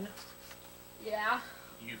 1? Yeah.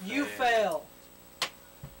 You fail.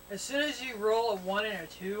 As soon as you roll a 1 and a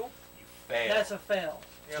 2, You fail. that's a fail.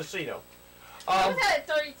 Yep. Just so you know. I was at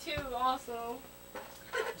 32 also.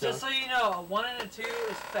 Just so you know, a 1 and a 2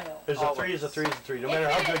 is fail. There's a 3 is a 3 is a 3, no matter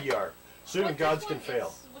how good you are. Student What gods this can one fail.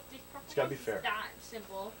 is- what these purple It's gotta be ones is fair. That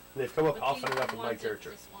simple. They've come up But often these enough with my ones is character.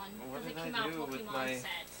 This one, What 'cause did it I came out do with Pokemon my-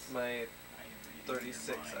 sets. My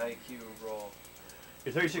 36 IQ roll.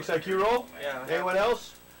 Your 36 IQ roll? Yeah. Anyone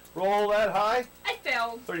else? Roll that high? I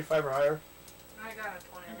failed. 35 or higher. I got a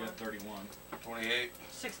I 21. got 31. 28.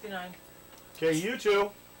 69. Okay, you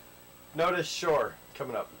two. Notice shore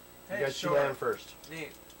coming up. You Hey, guys see Shore. land first.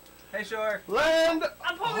 Neat. Hey, Shore. Land!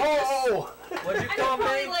 I'm probably Oh! What'd you I'm call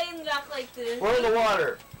probably me? laying back like this. We're in the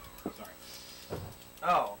water. Sorry.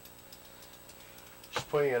 Oh. She's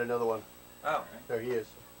pointing at another one. Oh. There he is.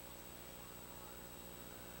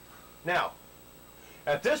 Now,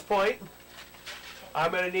 at this point,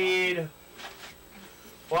 I'm going to need,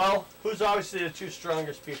 well, who's obviously the 2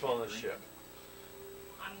 strongest people on the ship?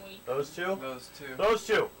 I'm weak. Those 2? Those 2. Those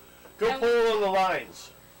 2. Go I'm- pull on the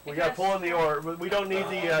lines. We got to Because- pull in the oar. We don't need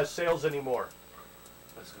the sails anymore.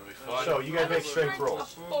 That's gonna be fun. So you guys make strength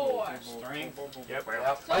rolls. 4. Strength. Yep.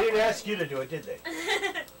 I didn't ask you to do it, did they?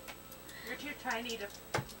 You're too tiny to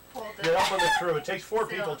pull the. Get up on the crew. It takes 4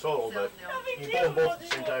 people total, but you pull them both at the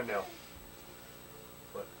same time now.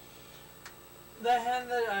 The hand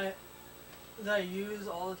that I use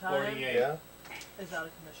all the time 48. Yeah. is out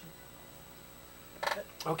of commission.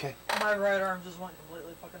 Okay. My right arm just went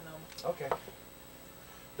completely fucking numb. Okay.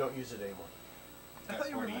 Don't use it anymore. I thought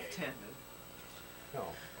you were 48. left-handed. No.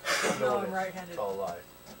 No, it I'm is. right-handed. It's all a lie.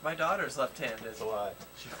 My daughter's left-handed. It's a lie.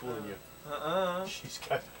 She's fooling you. Uh-uh. She's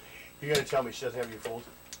got. You're gonna tell me she doesn't have you fooled?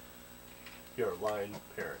 You're a lying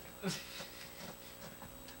parent.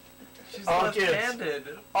 She's All kids. left-handed.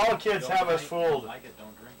 All kids Don't have us like- fooled. Don't like it,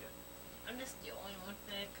 don't drink it. I'm just the only one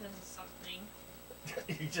with it because of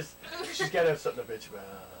something. You just. She's gotta have something to bitch about.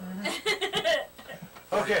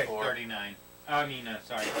 Okay. 39. I mean,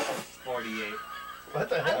 sorry, 48. What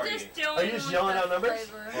the hell? I'm just the Are only you just one yelling with out that numbers?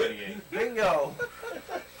 flavor. 48. Bingo.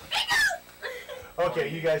 Okay,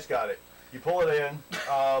 you guys got it. You pull it in.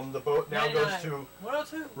 The boat now goes 99, to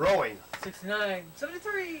 102, rowing. 69,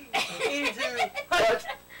 73, 82. But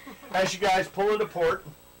as you guys pull into port,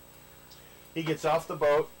 he gets off the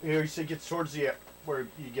boat. He gets towards the where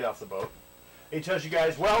you get off the boat. He tells you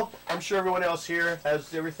guys, well, I'm sure everyone else here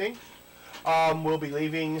has everything. We'll be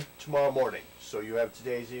leaving tomorrow morning. So you have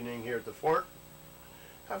today's evening here at the fort.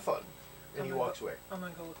 Have fun. And he walks away. I'm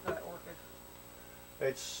gonna go with that orchid.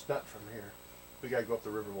 It's not from here. We gotta go up the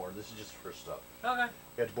river more. This is just the first stop. Okay. You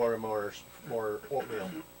have to borrow more oatmeal.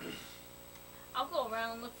 I'll go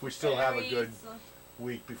around and look for We still have a berries. good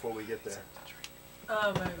week before we get there.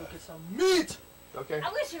 I'm gonna go get some. Meat! Okay. I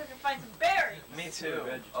wish we could find some berries. Me too.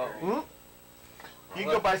 Vegetarian. Oh. Hmm? You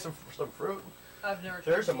can go buy some fruit. I've never.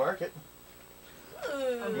 There's a market. I'm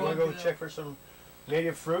You want going to go to check for some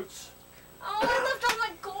native fruits? Oh, I left all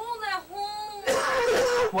my gold at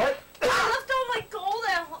home. What? I left all my gold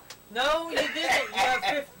at home. No, you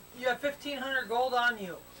didn't. You have 1,500 gold on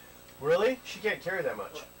you. Really? She can't carry that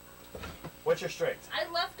much. What's your strength? I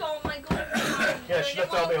left all my gold behind. Yeah, but she I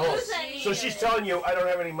left all didn't my wanna holes. lose any So of she's it. telling you, I don't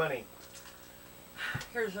have any money.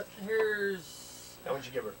 Here's How much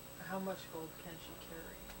you give her? how much gold can she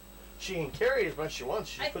carry? She can carry as much as she wants.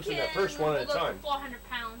 She I just puts in that can purse one at a hold up to time. 400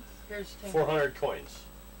 pounds. Here's 10 400 coins.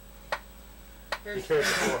 gold. He Here's carries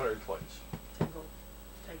 10 gold. 400 coins. 10 gold.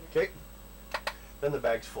 Take it. Okay. Then the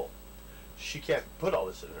bag's full. She can't put all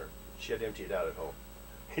this in her. She had to empty it out at home.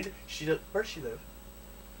 She does. Where's she live?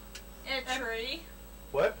 In a tree.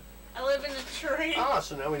 What? I live in a tree. Ah,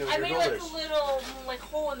 so now we know I where made your like gold a is. little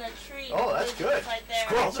hole in the tree. Oh, that's It's good. Right there.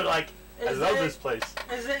 Squirrels are like, I Is love it- this place.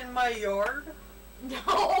 Is it in my yard?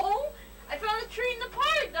 No, I found a tree in the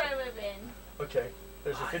park that I live in. Okay.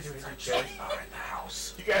 There's a 50-50 chance. Not in the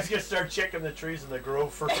house. You guys can start checking the trees in the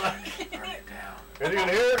grove for luck. Burn it down. Anyone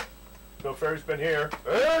here? No fairy's been here.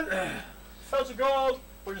 And found some gold.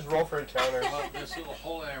 We'll just roll for encounter. Well, this little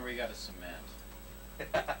hole in there, we got to cement.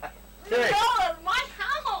 Okay. No, it's my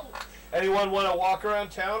house. Anyone want to walk around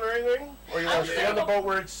town or anything? Or you want to stay on the boat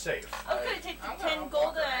where it's safe? I was gonna take the 10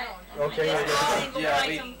 gold that I Okay, guess yeah, I'll go yeah, buy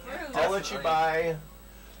we- some fruit. I'll let you Definitely. buy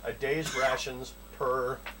a day's rations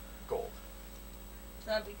per gold. So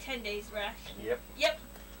that'd be 10 days ration. Yep. Yep.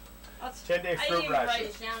 10-day I fruit didn't even write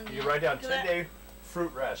rations. it down You yet. write down Do that. 10-day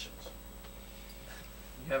fruit rations.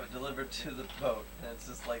 You have it delivered to the boat, and it's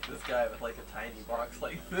just like this guy with like a tiny box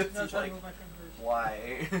like this. No, He's try to like, move my fingers.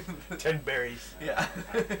 why? 10 berries. Yeah.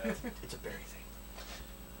 It's a berry thing.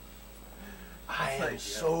 I am like-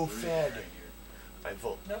 so fed. I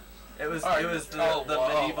vote. It was All right, it was the I'll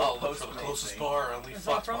medieval look for the postman closest thing. bar and leave It's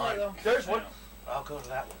not Fox from there behind. though. There's one. I'll go to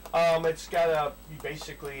that one. It's got a. You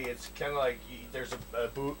basically, it's kind of like there's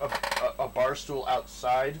a bar stool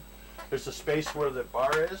outside. There's a space where the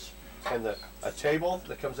bar is, and a table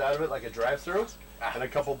that comes out of it like a drive-through, and a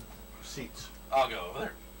couple seats. I'll go over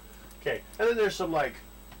there. Okay, and then there's some like,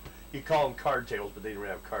 you call them card tables, but they don't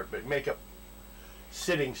have card, but make up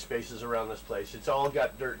sitting spaces around this place. It's all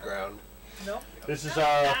got dirt ground. Nope. This is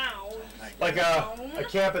Ow. like a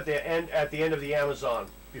camp at the end of the Amazon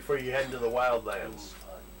before you head into the wildlands.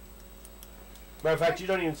 Matter of fact, you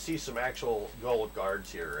don't even see some actual gold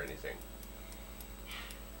guards here or anything.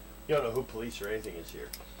 You don't know who police or anything is here.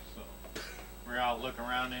 So, we're out looking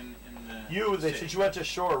around in the They city. said you went to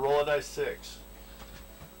shore. Roll a dice 6.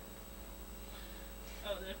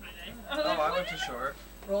 Oh, there's my name. Oh, I went to shore.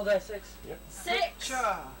 Roll die 6. 6.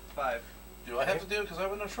 Cha. 5. Do I have to do it because I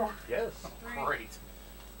went ashore? Yes. Great.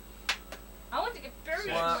 I want to get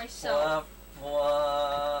buried Wah, myself. wah,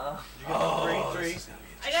 wah. Did you get this 3? is gonna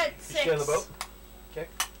be- I got You 6. stay on the boat? Okay.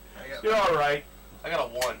 I got You're all right. I got a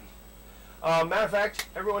 1. Matter of fact,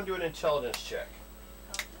 everyone do an intelligence check.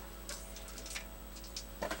 Oh,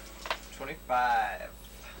 25.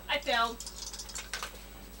 I failed.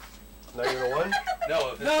 Not even a 1?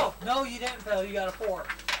 No, No, you didn't fail. You got a 4.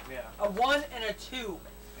 Yeah. A 1 and a 2.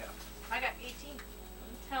 I got 18.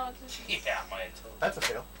 Intelligence. Yeah, my intelligence. That's a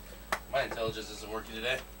fail. My intelligence isn't working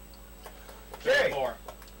today. Okay. 4.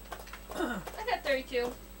 I got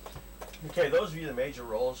 32. Okay, those of you that made your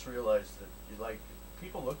rolls realized that you like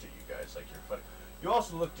people looked at you guys like you're funny. You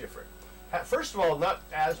also look different. First of all, not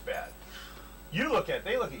as bad. They look at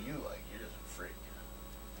you like you're just a freak.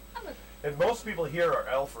 I'm a And most people here are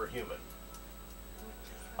elf or human.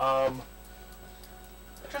 But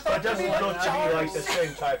it doesn't look to be like the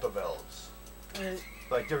same type of elves.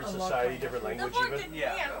 Like different society, different language the even.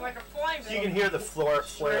 Yeah. like a flying So you can hear the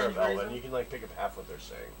flare of elven. You can like pick up half what they're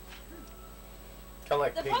saying. Kind of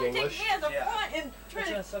like The pig punk takes English. me as a Yeah. front and What's trying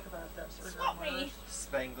gonna to suck about that? So swap me.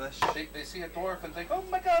 Spanglish. They see a dwarf and think, oh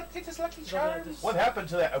my god, it's his lucky charms. What happened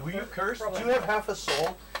to that? Were you cursed? Do you have half a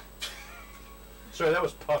soul? Sorry, that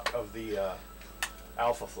was Puck of the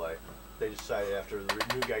Alpha Flight. They decided after the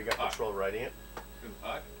new guy got Puck. control of writing it. Who,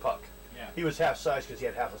 Puck? Puck. Yeah. He was half size because he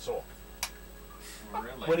had half a soul. Oh,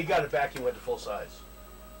 really? When he got it back, he went to full size.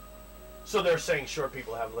 So they're saying short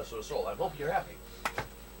people have less of a soul. I hope you're happy.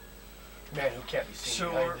 Man who can't be seen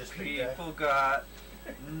behind Short this big guy. people got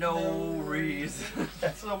no reason.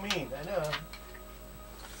 That's so mean. I know.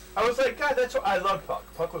 I was like, God, that's what I loved Puck.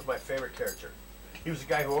 Puck was my favorite character. He was the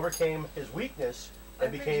guy who overcame his weakness and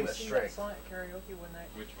became a strength. Song at karaoke one night.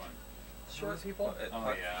 Which one? Short people.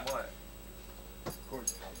 Oh, yeah. What?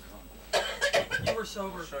 You were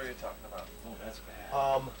sober. What show are you talking about? Oh, that's bad.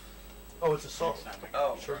 Oh, it's a song. Next time I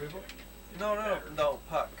Oh. go Short to people? No,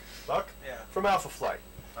 Puck. Puck? Yeah. From Alpha Flight.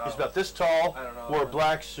 He's Oh. about this tall, I don't know. wore a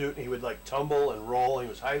black suit, and he would like tumble and roll. He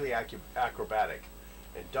was highly acrobatic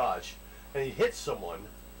and dodge. And he'd hit someone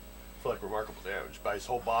for like remarkable damage by his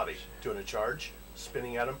whole body doing a charge,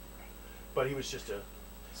 spinning at him. But he was just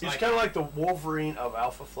he's like- kind of like the Wolverine of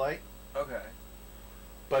Alpha Flight, Okay.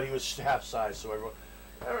 but he was half size, so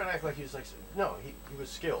everyone act like he was like, no, he was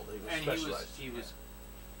skilled, he was And specialized.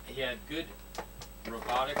 he had good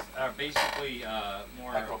robotics, basically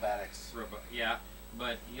more Acrobatics. yeah,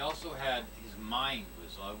 but he also had his mind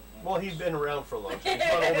was Well, he'd been around for a long time. He's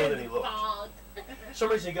a lot older than he looked. Fog. For some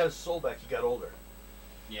reason he got his soul back, he got older.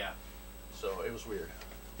 yeah. So it was weird.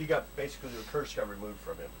 He got basically the curse got removed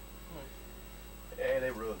from him. And they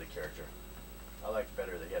ruined the character. I liked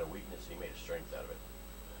better that he had a weakness, he made a strength out of it.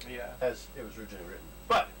 Yeah. As it was originally written.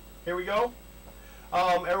 But here we go.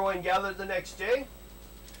 Everyone gathered the next day.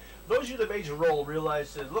 Those of you that made your roll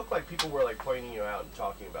realized that it looked like people were like pointing you out and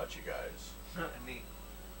talking about you guys. Neat.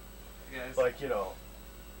 You guys. Like, you know,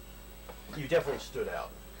 you definitely stood out.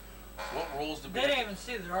 What rules did They we didn't even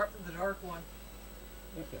see the dark one.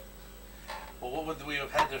 Well, what would we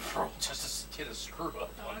have had to roll just to get a screw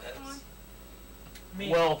up on Dark this? one? Me.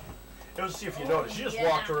 Well, it was to see if you noticed. You just yeah.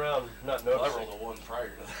 walked around not Well, I noticing. rolled a 1 prior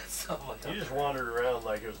to that, so I'm like, You just wandered around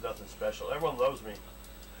like it was nothing special. Everyone loves me.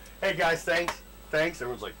 Hey guys, thanks. Thanks.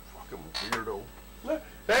 Everyone's like, fucking weirdo.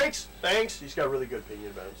 Thanks. Thanks. He's got a really good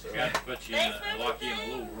opinion about himself. Got to put you Thanks in for lock you in a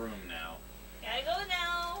everything. little room now. Gotta go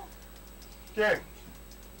now. Okay.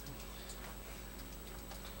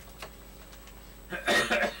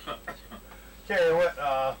 Okay,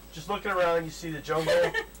 what? Just looking around, you see the jungle.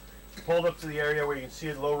 You pulled up to the area where you can see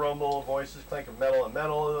a low rumble, voices, clank of metal and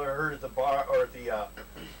metal are heard at the bar or at the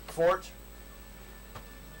fort.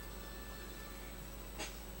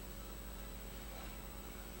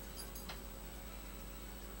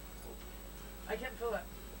 I can't feel that.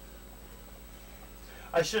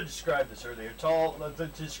 I should have described this earlier. Tall, to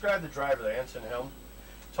describe the driver, the ensign helm.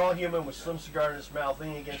 Tall human with slim cigar in his mouth,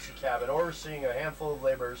 leaning against the cabin, overseeing a handful of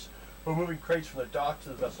laborers who are moving crates from the dock to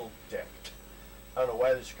the vessel deck. I don't know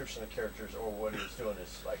why the description of the characters or what he was doing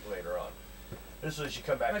is like later on. This is as you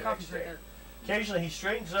come back My the next coffee's right day. there. Occasionally, he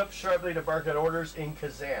straightens up sharply to bark out orders in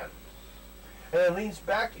Kazan, and then leans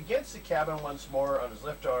back against the cabin once more on his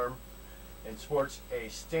left arm and sports a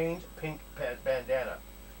stained pink bandana.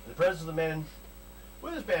 In the presence of the men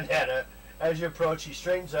with his bandana, as you approach, he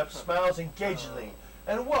straightens up, smiles engagingly,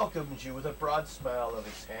 and welcomes you with a broad smile of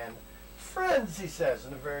his hand. Friends, he says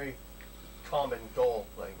in a very common Gull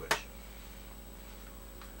language.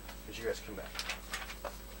 As you guys come back.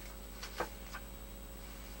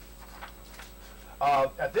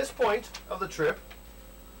 At this point of the trip,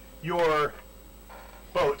 your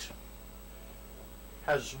boat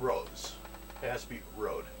has rows. It has to be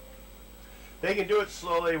rowed. They can do it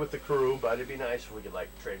slowly with the crew, but it'd be nice if we could like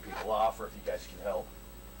trade people off, or if you guys can help.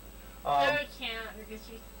 No, we can't because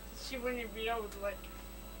she wouldn't be able to like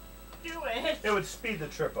do it. It would speed the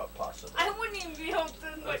trip up, possibly. I wouldn't even be able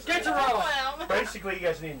to like, Get to roll rolling. him. Basically, you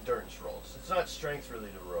guys need endurance rolls. It's not strength really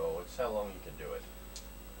to row. It's how long you can do it.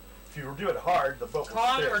 If you do it hard, the boat will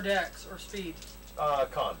Con spin. or dex or speed?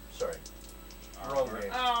 Con. Sorry. Wrong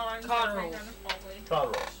game. Oh, I'm Con jumping rolls. on the foley. Con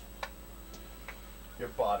rolls. Your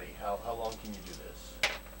body. How long can you do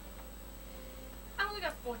this? I only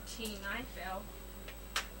got 14. I failed.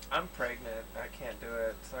 I'm pregnant. I can't do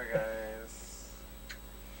it. Sorry, guys.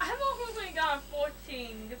 I've only got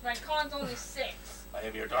 14 because my con's only 6. I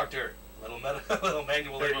am your doctor. Little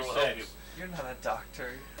manual labor will help you. 36. You're not a doctor.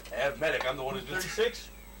 I have medic. I'm the one who's been 36?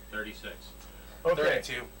 36. Okay.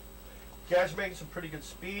 32. You guys are making some pretty good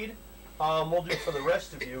speed. We'll do for the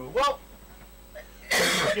rest of you. Well,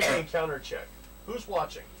 give me a encounter check. Who's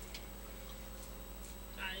watching?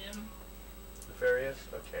 I am. Nefarious?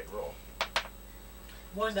 Okay, roll.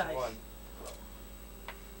 1 dice. 1.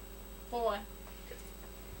 4.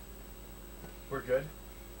 We're good.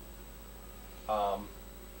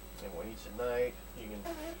 And when eats at night, you can.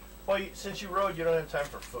 Well, since you rode, you don't have time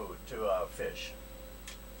for food to fish.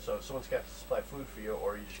 So someone's got to supply food for you,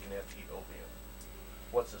 or you're just gonna have to eat oatmeal.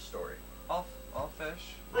 What's the story? I'll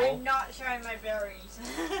fish. Roll. I'm not sharing my berries.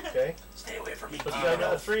 Okay. Stay away from me. So you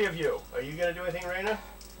got the 3 of you. Are you gonna do anything, Raina?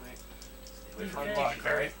 Stay away from me, Okay.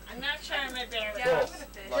 Barry. I'm not sharing my berries. Yeah, Cool. I'm gonna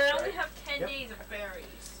fish. But I only Right. have 10 Yep. days of berries.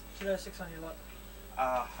 Should have 6 on your luck.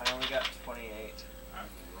 I only got 28. I'm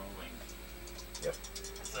rolling.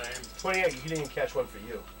 Same. 28. You didn't even catch one for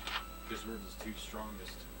you. Because we're the 2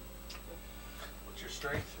 strongest. What's your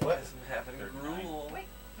strength? What? Doesn't have any 39. rule. Wait,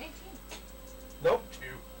 19. Nope. 2.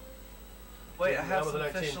 Wait, I Now have with some the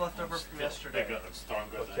fish 19. left over from yesterday. Bigger and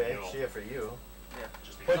stronger Okay. than you. See ya for you.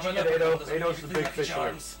 Just What'd because you I'm get, a leprechaun Ado? doesn't mean Ado's you the do big Lucky fisherman.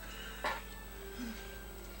 Charms.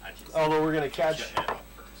 I just Although we're gonna catch. get head up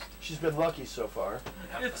first. She's been lucky so far.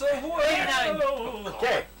 It's a whale!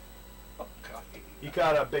 Okay. Oh, God. You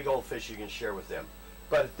caught a big old fish you can share with them.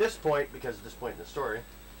 But at this point, because at this point in the story,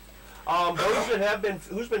 those that have been,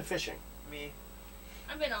 who's been fishing? Me.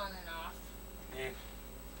 I've been on and off. Yeah.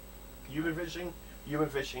 You've been fishing, you've been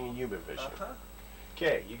fishing, and you've been fishing. Uh-huh.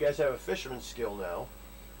 Okay, you guys have a fisherman's skill now,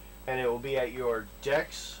 and it will be at your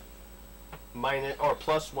dex minus or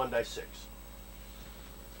plus 1 die 6.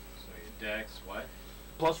 So your dex, what?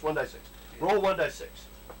 Plus 1 die 6. Roll 1 die 6.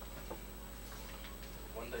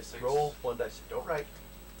 1 day 6. Roll 1 die 6. Don't write.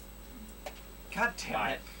 God damn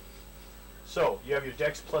 5. it. So you have your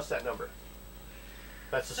dex plus that number.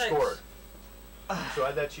 That's the 6. score. So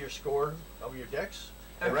add that to your score of your dex,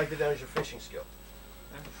 and write that down as your fishing skill.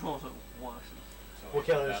 I rolled a 1. So We'll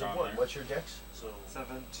put count it as that a on 1. there. What's your dex? So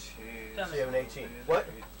 17. So you have an 18. What?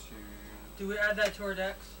 82. Do we add that to our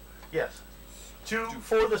dex? Yes. 2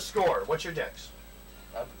 for the score. What's your dex?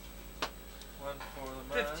 1 for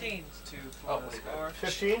the mine. 15. 2 for Oh, the wait, score.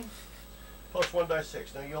 15 plus 1 die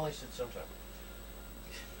 6. No, you only said sometime.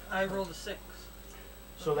 I rolled a 6.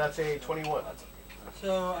 So that's a 21.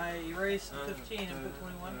 So I erased 15 and put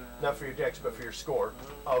 21. Not for your dex, but for your score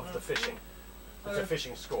of the fishing. It's a Okay.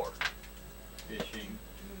 fishing score. Fishing.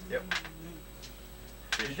 Yep. Your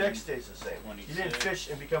Fishing. dex stays the same. You didn't 26. fish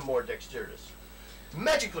and become more dexterous.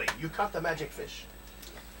 Magically, you caught the magic fish.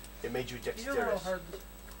 It made you You know how dexterous. hard this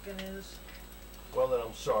fucking is? Well, then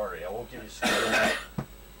I'm sorry. I won't give you skill.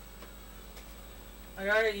 I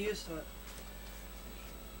gotta get used to it.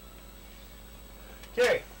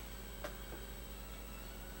 Okay.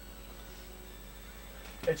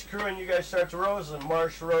 It's crewing. You guys start to row as the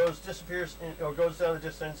marsh rows, disappears or goes down the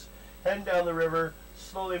distance, heading down the river,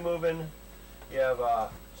 slowly moving. You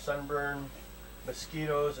have sunburn,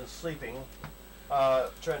 mosquitoes, and sleeping.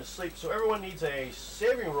 Trying to sleep. So everyone needs a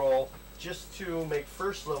saving roll just to make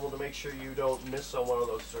first level to make sure you don't miss on one of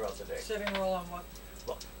those throughout the day. Saving roll on what?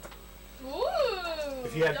 Ooh.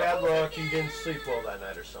 If you had bad double luck, you again. didn't sleep well that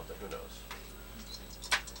night or something. Who knows?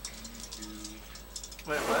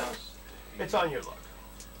 Wait, what? It's on your luck.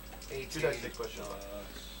 18. 2 dice, 6 question luck.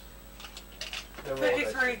 Plus Then roll a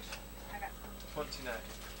dice 53. six. I got 29.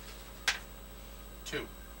 2.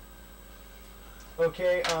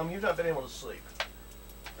 Okay, you've not been able to sleep.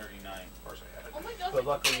 39. Of course I have Oh it. my god. But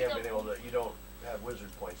luckily you it's haven't been able double. to, you don't have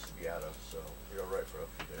wizard points to be out of, so you're alright for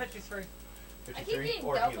a few days. 53. I keep 53 getting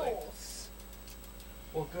or healing. doubles.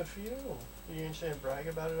 Well, good for you. You didn't say brag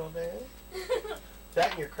about it all day?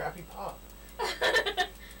 That and your crappy pop.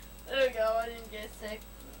 There we go. I didn't get sick.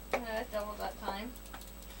 I doubled that time.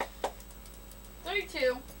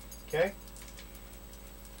 32. Okay?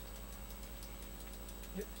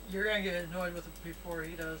 You're gonna get annoyed with it before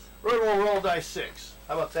he does. Roll dice 6.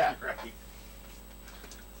 How about that? Right.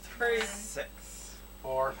 3. 6.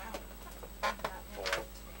 4. wow. I got 4.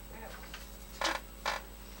 I got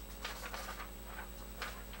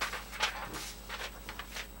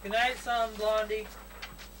Good night, son, Blondie.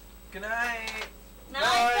 Good night.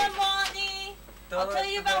 Nice, Blondie. I'll tell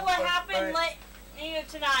you about what happened later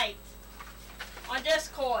tonight on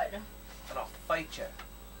Discord. And I'll fight you.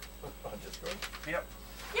 On Discord? Yep.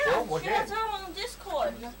 Yeah, Well, what she has game? her on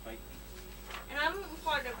Discord, and I'm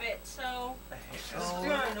part of it. So, I hate Oh,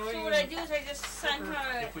 this. so what I do is I just send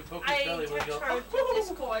her. If we poke his I belly, we'll text go. her to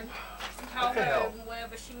Discord and tell What the her hell?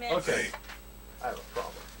 whatever she missed. Okay. I have a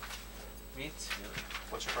problem. Me too.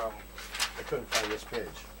 What's your problem? I couldn't find this page.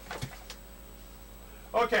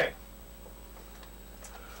 Okay.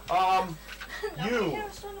 You.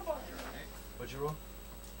 What'd you roll?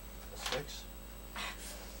 A 6?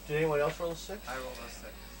 Did anyone else roll a 6? I rolled a 6.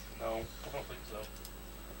 No, I don't think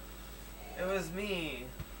so. It was me.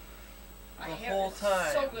 My The hair whole is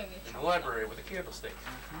time. So good. In the library with a candlestick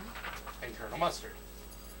and Colonel Mustard.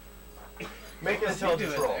 Make an What's he doing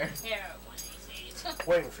intelligence roll. there? Yeah, one of these days.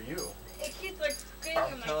 Waiting for you. It keeps like screaming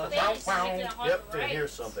in my Intelligence. face, making it hard Yep, to to write. hear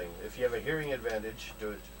something. If you have a hearing advantage,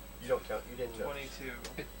 do it. You don't count. You didn't know. 22.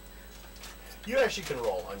 You actually can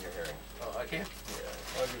roll on your hearing. Oh, I can't.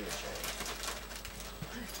 Yeah, I'll give you a chance.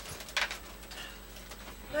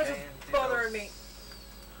 That's Okay, just bothering me.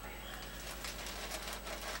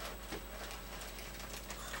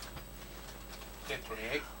 Okay,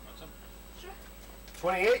 28. What's up?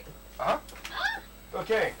 28? Uh-huh.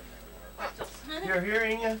 Okay. You're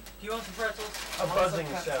hearing a Do you want some pretzels? buzzing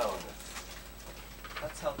sound.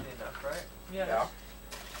 That's healthy enough, right? Yes. Yeah.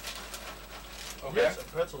 Okay. Yes,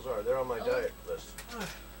 pretzels are. They're on my diet list.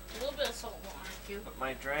 A little bit of salt will aren't you? But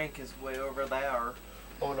my drink is way over there.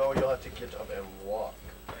 Oh no, you'll have to get up and walk.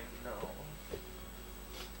 I know.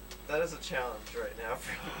 That is a challenge right now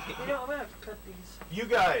for me. You know, I'm gonna have to cut these. You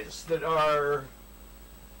guys that are,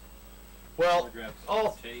 well, Grab some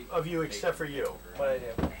all tape, of you tape, except for you. What I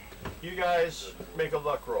do? You guys make a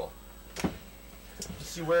luck roll to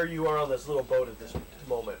see where you are on this little boat at this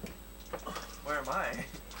moment. Where am I?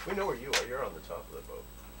 We know where you are. You're on the top of the boat.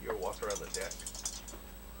 You're walking around the deck.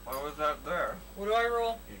 Why was that there? What do I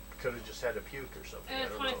roll? You could have just had a puke or something. I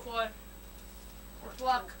don't know. 24.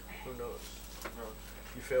 Luck. Who knows?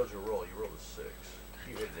 You failed your roll. You rolled a 6.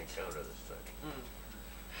 You hit an encounter this time. Mm.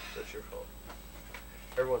 That's your fault.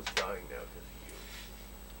 Everyone's dying now because of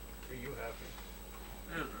you. Are you happy?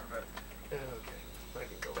 Yeah, okay. I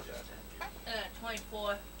can go with that.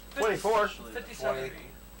 24. 24. 57. 20.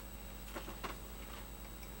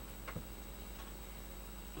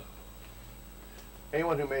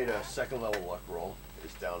 Anyone who made a second level luck roll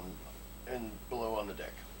is down and below on the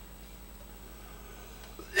deck.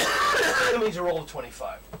 That means you rolled a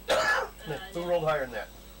 25. Who rolled higher than that?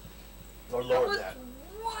 Or I lower was than that?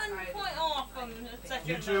 1 point off from the second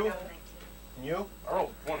You two? level. And you? I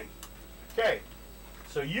rolled 20. Okay.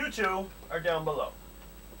 So you two are down below.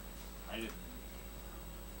 I didn't.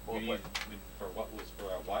 Well, We what? need, for what was for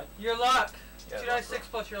our what? Your luck. Yeah, 2 luck dice 6 roll.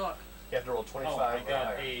 plus your luck. You have to roll 25 Oh, I or got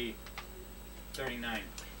higher. a 39.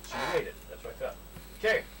 So you made it. That's what I thought.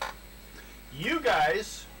 Okay. You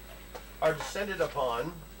guys are descended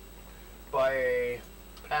upon by a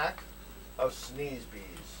pack of sneeze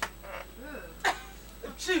bees.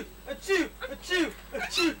 Achoo! Achoo! Achoo!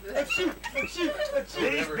 Achoo! Achoo! Achoo! Achoo!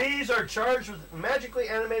 These bees are charged with magically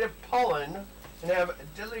animated pollen and have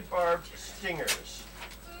deadly barbed stingers.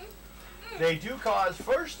 They do cause,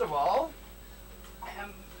 first of all,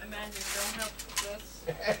 Amanda, don't help with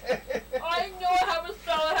this. I know how to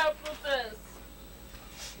spell help with this.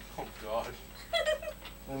 Oh, God.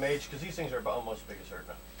 the mage, because these things are about almost as big as her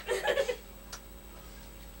now.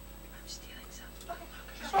 I'm stealing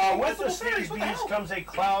some. With the sneeze bees comes a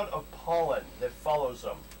cloud of pollen that follows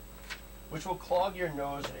them, which will clog your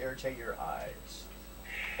nose and irritate your eyes.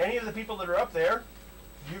 Any of the people that are up there,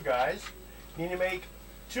 you guys, need to make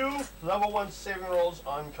 2 level 1 saving rolls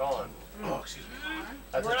on con. Oh, excuse me.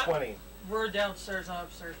 That's We're a not- 20. We're downstairs, not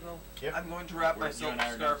upstairs, Bill. Yep. I'm going to wrap my You silk and I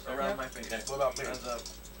are scarf downstairs? around Yep. my face. What about me? As a,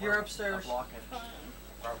 You're a upstairs. blockage.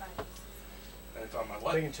 And it's on my Make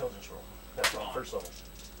what? an intelligence roll. That's all. First level.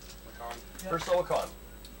 My con? First level con.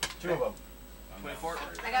 2 of them. I'm 24.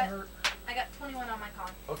 downstairs. I got 21 on my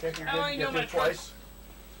con. Okay, you're I good. only You know have my to do it twice.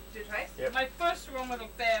 Do it twice? Yep. My first one was a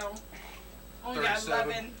fail. Only got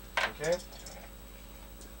 37. 11. Okay.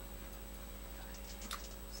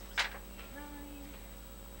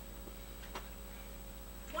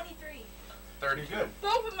 23. 32. You're good.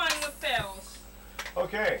 Both of mine were fails.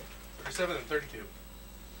 Okay. 37 and 32.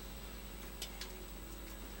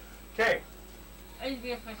 Okay. I need to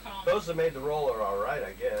get my phone. Those that made the roll are alright,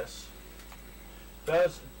 I guess.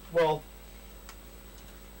 That's, well,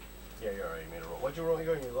 yeah, you're alright. You made a roll. What'd you roll? You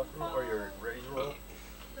got your luck roll or your raise roll?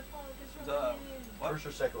 The fog is The rolling in. what? First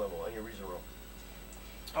or second level on your reason roll?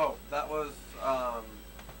 Oh, that was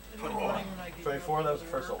In the morning when I get 24, up that was to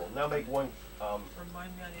the first work, level. Now make one.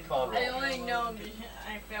 Remind me I need to Con go roll. I only down know and get-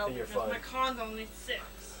 I failed And you're because my fine. con's only 6.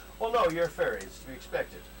 Well, no, you're a fairy. It's to be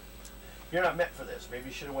expected. You're not meant for this. Maybe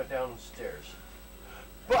you should have went downstairs.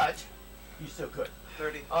 But you still could.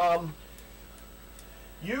 30.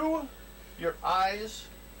 Your eyes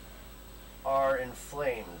are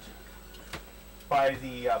inflamed by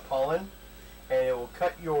the pollen, and it will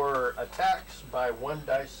cut your attacks by 1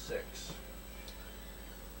 dice 6.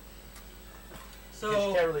 Because you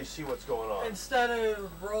So can't really see what's going on. instead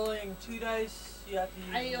of rolling 2 dice, you have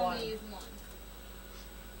to I use only 1. use 1.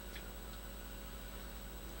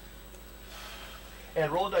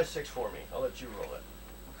 And roll a dice 6 for me. I'll let you roll it.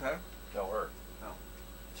 Okay. No, her. No.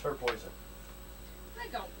 It's her poison. I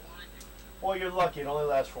got 1. Well, you're lucky. It only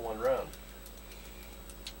lasts for 1 round.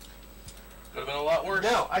 Could have been a lot worse.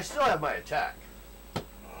 Now, I still have my attack.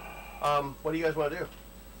 What do you guys want to do?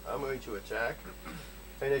 I'm going to attack.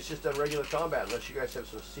 And it's just a regular combat, unless you guys have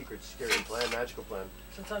some secret, scary plan, magical plan.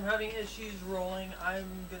 Since I'm having issues rolling, I'm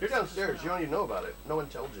good. You're downstairs. You don't even know about it. No one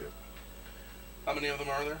told you. How many of them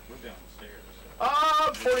are there? We're downstairs.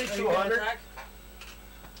 4,200. Attack?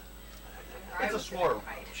 It's a swarm.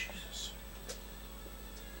 Jesus.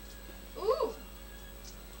 Ooh!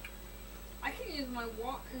 I can use my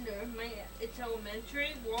water. It's elementary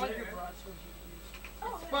What water. your broadswords you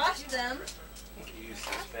use? Splash them. Use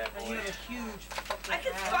this bad And you boy. have a huge fucking I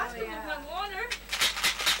can hat. splash them with my water.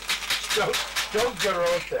 Don't get her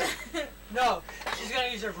out there. No, she's gonna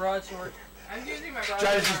use her broadsword. I'm using my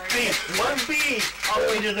Tries his beast. 1 bee all the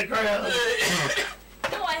way to the ground.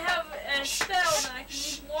 No, I have a spell that I can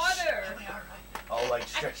use water. All like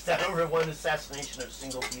stretched out over one assassination of a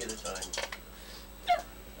single bee at a time.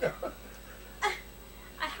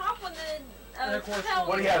 I have one that And of course, spell.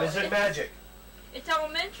 What do you have? Is it magic? It's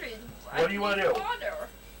elementary. What do you wanna do? Water.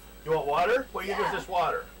 You want water? What do you do with Yeah. this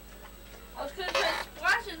water? I was gonna try to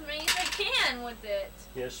splash as many as I can with it.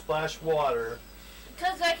 You splash water.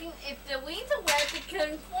 Because I can, if the wings are wet, it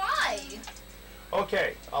can fly.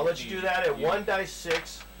 Okay, I'll let you do that at 1 dice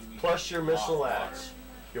 6 plus your missile Water. ads.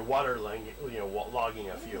 Your water, logging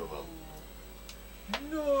a few of them.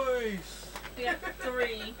 Nice. We got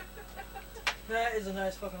 3. That is a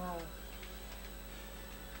nice fucking roll.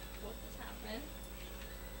 What's happening?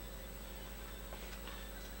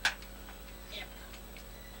 Yep.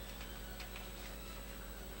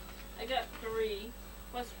 I got 3.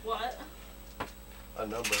 Plus what? A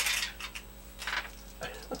number.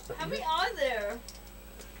 How many are there?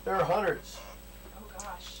 There are hundreds. Oh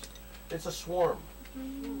gosh. It's a swarm.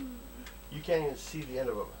 You can't even see the end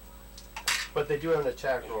of them. But they do have an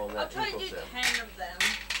attack roll, and I'll that try to do equals them. 10 of them.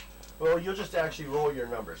 Well, you'll just actually roll your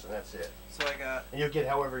numbers, and that's it. So I got And you'll get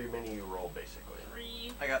however many you roll, basically.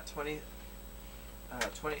 3.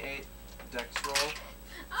 28 dex roll.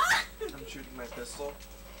 Ah! I'm shooting my pistol.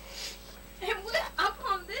 And we're up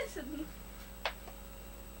on this and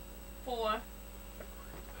 4.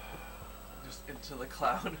 Just into the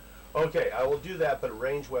cloud. Okay, I will do that, but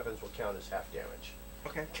ranged weapons will count as half damage.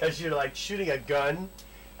 Okay. Because you're like shooting a gun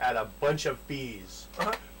at a bunch of bees.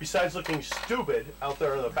 Uh-huh. Besides looking stupid out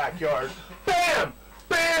there in the backyard, BAM!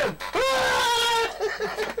 BAM! Ah!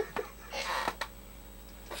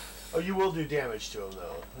 Oh, you will do damage to them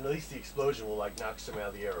though. And at least the explosion will like knock some out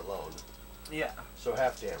of the air alone. Yeah. So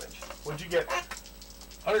half damage. What'd you get?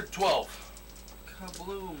 112.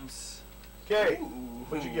 Kablooms. Okay. Ooh.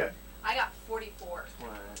 What'd you get? I got 44.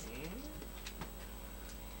 20.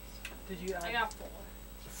 Did you add I got 4.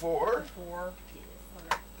 4. 4?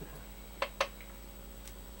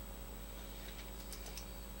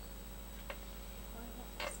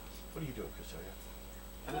 What are you doing,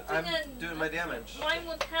 Castelia? I'm doing my damage. Mine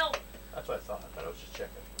would help. That's what I thought, but I was just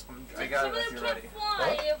checking. I got Some it of if them you're can't ready. fly.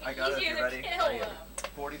 What? It'll be I got it if easier you're ready. to kill I am. them.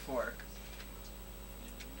 44.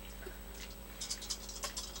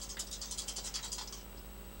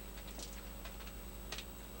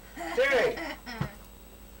 Okay.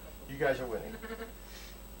 You guys are winning.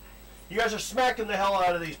 You guys are smacking the hell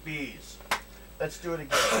out of these bees. Let's do it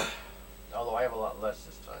again. Although I have a lot less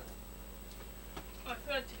this time. I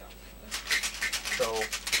feel like to go.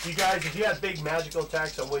 So, you guys, if you have big magical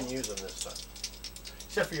attacks, I wouldn't use them this time.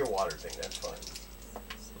 Except for your water thing, that's fine.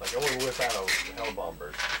 Like, I wouldn't whip out a hell bomb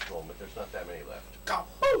burst at this moment. There's not that many left. Go.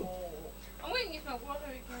 Woo! I'm going to use my water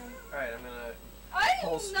again. Alright, I'm gonna I'm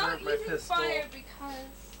Holster not my using pistol. fire because...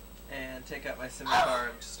 and take out my scimitar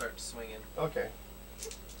and just start swinging. Okay.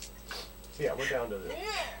 Yeah, we're down to this.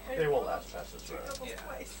 They won't last past this round. Yeah.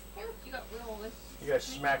 You got real with You guys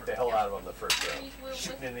smacked the hell out of them the first round. use Will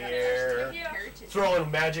Shooting with in the that. air, Yeah. throwing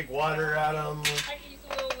magic water at them. I can use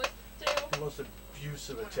Will with too. Most of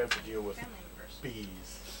abusive attempt to deal with Family members.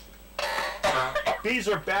 bees. Bees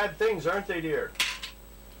are bad things, aren't they, dear?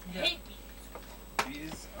 Yeah. Hate bees.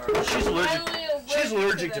 These are. She's allergic. Mildly She's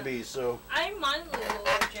allergic to them. bees, so I'm mildly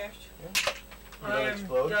allergic. you don't I'm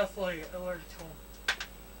explode. definitely allergic to them.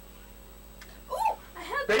 Ooh, I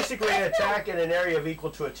have Basically, this an pistol. attack in an area of equal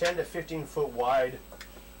to a 10 to 15 foot wide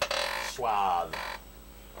swath.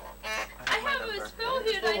 I have a spell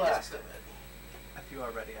here that I just. Last of it. If you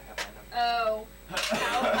are ready, I have my number. Oh,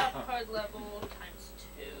 now up card level times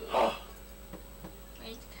 2.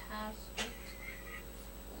 Wait, cast.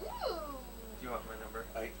 Ooh. Do you want my number?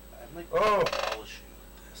 I'm like, Oh. polish you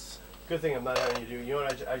with this. Good thing I'm not having you do. You know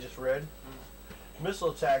what I just read?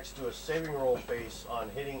 Missile attacks do a saving roll based on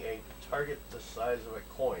hitting a target the size of a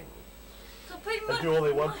coin. So pretty And much. do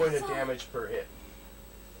only 1 my point of size. damage per hit.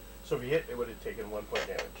 So if you hit, it would have taken 1 point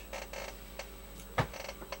damage.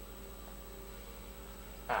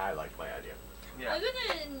 I liked my idea. Yeah. I'm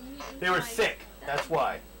gonna use They were my- thick. That's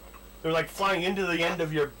why. They were like flying into the end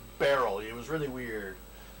of your barrel. It was really weird.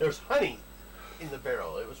 There was honey in the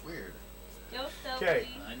barrel. It was weird. Still stealthy. Okay,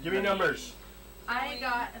 give me numbers. I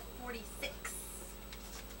got a 46.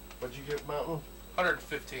 What'd you get, Mountain?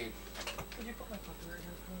 115. Could you put my puppy right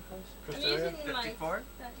here for me, please? I'm Christelia? using my 54?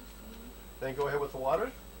 Then go ahead with the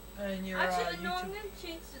water. And your Actually, no, I'm YouTube. gonna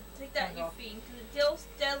change to take that Turn off. Euphine because it deals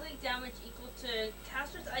deadly damage equal to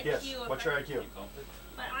caster's IQ. Yes. if What's I- your IQ? You pumped it?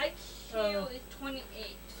 My IQ is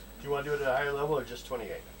 28. Do you want to do it at a higher level or just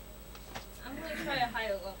 28? I'm gonna try a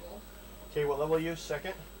higher level. Okay, what level are you?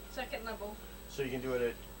 Second? Second level. So you can do it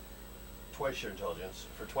at twice your intelligence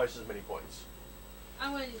for twice as many points.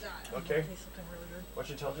 I'm gonna do that. Okay. Taste something really good. What's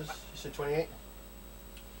your intelligence? You said 28?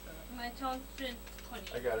 My intelligence is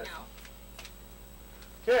 28 I got it. now.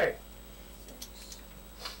 Okay.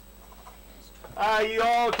 You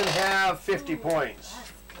all can have 50 points.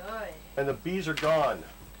 That's good. And the bees are gone.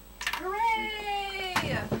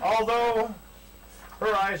 Hooray! Although,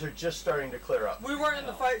 her eyes are just starting to clear up. We weren't in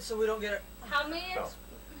the fight, so we don't get it. How many? Oh.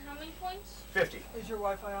 How many points? 50. Is your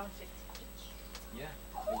Wi-Fi on? Yeah.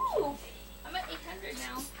 Ooh, I'm at 800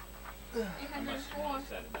 now. I must 804. have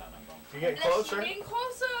set it down. I'm bumped. You getting Bless you, closer? getting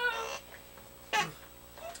closer.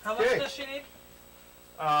 How much Okay. does she need?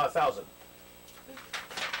 1,000.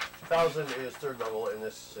 1,000 is third level in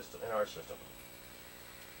this system, in our system.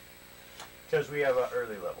 Because we have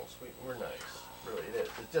early levels. We're nice. Really, it is.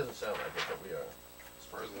 It doesn't sound like it, but we are. As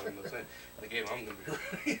far as I'm going to say, the game I'm going to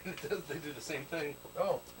be running, they do the same thing.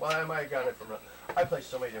 Oh, why am I got it from? I play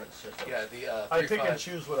so many different systems. Yeah, the I pick and 3-5.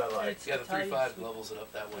 choose what I like. It's Yeah, the Italian 3-5 sweet- levels it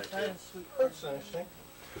up that way too. Italian sweet. That's interesting.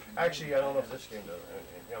 Actually, I don't know if this game does.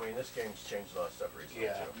 I mean, this game's changed a lot of stuff recently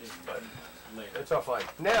Yeah. too. But Later. it's all fine.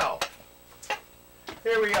 Now,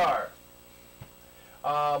 here we are.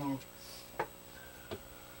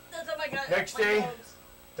 That's all I got. Next My day. dogs.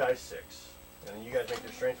 Die 6. And you guys make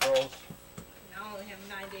your strength rolls. Now I only have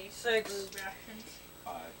 9 days. 6. Food rations.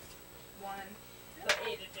 5. 1. But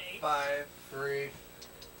 8 a day. 5. 3.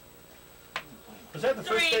 Was that the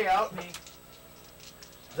first 3. day out? Me.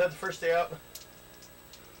 Is that the first day out?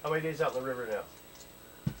 How many days out in the river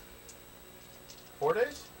now? 4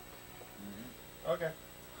 days? Okay.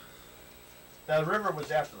 Now the river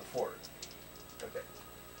was after the fort. Okay.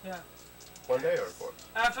 Yeah. 1 day or 4?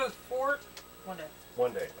 After the fort, 1 day.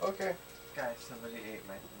 1 day. Okay. Guys, somebody ate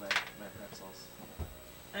my pretzels.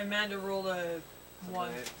 Amanda rolled a 1.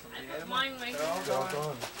 Somebody I ate put them? mine right They're all here. They're all gone.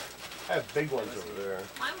 gone. I have big ones over there.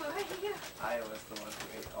 Mine were right here. I was the one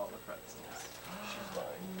who ate all the pretzels. She's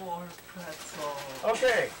mine. More pretzels.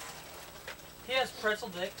 Okay. He has pretzel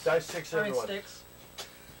dicks. Die 6, I mean everyone. sticks.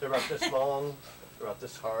 They're about this long. They're about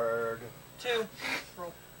this hard. 2.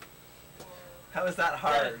 Roll. How is that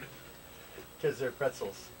hard? Because they're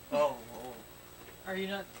pretzels. Oh. Are you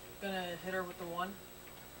not gonna hit her with the 1?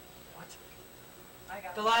 What? I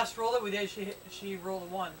got The last roll that we did, she rolled a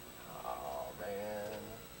 1. Oh, man.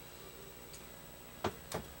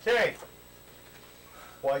 Okay.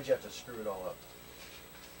 Why'd you have to screw it all up?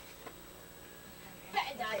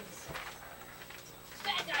 Bad dice.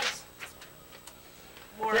 Bad dice.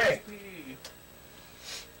 More Okay. XP.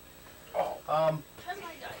 Oh, Try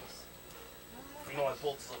my dice. you know I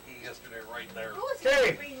pulled something yesterday right there. Who is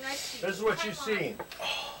Okay. being nice to you? This is what Try you mine. see.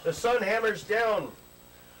 The sun hammers down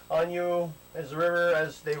on you as the river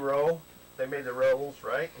as they row. They made the rolls,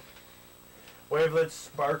 right? Wavelets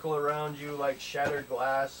sparkle around you like shattered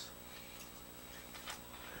glass.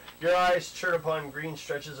 Your eyes turn upon green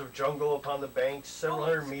stretches of jungle upon the banks, several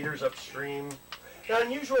hundred meters upstream. An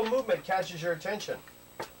unusual movement catches your attention.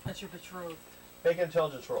 That's your betrothed. Make an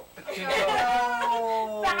intelligence roll.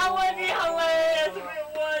 Oh. That would be hilarious if it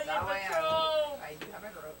was That a way patrol. I do have a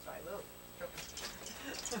rope, so I will.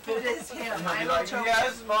 It is him. And he'll I'm be not like, joking.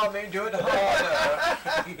 yes, mommy, do it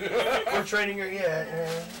harder. We're training her. Yeah.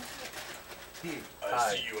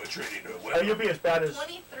 I see you are training her well. You'll be as bad as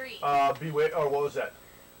 23. Bewitched. Or what was that?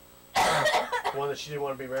 The one that she didn't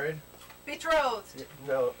want to be married. Betrothed.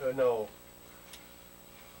 No, no.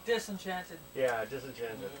 Disenchanted. Yeah,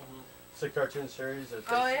 Disenchanted. It's a cartoon series. That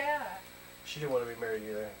Oh yeah. She didn't want to be married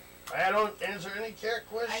either. I don't answer any cat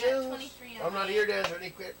questions. 23 on I'm not my- here to answer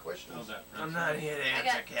any cat questions. How's that? I'm not here to I answer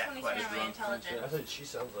got cat 23 on my questions. intelligence. I said she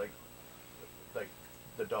sounds like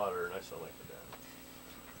the daughter, and I sound like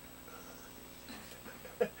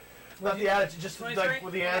the dad. Not the attitude, just 23? like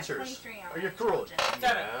with the I got answers. 23 on Are my you cruel? intelligence.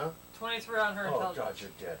 Yeah. 23 on her Oh intelligence. God, you're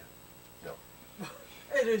dead.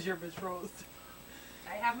 It is your betrothed.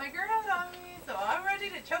 I have my grenade on me, so I'm ready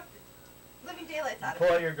to choke the living daylights out of Pull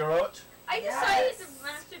it. out your garrote. I decided to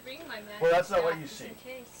have to bring my magic Well, that's not what staff you just see. in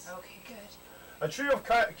case. Okay, good. A trio of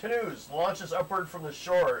canoes launches upward from the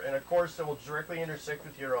shore in a course that will directly intersect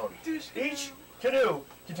with your own. Each canoe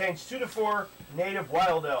contains 2 to 4 native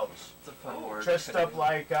wild elves, It's a fun word. dressed up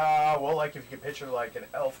like, well, like if you could picture like an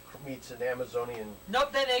elf meets an Amazonian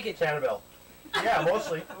Nope, they're naked. cannibal. Yeah,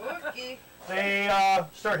 mostly. Okay. They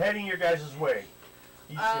start heading your guys' way.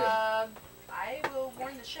 You see 'em. I will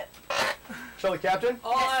warn the ship. Tell the captain.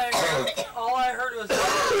 All I heard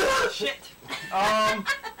was shit.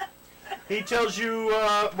 He tells you,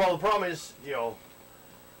 well, the problem is,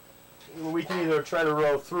 we can either try to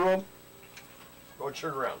row through them or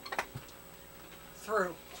turn around.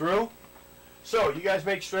 Through. Through? So, you guys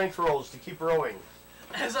make strength rolls to keep rowing.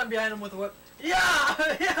 As I'm behind him with a whip. Yeah!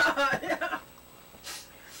 Yeah!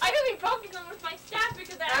 I could be poking them with my staff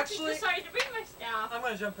because I actually Actually- decided to bring my staff. I'm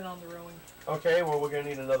gonna jump in on the rowing. Okay, well, we're going to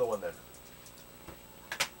need another one then.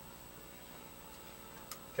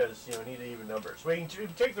 Because, need to even numbers. So we can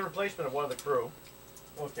take the replacement of one of the crew.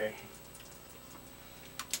 Okay.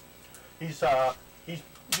 He's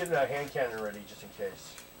getting a hand cannon ready just in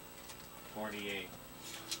case. 48.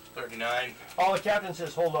 39. All the captain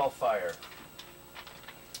says hold all fire.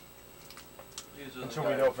 These are the Until we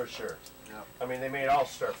guys. know for sure. Yep. I mean, they may all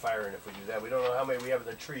start firing if we do that. We don't know how many we have in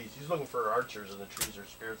the trees. He's looking for archers in the trees or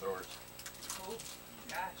spear throwers. Oh,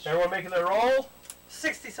 gosh. Everyone making their roll?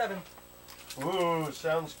 67. Ooh,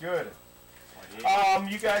 sounds good.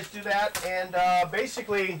 48. You guys do that, and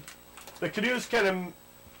basically, the canoes kind of,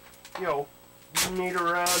 meet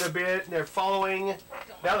around a bit, and they're following.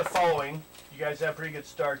 Now they're following. You guys have a pretty good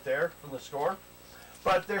start there from the score.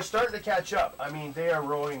 But they're starting to catch up. I mean, they are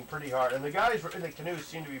rowing pretty hard, and the guys in the canoes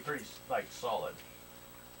seem to be pretty, solid.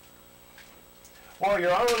 Well,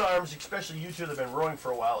 your own arms, especially you two that have been rowing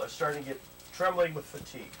for a while, are starting to get trembling with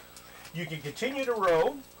fatigue. You can continue to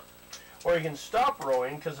row, or you can stop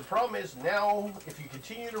rowing, because the problem is now, if you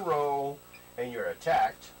continue to row and you're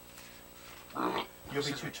attacked, you'll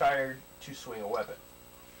be too tired to swing a weapon.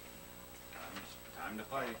 Time to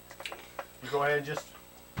fight. You go ahead and just...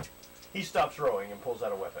 He stops rowing and pulls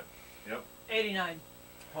out a weapon. Yep. 89.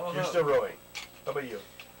 Hold You're up. still rowing. How about you?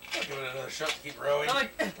 I'll give it another shot to keep rowing. I'm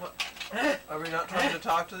like, Are we not trying to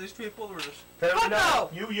talk to these people? We're just... Apparently Fuck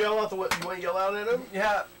not. no! You yell out you want to yell out at him?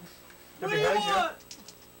 Yeah. They're what do you behind you. want?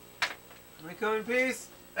 We come in peace.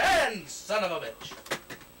 And son of a bitch.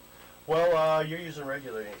 Well, you're using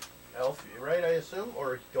regular elf, right, I assume?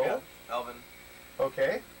 Or Gull? Yeah. Elvin.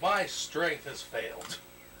 Okay. My strength has failed.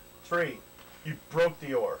 3. You broke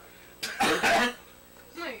the oar. Oh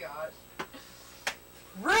my gosh.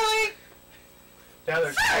 Really? Now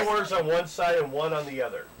there's 2 oars on one side and 1 on the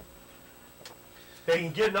other. They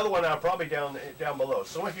can get another one out probably down below.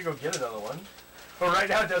 Someone can go get another one. But right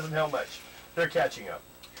now it doesn't help much. They're catching up.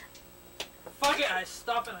 Fuck it. I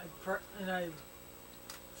stop and I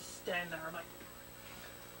just stand there. I'm like,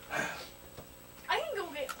 I can go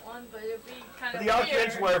get one, but it'd be kind of The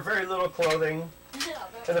occupants wear very little clothing,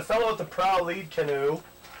 and the fellow at the prow lead canoe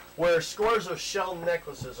wears scores of shell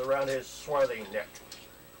necklaces around his swarthy neck.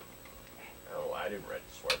 Oh, I didn't write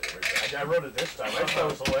swarthy originally. I wrote it this time. I just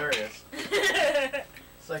thought it was hilarious.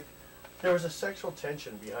 It's like there was a sexual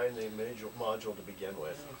tension behind the module to begin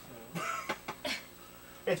with.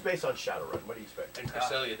 It's based on Shadowrun. What do you expect? And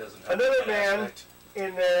Cresselia doesn't have Another that man aspect.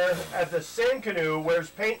 in there at the same canoe wears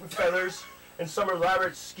paint and feathers in some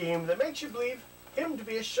elaborate scheme that makes you believe him to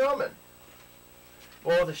be a shaman.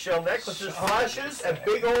 Well, the shell necklaces flashes a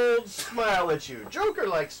big old smile at you,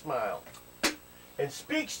 Joker-like smile, and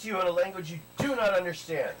speaks to you in a language you do not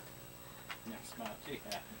understand. That's not too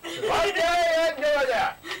bad. If I die, I know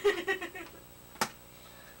that.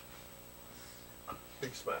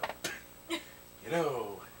 Big smile. You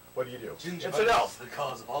know, What do you do? gingivitis It's an elf. is the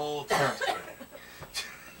cause of all tooth decay.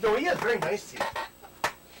 No, he has very nice teeth.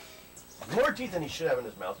 More teeth than he should have in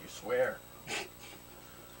his mouth, you swear.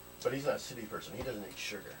 But he's not a city person. He doesn't eat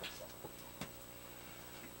sugar.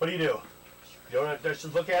 What do? You don't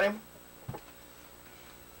just look at him?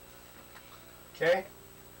 Okay.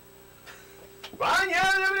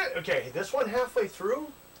 Okay, this one halfway through,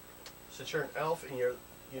 since you're an elf and you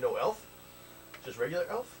know elf, just regular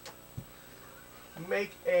elf,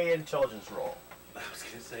 make a intelligence roll. I was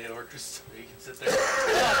gonna say orcas, you can sit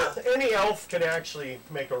there. Any elf can actually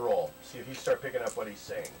make a roll. See if you start picking up what he's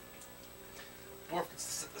saying. Dwarf can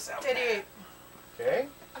sit this out. 88. Okay?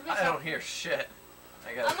 I don't hear shit.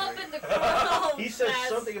 I got I'm up in the corner. He says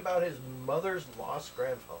something about his mother's lost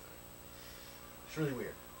grandfather. It's really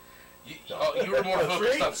weird. You were more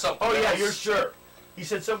focused on something Oh, yeah, else. you're sure. He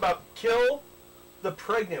said something about kill the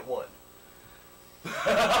pregnant one.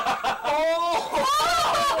 Oh!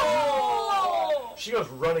 She goes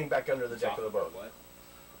running back under the deck of the boat. What?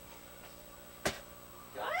 Do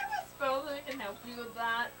I have a spell that can help you with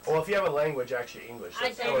that? Well, if you have a language, actually English. I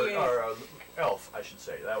That's, do. or elf, I should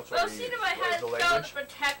say. That's what Well, we see, use, if I had the a spell to language.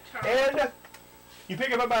 protect her. And you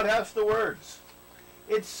pick up about half the words.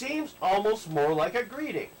 It seems almost more like a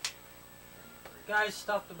greeting. Guys,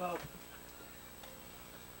 stop the boat.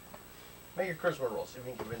 Make your charisma roll, see if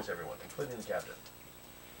you can convince everyone, including the captain.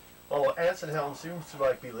 Well, Anson Helm seems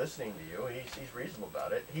to be listening to you. He's reasonable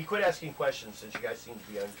about it. He quit asking questions since you guys seem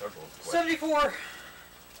to be uncomfortable with questions. 74.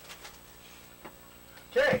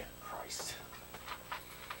 Okay. Christ.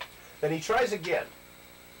 Then he tries again.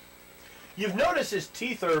 You've noticed his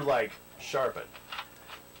teeth are like sharpened.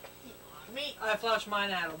 Me. I flash mine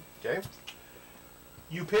at him. Okay.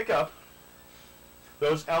 You pick up.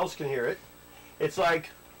 Those elves can hear it. It's like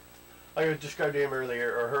I described to him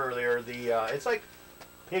earlier, or her earlier. It's like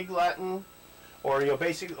Pig Latin, or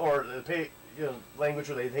basic, or the pig, language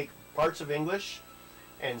where they take parts of English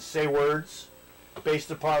and say words based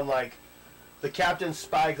upon like the captain's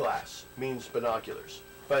spyglass means binoculars,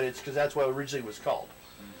 but it's because that's what originally was called.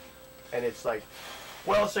 And it's like,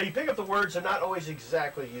 well, so you pick up the words, they're not always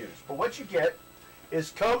exactly used, but what you get is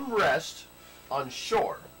come rest on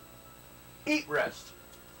shore, eat rest,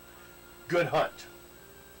 good hunt.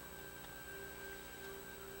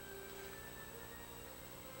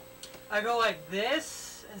 I go like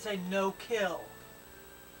this and say no kill.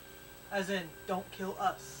 As in, don't kill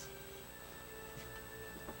us.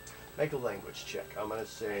 Make a language check. I'm going to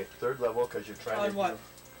say 3rd level because you're trying On to what?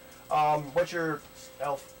 do... What's your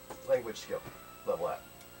elf language skill level at?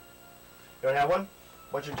 You don't have one?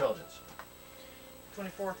 What's your intelligence?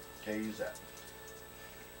 24. Okay, use that.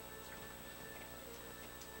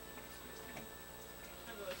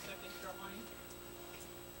 I'll go a second for mine.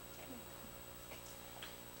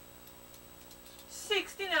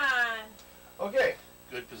 69. Okay.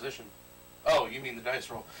 Good position. Oh, you mean the dice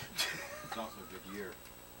roll. It's also a good year.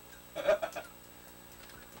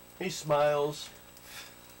 He smiles.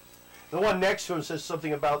 The one next to him says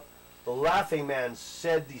something about the laughing man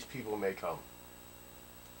said these people may come.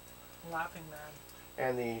 Laughing man.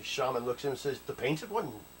 And the shaman looks at him and says, the painted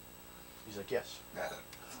one? He's like, yes.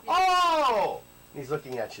 Oh! And he's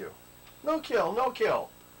looking at you. No kill, no kill.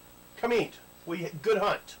 Come eat. Good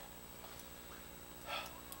hunt.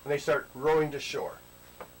 And they start rowing to shore.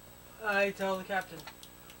 I tell the captain.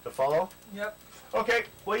 To follow? Yep. Okay,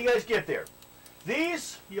 well, you guys get there.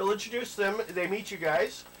 These, you'll introduce them, they meet you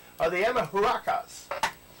guys, are the Amahurakas,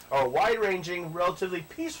 a wide-ranging, relatively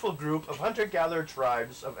peaceful group of hunter-gatherer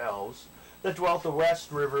tribes of elves that dwelt the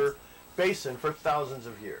West River Basin for thousands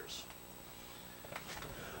of years.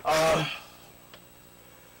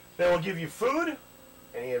 They will give you food,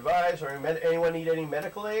 any advice, or anyone need any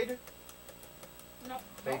medical aid? No.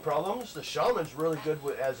 Any problems? The shaman's really good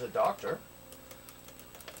as a doctor.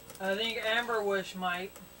 I think Amberwish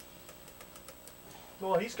might.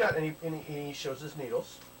 Well, he's got, and he shows his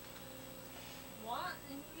needles. What?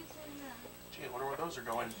 And you keep saying that. Gee, I wonder where those are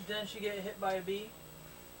going. Didn't she get hit by a bee?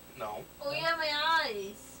 No. Oh yeah, my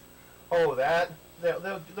eyes. Oh, that?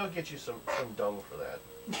 They'll get you some dung for that.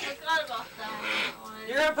 I forgot about that one.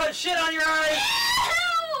 You're gonna put shit on your eyes!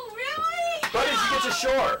 Ew, really? But as you get to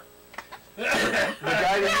shore, the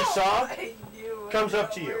guy that you saw I knew what comes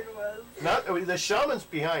up that to you. word was. Not the shaman's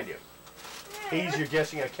behind you. He's, you're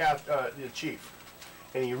guessing, the chief,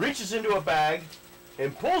 and he reaches into a bag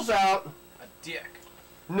and pulls out. A dick.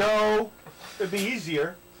 No, it'd be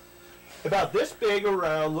easier. About this big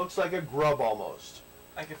around, looks like a grub almost.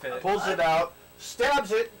 I can fit it. Pulls it out,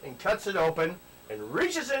 stabs it, and cuts it open, and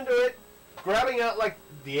reaches into it, grabbing out like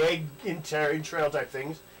the egg entrail type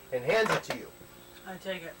things, and hands it to you. I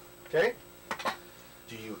take it. Okay?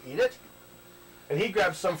 Do you eat it? And he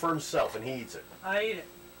grabs some for himself, and he eats it. I eat it.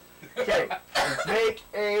 Okay. Make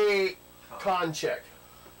a Con check.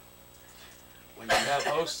 When you have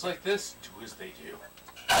hosts like this, do as they do.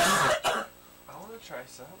 I want to try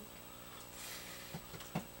some.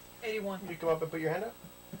 81. You come up and put your hand up.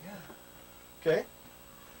 Yeah. Okay.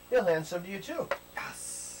 He'll hand some to you too.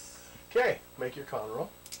 Yes. Okay. Make your con roll.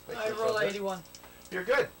 Make I yourself rolled good. 81. You're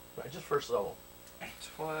good. Right, just first level.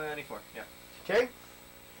 24. Yeah. Okay.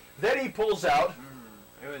 Then he pulls out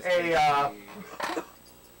It was a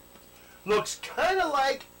looks kind of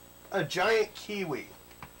like a giant kiwi,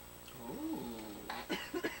 Ooh.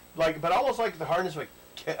 like but almost like the hardness of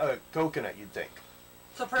a coconut, you'd think,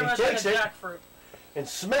 So pretty He much like a takes it. jackfruit. and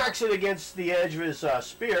smacks it against the edge of his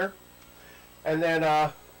spear, and then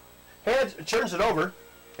turns it over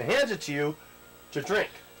and hands it to you to drink.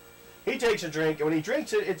 He takes a drink, and when he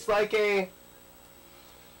drinks it, it's like the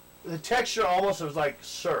texture almost is like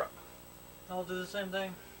syrup. I'll do the same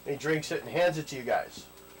thing. And he drinks it and hands it to you guys.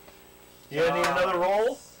 You need another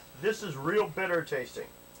roll? This is real bitter tasting.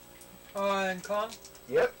 And con?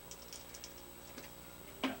 Yep.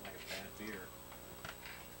 Not like a bad beer.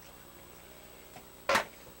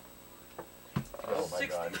 Oh my 60.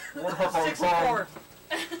 god. 64.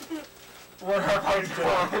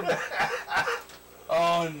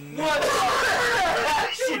 Oh no!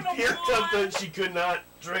 She puked up that she could not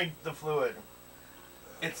drink the fluid.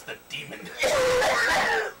 It's the demon.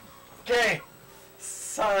 Okay,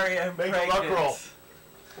 Sorry, I'm make pregnant. a luck roll.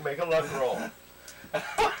 Make a luck roll.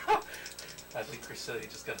 I think Priscilla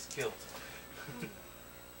just got us killed.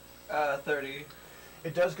 30.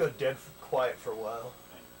 It does go dead quiet for a while.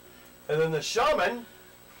 And then the shaman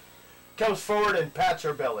comes forward and pats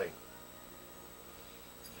her belly.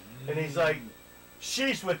 And he's like,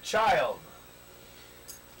 she's with child.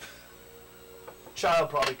 Child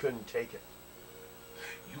probably couldn't take it.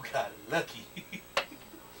 You got lucky.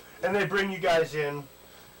 And they bring you guys in.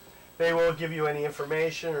 They won't give you any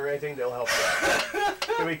information or anything. They'll help you out. Do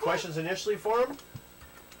you have any questions initially for them?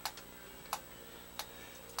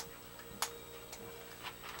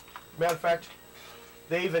 Matter of fact,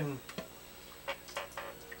 they even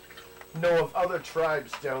know of other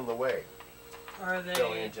tribes down the way Are going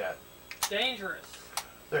they into that. dangerous?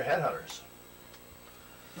 They're headhunters.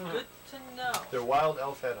 Good to know. They're wild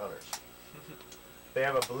elf headhunters. They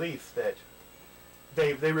have a belief that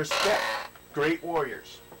they respect great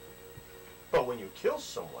warriors. But when you kill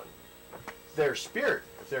someone, their spirit,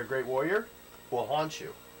 if they're a great warrior, will haunt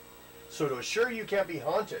you. So to assure you can't be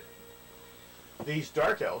haunted, these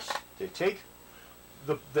dark elves, they take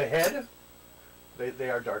the head, they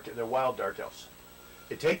are dark, they're wild dark elves.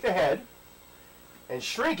 They take the head and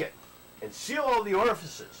shrink it and seal all the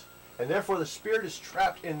orifices, and therefore the spirit is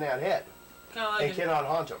trapped in that head Kind and of cannot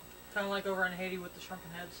haunt them. like over in Haiti with the shrunken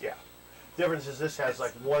heads. Yeah. The difference is this has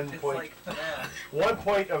like one It's point, like FNAF. 1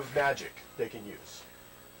 point of magic they can use,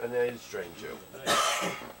 and then it's drained too.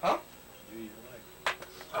 Huh? Do you like?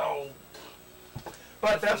 Oh.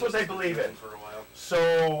 But that's what they believe in. For a while.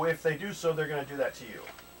 So if they do so, they're going to do that to you.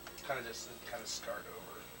 Kind of scarred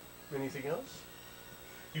over. Anything else?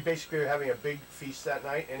 You basically are having a big feast that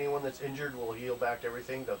night. Anyone that's injured will heal back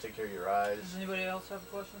everything. They'll take care of your eyes. Does anybody else have a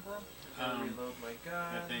question for him? Reload my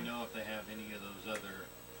gun. If they know if they have any of those other.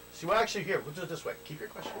 See, well, actually, here, we'll do it this way. Keep your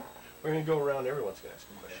question. We're going to go around. Everyone's going to ask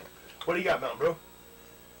a question. What do you got, Mountain Bro?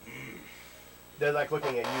 They're like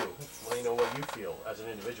looking at you. Well, you know what you feel as an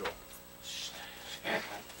individual.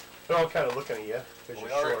 They're all kind of looking at you because We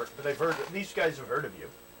you're are. short. But they've heard. These guys have heard of you.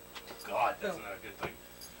 God, that's not a good thing.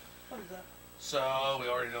 What is that? So we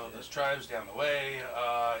already know there's tribes down the way.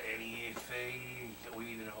 Anything that we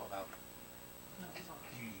need to know about? No, it's not.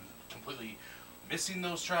 Completely missing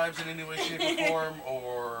those tribes in any way, shape, or form,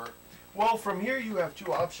 or Well, from here you have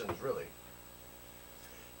two options, really.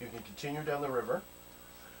 You can continue down the river,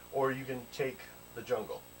 or you can take the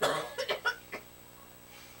jungle.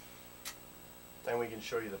 And we can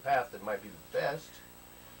show you the path that might be the best,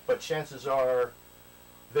 but chances are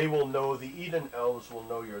they will know, the Eden elves will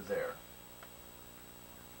know you're there.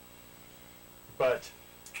 But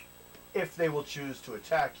if they will choose to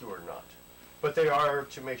attack you or not. But they are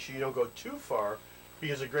to make sure you don't go too far,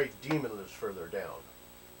 because a great demon lives further down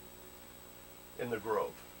in the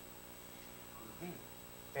grove.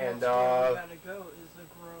 And That's where we gotta go is the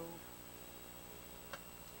grove.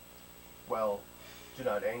 well, do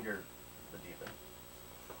not anger the demon.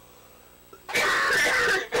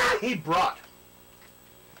 He brought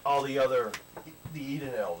all the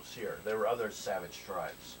Eden elves here. There were other savage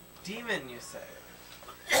tribes. Demon, you say?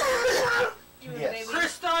 Demon Yes. baby.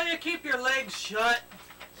 Kristalia, keep your legs shut.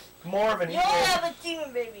 More of an Yeah, but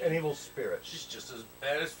demon baby. an evil spirit. she's just as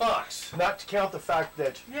bad as Fox. Not to count the fact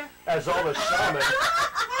that Yeah. as all the shaman,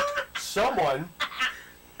 someone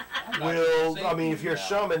will. saying I mean, if you're a that.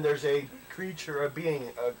 shaman, there's a creature, a being,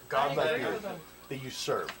 a godlike I being agree with them. that you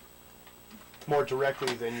serve more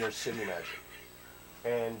directly than your city magic.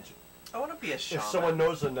 And I want to be a shaman. if someone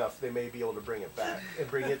knows enough, they may be able to bring it back and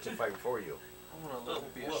bring it to fight for you. I want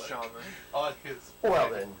to be a Look. shaman. On his Well,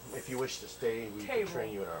 then, if you wish to stay, we can Table.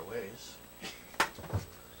 train you in our ways.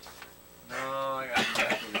 No, I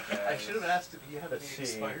got I should have asked if you have Let's any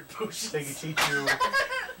see. expired potions. They can teach you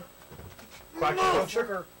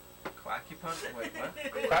quacupuncture, Quacupuncture? Wait,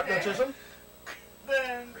 what? hypnotism,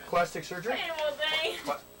 Then plastic surgery. Animal thing.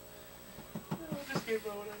 Just gave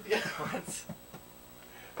my own idea. What?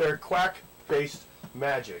 They're quack-based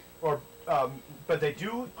magic, or but they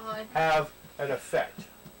do have an effect.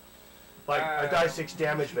 Like a die 6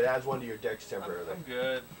 damage, but adds 1 to your dex temporarily. I'm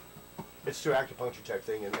good. It's through acupuncture type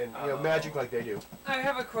thing, and you know, Oh. magic like they do. I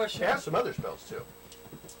have a question. They have some other spells too.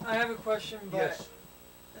 I have a question, but Yes.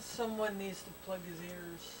 someone needs to plug his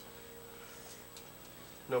ears.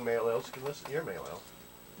 No male elves can listen. You're a male elf.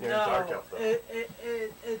 You're no, a dark elf though.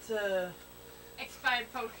 it's a. Expired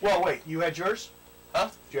potion. Well, wait. You had yours? Huh?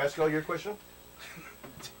 Did you ask all your question?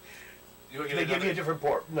 You want Did they give you a different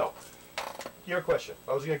port? No. Your question.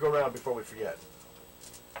 I was going to go around before we forget.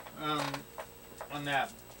 On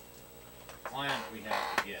that plant we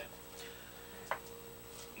have to get,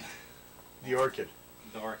 The orchid.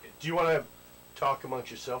 the orchid. Do you want to talk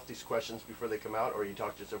amongst yourself these questions before they come out, or you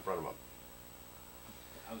talk just in front of them?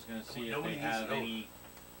 I was gonna see if Nobody they needs to have know. any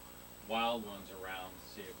wild ones around,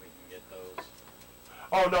 see if we can get those.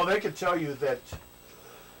 Oh, no, they could tell you that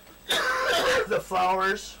the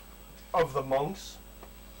flowers of the monks,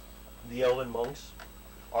 the elven monks,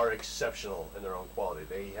 are exceptional in their own quality.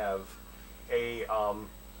 They have a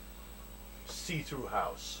see-through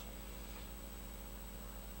house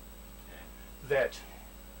Okay. that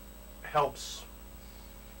helps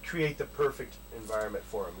create the perfect environment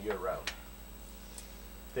for them year-round.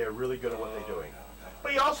 They're really good at what they're doing.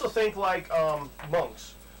 But you also think like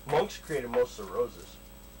monks. Monks created most of the roses.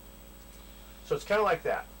 So it's kind of like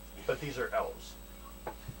that, but these are elves.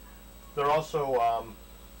 They're also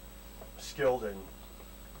skilled in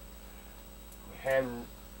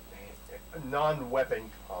non-weapon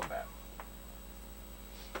combat.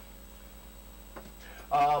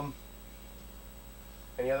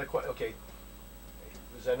 Any other questions? Okay.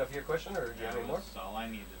 Is that enough of your question, or do you have any more? That's all I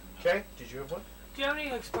needed to know. Okay. Did you have one? Do you have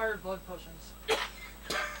any expired blood potions?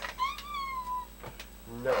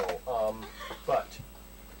 No. But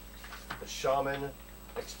the shaman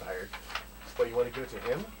expired. What, you want to give it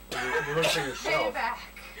to him? Or you look for yourself? payback.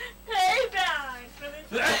 Payback for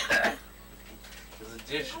the The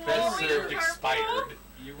dish Glory best served purple. expired.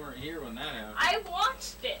 You weren't here when that happened. I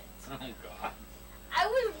watched it. Oh god. I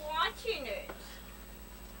was watching it.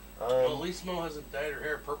 Well, at least Mo hasn't dyed her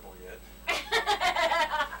hair purple yet.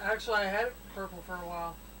 Actually, I had it purple for a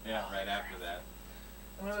while. Yeah, right after that.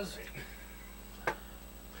 When it was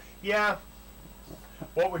Yeah.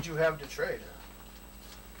 What would you have to trade?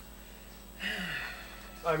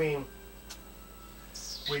 I mean,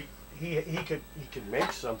 he could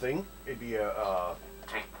make something. It'd be a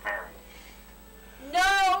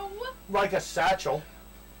No. like a satchel,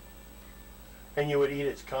 and you would eat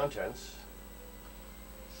its contents.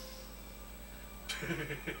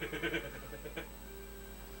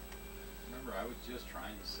 Remember, I was just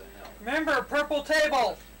trying to say help. remember purple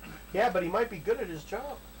table. Yeah, but he might be good at his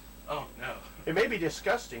job. Oh no. It may be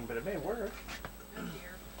disgusting, but it may work. Oh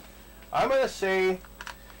dear. I'm gonna say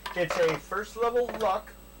it's a first level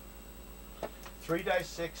luck, 3 die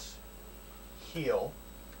 6 heal.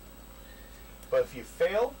 But if you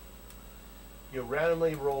fail, you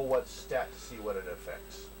randomly roll what stat to see what it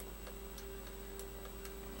affects.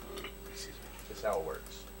 Excuse me. That's how it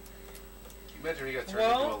works. Can you imagine when you got turned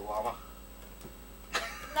Well- into a llama?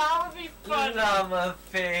 That would be fun. Llama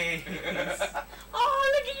face.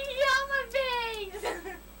 Oh, look at you, llama face.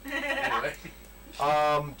 Anyway.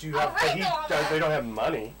 Do you have? Alright, Llama. They don't have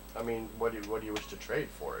money. I mean, what do you wish to trade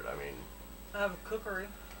for it? I mean, I have a cookery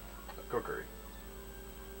cookery.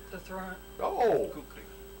 to throw in. Oh, Cookie.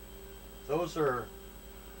 those are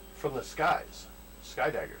from the skies. Sky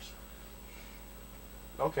daggers.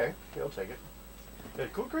 Okay, he'll take it. The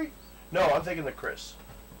kukri? No, I'm thinking the Chris.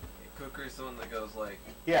 Kukri's the one that goes like.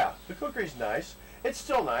 Yeah, the kukri's nice. It's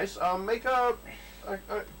still nice. Make a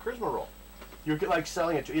charisma roll. You get like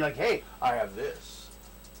selling it to you, like, hey, I have this.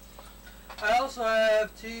 I also have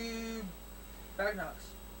 2 bag knocks.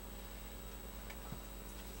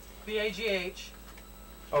 BAGH.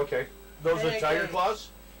 Okay, those are Hey, tiger hey. claws.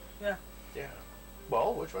 Yeah. Yeah.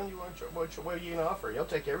 Well, which one do you want? What are you gonna offer? He'll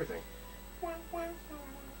take everything.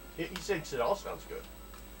 He thinks it all sounds good.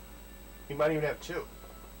 He might even have 2.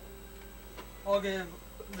 I'll give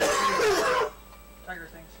the two tiger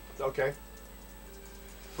things. Okay.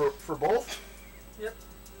 For both? Yep.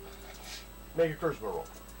 Make a charisma roll.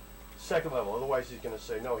 Second level, otherwise he's going to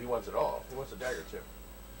say no, he wants it all. He wants a dagger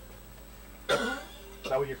too.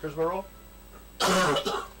 Now with your charisma roll?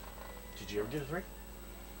 Did you ever get a 3?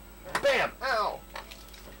 Bam! Ow!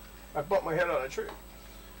 I bumped my head on a tree.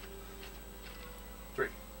 3.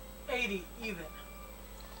 80 even.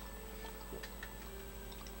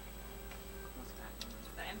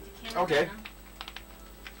 The empty can. Okay.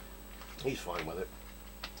 He's fine with it.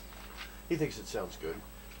 He thinks it sounds good.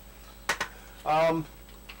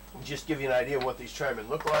 Just give you an idea of what these trimen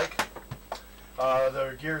look like.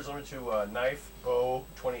 Their gear is limited to a knife, bow,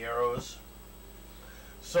 20 arrows.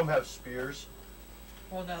 Some have spears.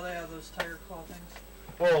 Well, now they have those tiger claw things.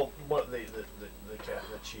 Well, what the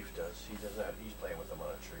chief does. He doesn't have. He's playing with them on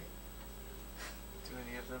a tree. Do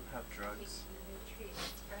any of them have drugs?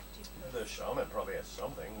 The shaman probably has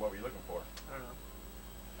something. What were you looking for? I don't know.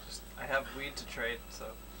 Just I have weed to trade, so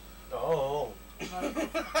Oh.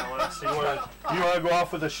 I want to see. So you want to go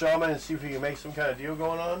off with the shaman and see if you can make some kind of deal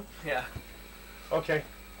going on? Yeah. Okay.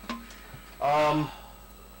 That's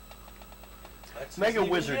Make a easy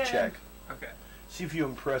wizard again. check. Okay. See if you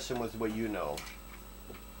impress him with what you know.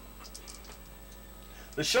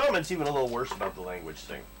 The shaman's even a little worse about the language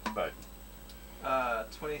thing, but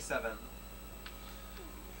 27.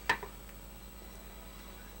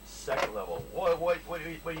 second level. What are you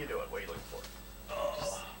doing? What are you looking for?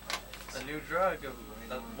 A new drug,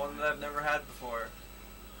 one that I've never had before.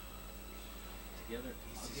 Together,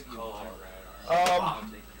 He's I'll give you called one. right Um, I'll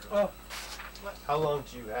take the drug. How long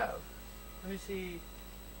do you have? Let me see.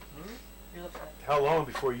 Your left hand. How long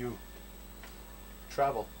before you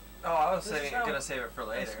travel? Oh, I was This is saving, how- gonna save it for I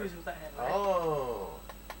later. squeeze with that hand, right? Oh.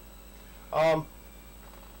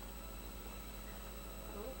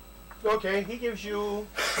 Okay, he gives you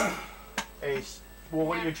well,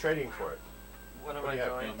 what are you trading for it? One of What my do you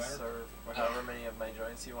have, joints, or however many of my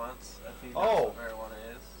joints he wants. If he knows Oh. what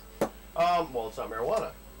marijuana is. Well, it's not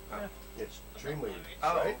marijuana. Oh. It's dream weed,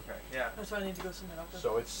 Oh, right? okay, yeah. That's why I need to go something up there.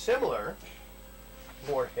 So it's similar,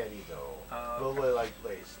 more heady though, a little Okay. bit like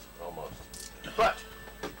laced almost. But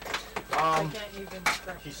I can't even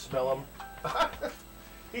scratch he it. smell him.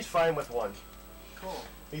 He's fine with one. Cool.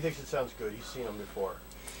 He thinks it sounds good. He's seen them before.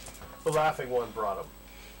 The laughing one brought him.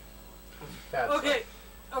 That's Okay,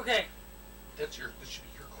 okay. That should be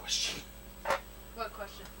your question. What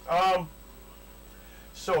question?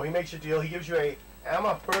 So he makes a deal. He gives you a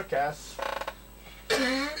Amapurkas.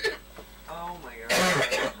 Oh my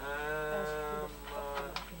god.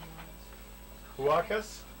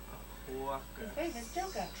 Huacas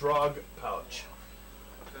Huacas. drug pouch.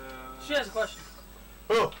 She has a question.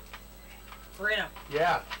 Oh, Marina.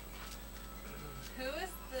 yeah. Who is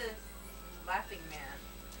this laughing man?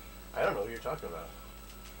 I don't know who you're talking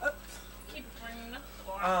about. Keep bringing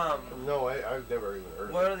up the No, I've never even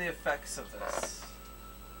heard What of are the effects of this?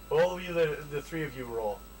 it. All of you, the three of you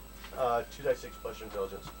roll. 2d6 plus your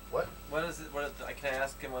intelligence. What? What is it? Can I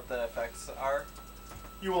ask him what the effects are?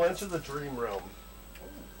 You will enter the dream realm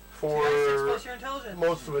for 2d6 plus your intelligence.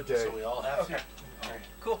 most of a day. So we all have Okay.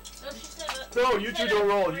 Cool. No, she said it. No, she you said two don't it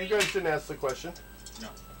roll. three. You guys didn't ask the question. No.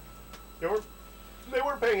 They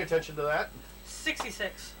weren't paying attention to that.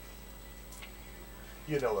 66.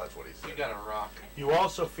 You know that's what he You said. got a rock. You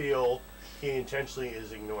also feel he intentionally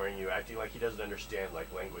is ignoring you, acting like he doesn't understand,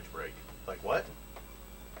 like language break. Like what?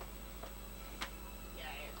 Yeah,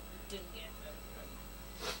 I didn't get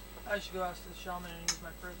it. I should go ask the shaman and use my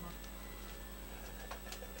charisma.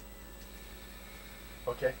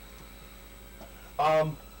 Okay.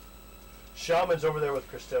 Shaman's over there with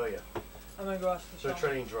Cristelia. I'm gonna go ask the They're shaman.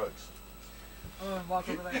 trading drugs. I'm gonna walk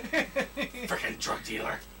over there. Freaking drug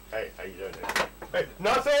dealer. Hey, how you doing? Hey,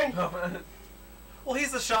 nothing? Well,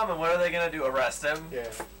 he's the shaman. What are they gonna do? Arrest him? Yeah.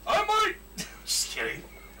 I might. Just kidding.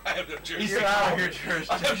 I have no jurisdiction. You're out of your I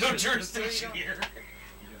jurisdiction. have no jurisdiction here.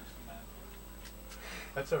 You're doing some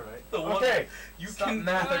math. That's alright. The one- Okay. You Stop can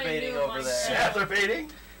masturbating I knew over my there. shit. Masturbating?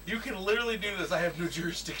 you can literally do this. I have no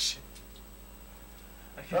jurisdiction.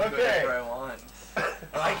 I can do Okay. whatever I want.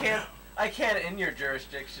 I can't in your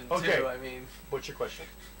jurisdiction Okay. too. I mean, What's your question?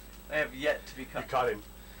 I have yet to be You caught. caught him.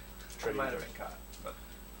 I Trading might have drugs. been caught. But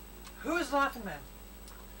Who is Laughing Man?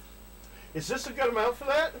 Is this a good amount for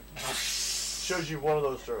that? Shows you one of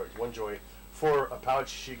those drugs, one joint, for a pouch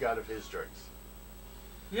she got of his drugs.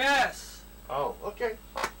 Yes. Oh, okay.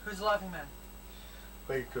 Who's the Laughing Man?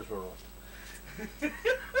 Make a charisma roll.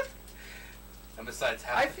 And besides,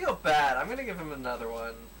 I feel bad. I'm gonna give him another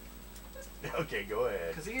one Okay, go ahead.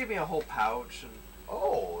 because he gave me a whole pouch and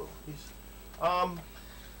Oh, he's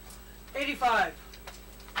 85.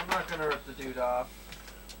 I'm not gonna rip the dude off.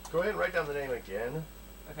 Go ahead and write down the name again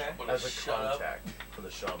Okay. as a Shut up. contact for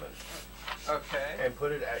the shaman. Okay. And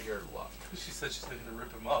put it at your luck. She said she's going to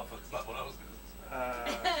rip him off. That's not what I was going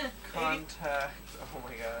to say. Contact. Oh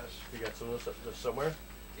my gosh. You got some of this somewhere?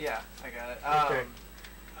 Yeah, I got it. Okay.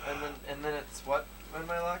 And then it's what in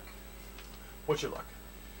my luck? What's your luck?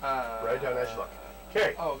 Write down as your luck.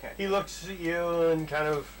 Okay. Oh, okay. He looks at you and kind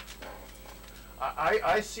of.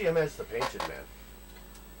 I see him as the painted man.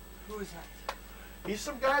 Who is that? He's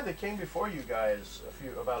some guy that came before you guys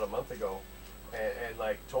about a month ago, and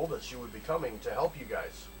like told us you would be coming to help you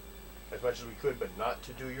guys as much as we could, but not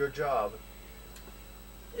to do your job.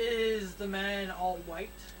 Is the man all white?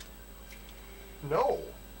 No.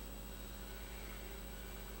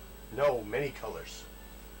 No, many colors.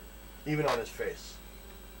 Even on his face.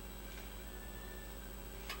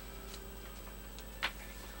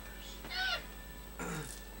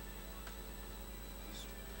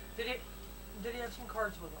 Did he have some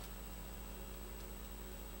cards with him?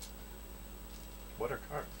 What are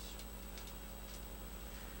cards?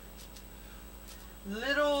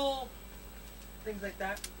 Little things like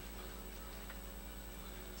that.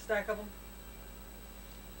 Stack of them.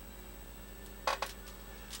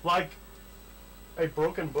 Like a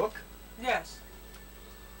broken book? Yes.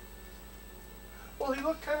 Well, he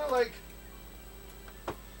looked kind of like.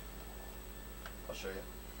 I'll show you.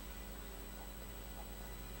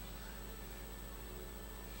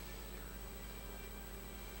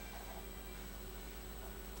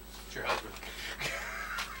 It's your husband.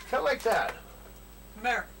 Kind of like that.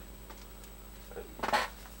 Merrick.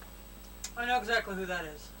 I know exactly who that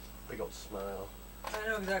is. Big old smile. I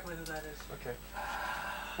know exactly who that is. Okay.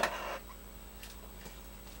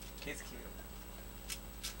 He's cute.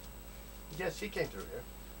 Yes, he came through here.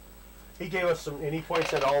 He gave us some, and he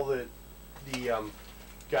points at all the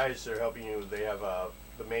guys that are helping you. They have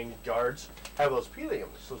the main guards have those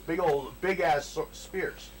peliums, those big ass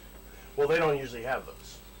spears. Well, they don't usually have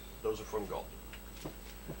those. Those are from Gull.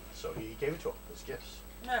 So he gave it to them as gifts.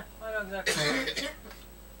 Yeah, I know exactly who it is.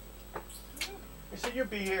 He said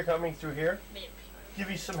you'd be here, coming through here, Maybe.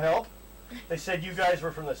 give you some help. They said you guys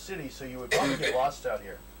were from the city, so you would probably get lost out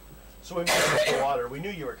here. So we moved to the water. We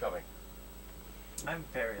knew you were coming. I'm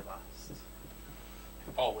very lost.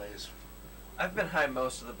 Always. I've been high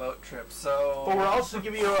most of the boat trip, so. But we're also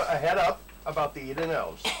giving you a head up about the Eden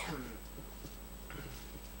Elves.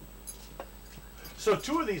 So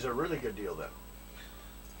 2 of these are a really good deal then.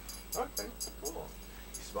 Okay, cool.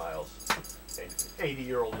 He smiles.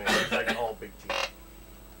 80-year-old man, he's like all big teeth.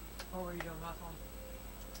 What were you doing math on?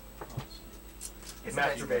 He's a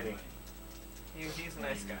nice Masturbating. guy. He's a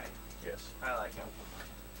nice guy. Yes. I like him.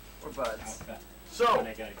 We're buds. So,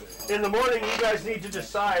 in the morning, you guys need to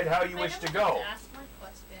decide how you wish to go. Ask my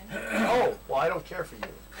question. Oh, well, I don't care for you.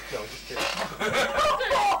 No, just kidding.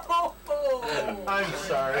 I'm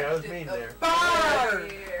sorry, I was mean there.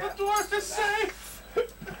 Bird! The dwarf is safe!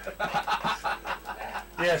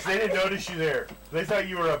 Yes, they didn't notice you there. They thought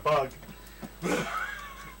you were a bug. Did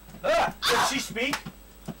she speak?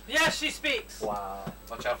 Yes, she speaks. Wow.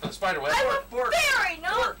 Watch out for the spider web. I'm a fairy,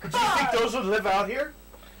 not a Do you think bug. those would live out here?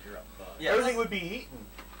 You're a bug. Yes. Everything would be eaten.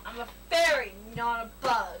 I'm a fairy, not a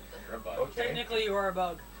bug. You're a bug. Okay. Technically, you are a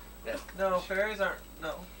bug. Yeah. No, fairies aren't.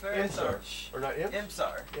 No, fairies Imps are. are. Or not imps? Imps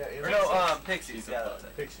are. Yeah, Or imps. no, pixies. Yeah, that's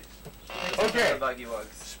it. Pixies. Pixies Okay. are the buggy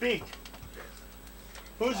wugs. Speak.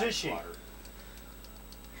 Whose is she? Water.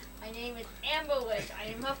 My name is Amberwick. I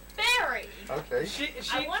am a fairy. Okay.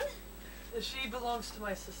 I want. She belongs to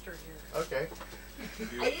my sister here. Okay.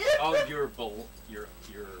 You're bull. You're.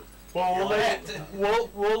 Well,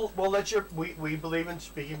 we'll let you. We believe in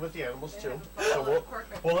speaking with the animals too. So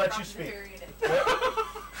we'll let you speak.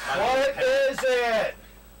 What is it?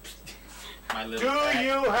 My Do little cat.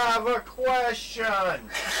 you have a question?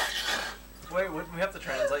 Wait, would we have to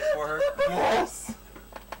translate for her? Yes.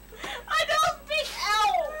 I don't speak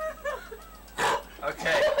elf.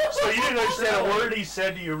 Okay. So you didn't understand a word he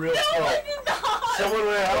said to you real No, slow. I did not. Someone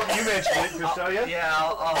will help you mention it, Crustelia? Yeah,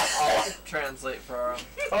 I'll translate for him.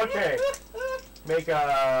 Okay. Make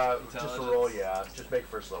a just a Intelligence. roll, yeah. Just make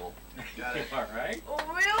first level. Got it. All right.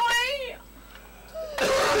 Really?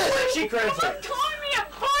 She translates. Someone called me a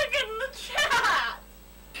bug in the chat.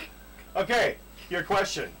 Okay, your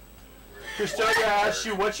question. Crustelia asks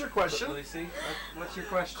you, what's your question? Let me see. What's your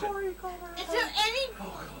question? Is there any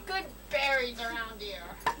good berries around here?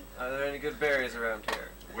 Are there any good berries around here?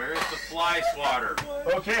 Where is the fly swatter?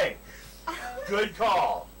 Okay, good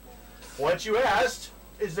call. What you asked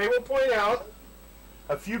is they will point out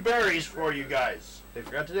a few berries for you guys. They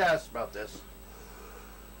forgot to ask about this.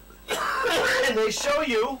 And they show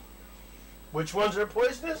you Which ones are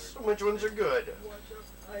poisonous and which ones are good? Watch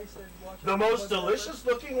out. I said watch out. The most delicious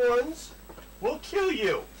looking ones will kill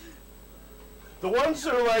you. The ones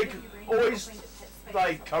that are like always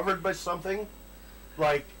like covered by something,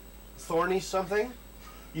 like thorny something,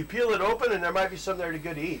 you peel it open and there might be some there to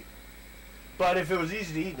good to eat. But if it was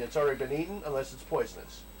easy to eat and it's already been eaten, unless it's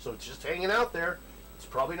poisonous. So it's just hanging out there, it's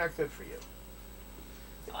probably not good for you.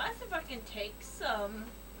 I'll ask if I can take some.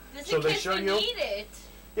 Just So in they case show we you? need it.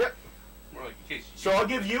 Yep. More like in case you So I'll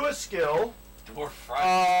give you a skill dwarf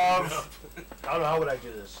fries. of, I don't know, how would I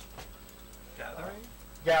do this? Gathering?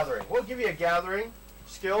 Gathering. We'll give you a gathering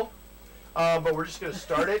skill, but we're just going to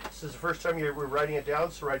start it. This is the first time we're writing it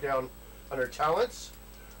down, so write down under talents,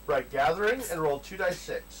 write gathering, and roll 2 dice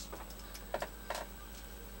 6.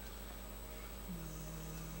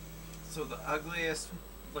 So the ugliest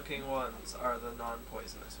looking ones are the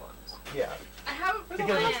non-poisonous ones. Yeah. I have a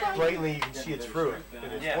Because plan. blatantly you can see it's fruit,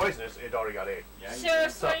 and it's Yeah. poisonous, it already got ate. Yeah, It's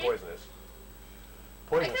Seriously? not poisonous. I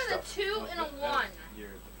Poisonous got a stuff. 2 and a 1. You're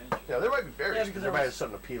the pinch. Yeah, there might be berries, Yeah, because because there I might have was-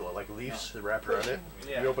 something to peel it, like leaves that wrap around it.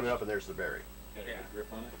 Yeah. You open it up and there's the berry. Got a Yeah. good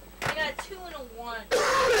grip on it. I got a 2 and a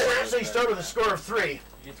 1. So you start with a score of 3.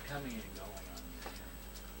 It's coming and going on you.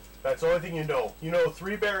 That's the only thing you know. You know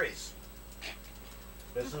 3 berries.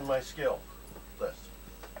 This is my skill list.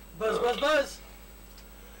 Buzz, buzz, buzz.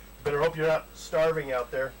 Better hope you're not starving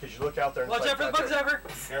out there, because you look out there and Watch it's out for the like bugs, ever.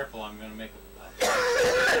 Careful, I'm gonna make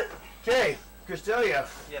Okay, Cristelia,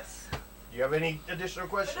 Yes. do you have any additional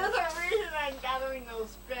questions? Another reason I'm gathering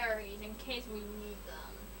those berries, in case we need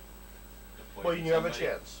them. Well, you have a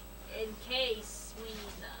chance. In case we need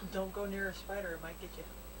them. Don't go near a spider; it might get you.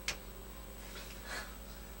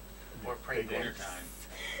 Or pray Big Dinner one.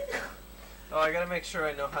 time. Oh, I gotta make sure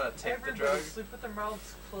I know how to take the Everybody drug. sleep with their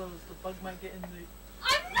mouths closed. The bug might get in the.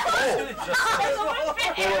 I'm not! Oh,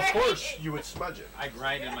 well, of course, you would smudge it. I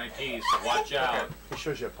grind in my teeth, so watch out. He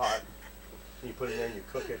shows you a pot, and you put it in and you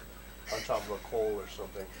cook it on top of a coal or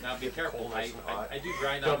something. Now be Get the careful. coal I, nice and hot. I do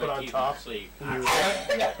grind Dump on it my on teeth top. and sleep. You,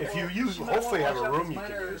 if you use, You might hopefully have wanna a watch out room you for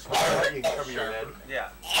can spiders. use. Where you can cover your head, Yeah.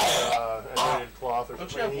 a knitted cloth or Don't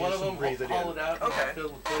something. you have one of and them breathe it hollowed in. out Okay. and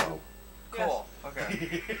filled with poison? Cool.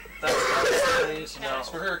 Okay. That's what I need to know. It's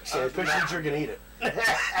for her. So especially you're gonna eat it.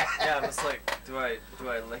 Yeah, I'm just like, do I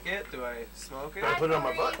lick it? Do I smoke it? I put it on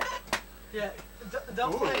my butt. Yeah,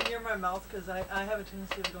 don't put Ooh. it near my mouth because I have a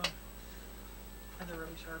tendency of going. And they're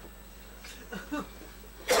really sharp.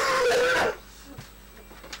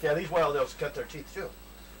 Yeah, these wild elves cut their teeth too.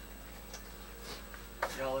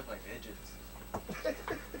 Y'all look like midgets.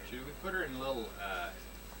 Should we put her in a little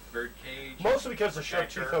bird cage? Mostly because the sharp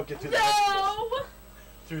Protect her? teeth don't get through the vegetables, No!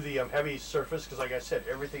 through the heavy surface. Because, like I said,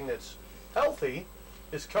 everything that's healthy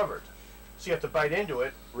is covered. So you have to bite into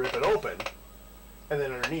it, rip it open, and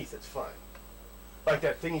then underneath it's fine. Like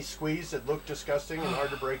that thing he squeezed that looked disgusting and hard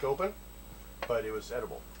to break open, but it was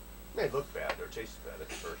edible. It may look bad or taste bad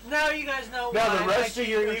at first. Now you guys know. Now, the why rest my of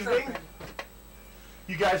your teeth are evening? sharpened.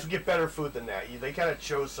 You guys will get better food than that. They kind of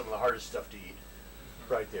chose some of the hardest stuff to eat.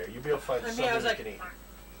 Right there. You'll be able to find I mean, something I was you like, can eat.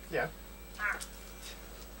 Yeah.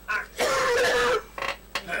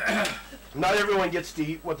 Not everyone gets to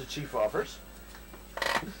eat what the chief offers.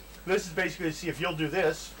 This is basically to see if you'll do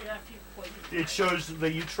this. Yeah, if you poison It shows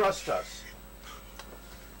that you trust us.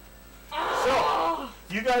 So,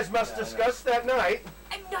 you guys must discuss that night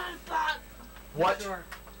I'm not a bug! what, Sure.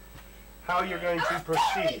 how you're going to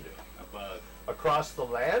proceed. A bug. Across the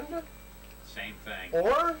land Same thing.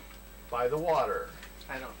 or by the water.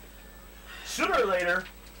 I don't. Sooner or later,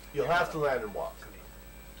 you'll have to land and walk.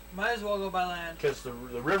 Might as well go by land. Because the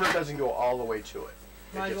river doesn't go all the way to it.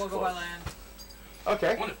 It Might as gets well go by close. land.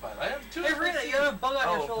 Okay. What if I have two? Hey Rita, you have a bug on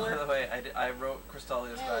your Oh, by shoulder. the way, I wrote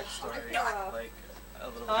Crystalia's backstory like a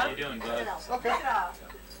little Huh? How you bit. doing, bud? Okay.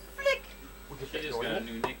 Flick! We'll get She that just going got a then.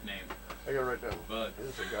 new nickname. I gotta write down. Bud.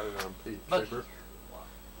 Yes, I got it on piece of Bud. paper.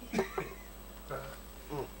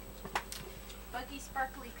 Buggy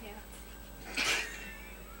sparkly pants.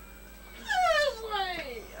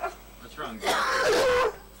 Seriously! What's wrong, bud?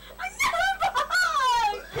 I'm not a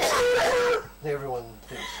bug! Everyone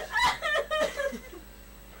thinks.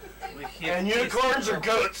 We can't And taste unicorns it. are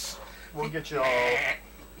goats. We'll get you all.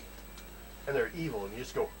 And they're evil, and you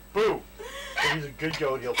just go, boo. If he's a good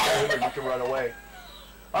goat, he'll kill him, and you can run away.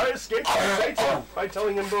 I escaped from Satan by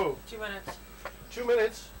telling him boo. 2 minutes. 2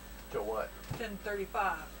 minutes. Till what?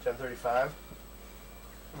 10:35. 10:35.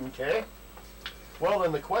 Okay. Well,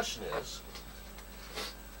 then the question is,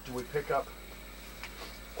 do we pick up,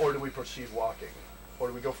 or do we proceed walking? Or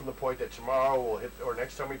do we go from the point that tomorrow we'll hit, or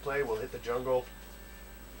next time we play, we'll hit the jungle,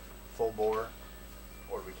 full bore,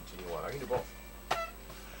 or do we continue on? I can do both.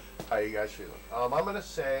 How are you guys feeling? I'm going to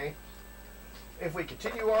say if we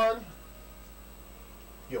continue on,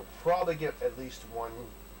 you'll probably get at least one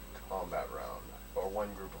combat round, or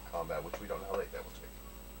one group of combat, which we don't know how late that will take.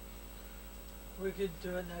 We could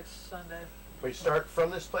do it next Sunday. We start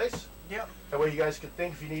from this place? Yep. That way you guys can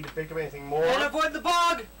think if you need to pick up anything more. And avoid the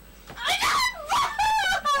bog!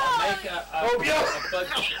 I'll make Oh, yeah. a bug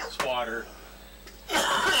swatter.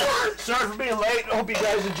 Sorry for being late. Hope you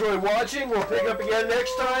guys enjoy watching. We'll pick up again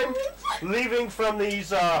next time. Leaving from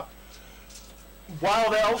these wild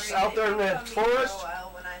elves out there in the forest.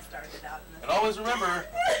 When I started out in And always remember,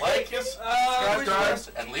 like us, subscribe to us,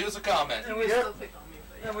 and leave us a comment. And we, Yep. still pick on me,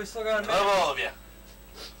 but and we still got a Love minute. all of you.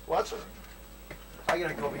 What's it? I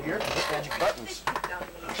gotta go over here. Magic buttons.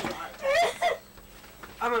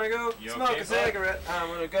 I'm gonna go You smoke okay, a bud? cigarette. I'm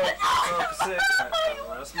gonna go smoke a cigarette. I'm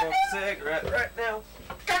gonna smoke a cigarette right now.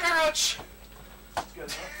 Cockroach!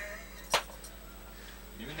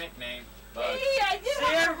 New nickname, Bug. Hey, I did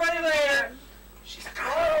See everybody later! She's a Bye.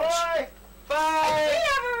 cockroach. Bye. I did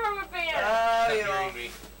have a